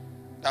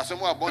 That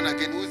someone are born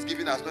again whose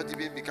giving has not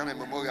even become a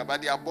memorial,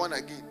 but they are born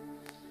again.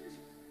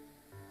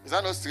 Is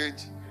that not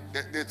strange?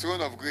 The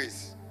throne of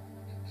grace.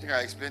 I think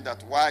I explained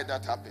that why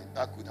that happened.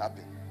 That could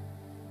happen.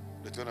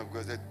 The throne of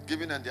grace. The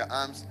giving and their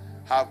arms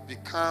have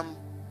become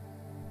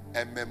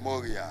a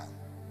memorial.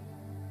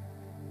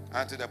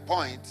 And to the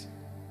point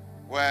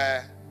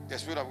where the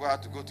Spirit of God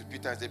had to go to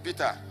Peter and say,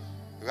 Peter,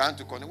 ran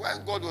to Cornelius.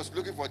 When God was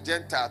looking for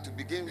Gentile to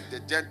begin with the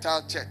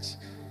Gentile church,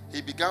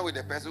 He began with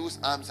the person whose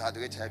arms had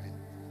reached heaven.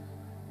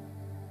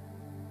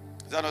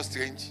 Is that not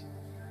strange?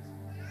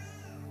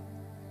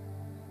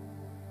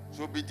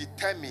 So be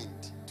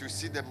determined to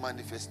see the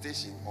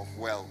manifestation of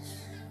wealth.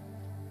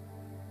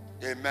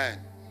 Amen.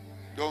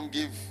 Don't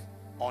give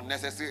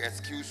unnecessary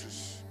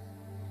excuses.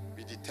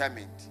 Be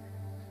determined.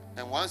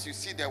 And once you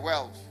see the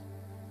wealth,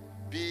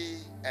 be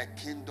a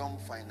kingdom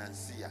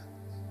financier.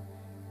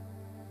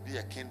 Be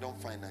a kingdom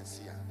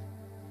financier.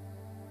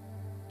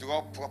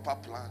 Draw proper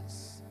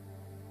plans.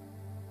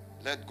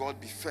 Let God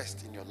be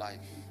first in your life.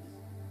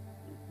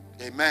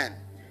 Amen.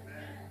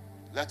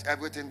 Let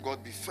everything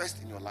God be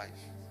first in your life.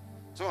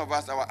 Some of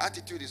us, our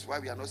attitude is why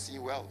we are not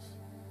seeing wealth.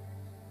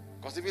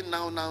 Because even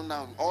now,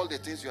 all the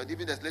things you are,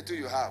 even the little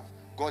you have,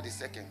 God is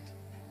second.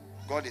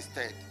 God is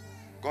third.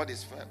 God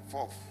is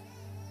fourth.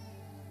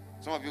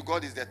 Some of you,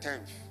 God is the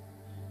 10th.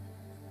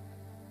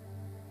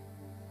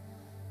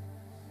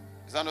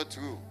 Is that not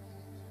true?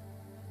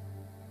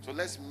 So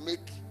let's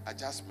make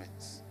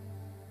adjustments.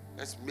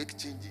 Let's make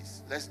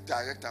changes. Let's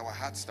direct our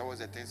hearts towards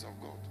the things of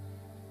God.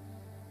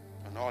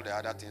 And all the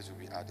other things will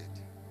be added.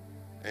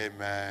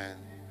 Amen.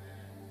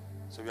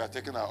 So we are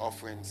taking our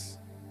offerings.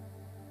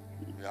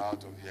 We are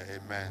out of here.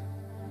 Amen.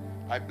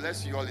 I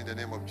bless you all in the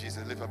name of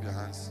Jesus. Lift up your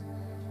hands.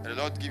 And the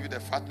Lord give you the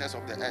fatness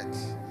of the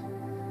earth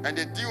and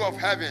the dew of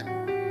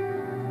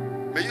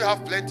heaven. May you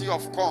have plenty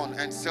of corn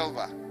and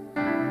silver.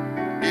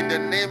 In the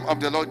name of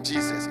the Lord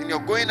Jesus. In your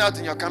going out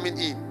and your coming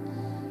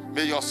in,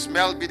 may your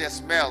smell be the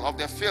smell of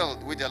the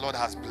field which the Lord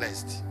has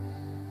blessed.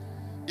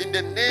 In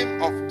the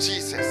name of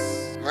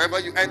Jesus, wherever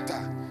you enter,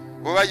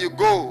 wherever you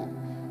go,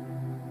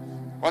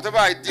 whatever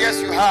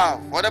ideas you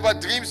have, whatever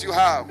dreams you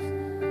have,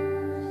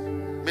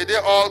 may they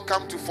all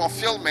come to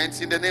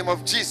fulfillment in the name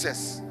of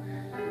Jesus.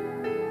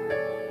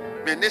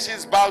 May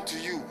nations bow to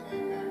you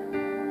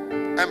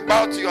and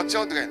bow to your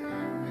children.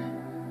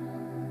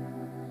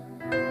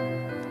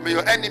 May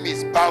your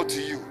enemies bow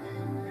to you.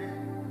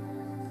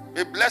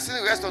 May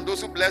blessing rest on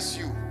those who bless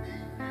you.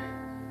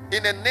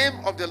 In the name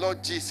of the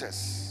Lord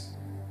Jesus.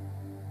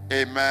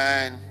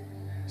 Amen.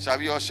 Shall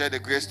we all share the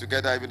grace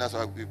together even as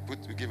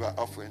we give our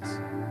offerings?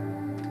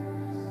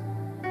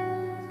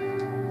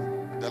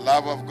 The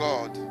love of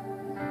God,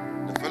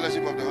 the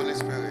fellowship of the Holy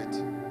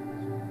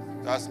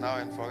Spirit, that's now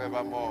and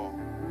forevermore.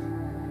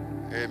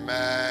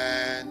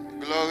 Amen.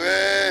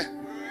 Glory.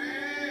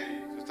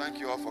 So thank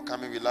you all for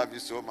coming. We love you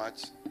so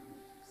much.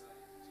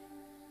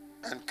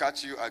 And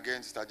catch you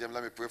again, Sister Jem.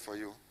 Let me pray for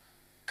you.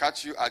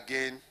 Catch you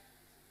again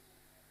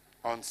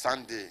on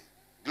Sunday.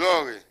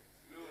 Glory.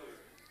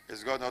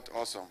 Is God not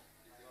awesome?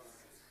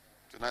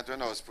 Tonight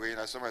when I was praying,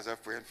 I saw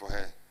myself praying for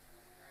her.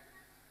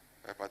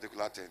 A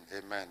particular thing.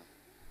 Amen.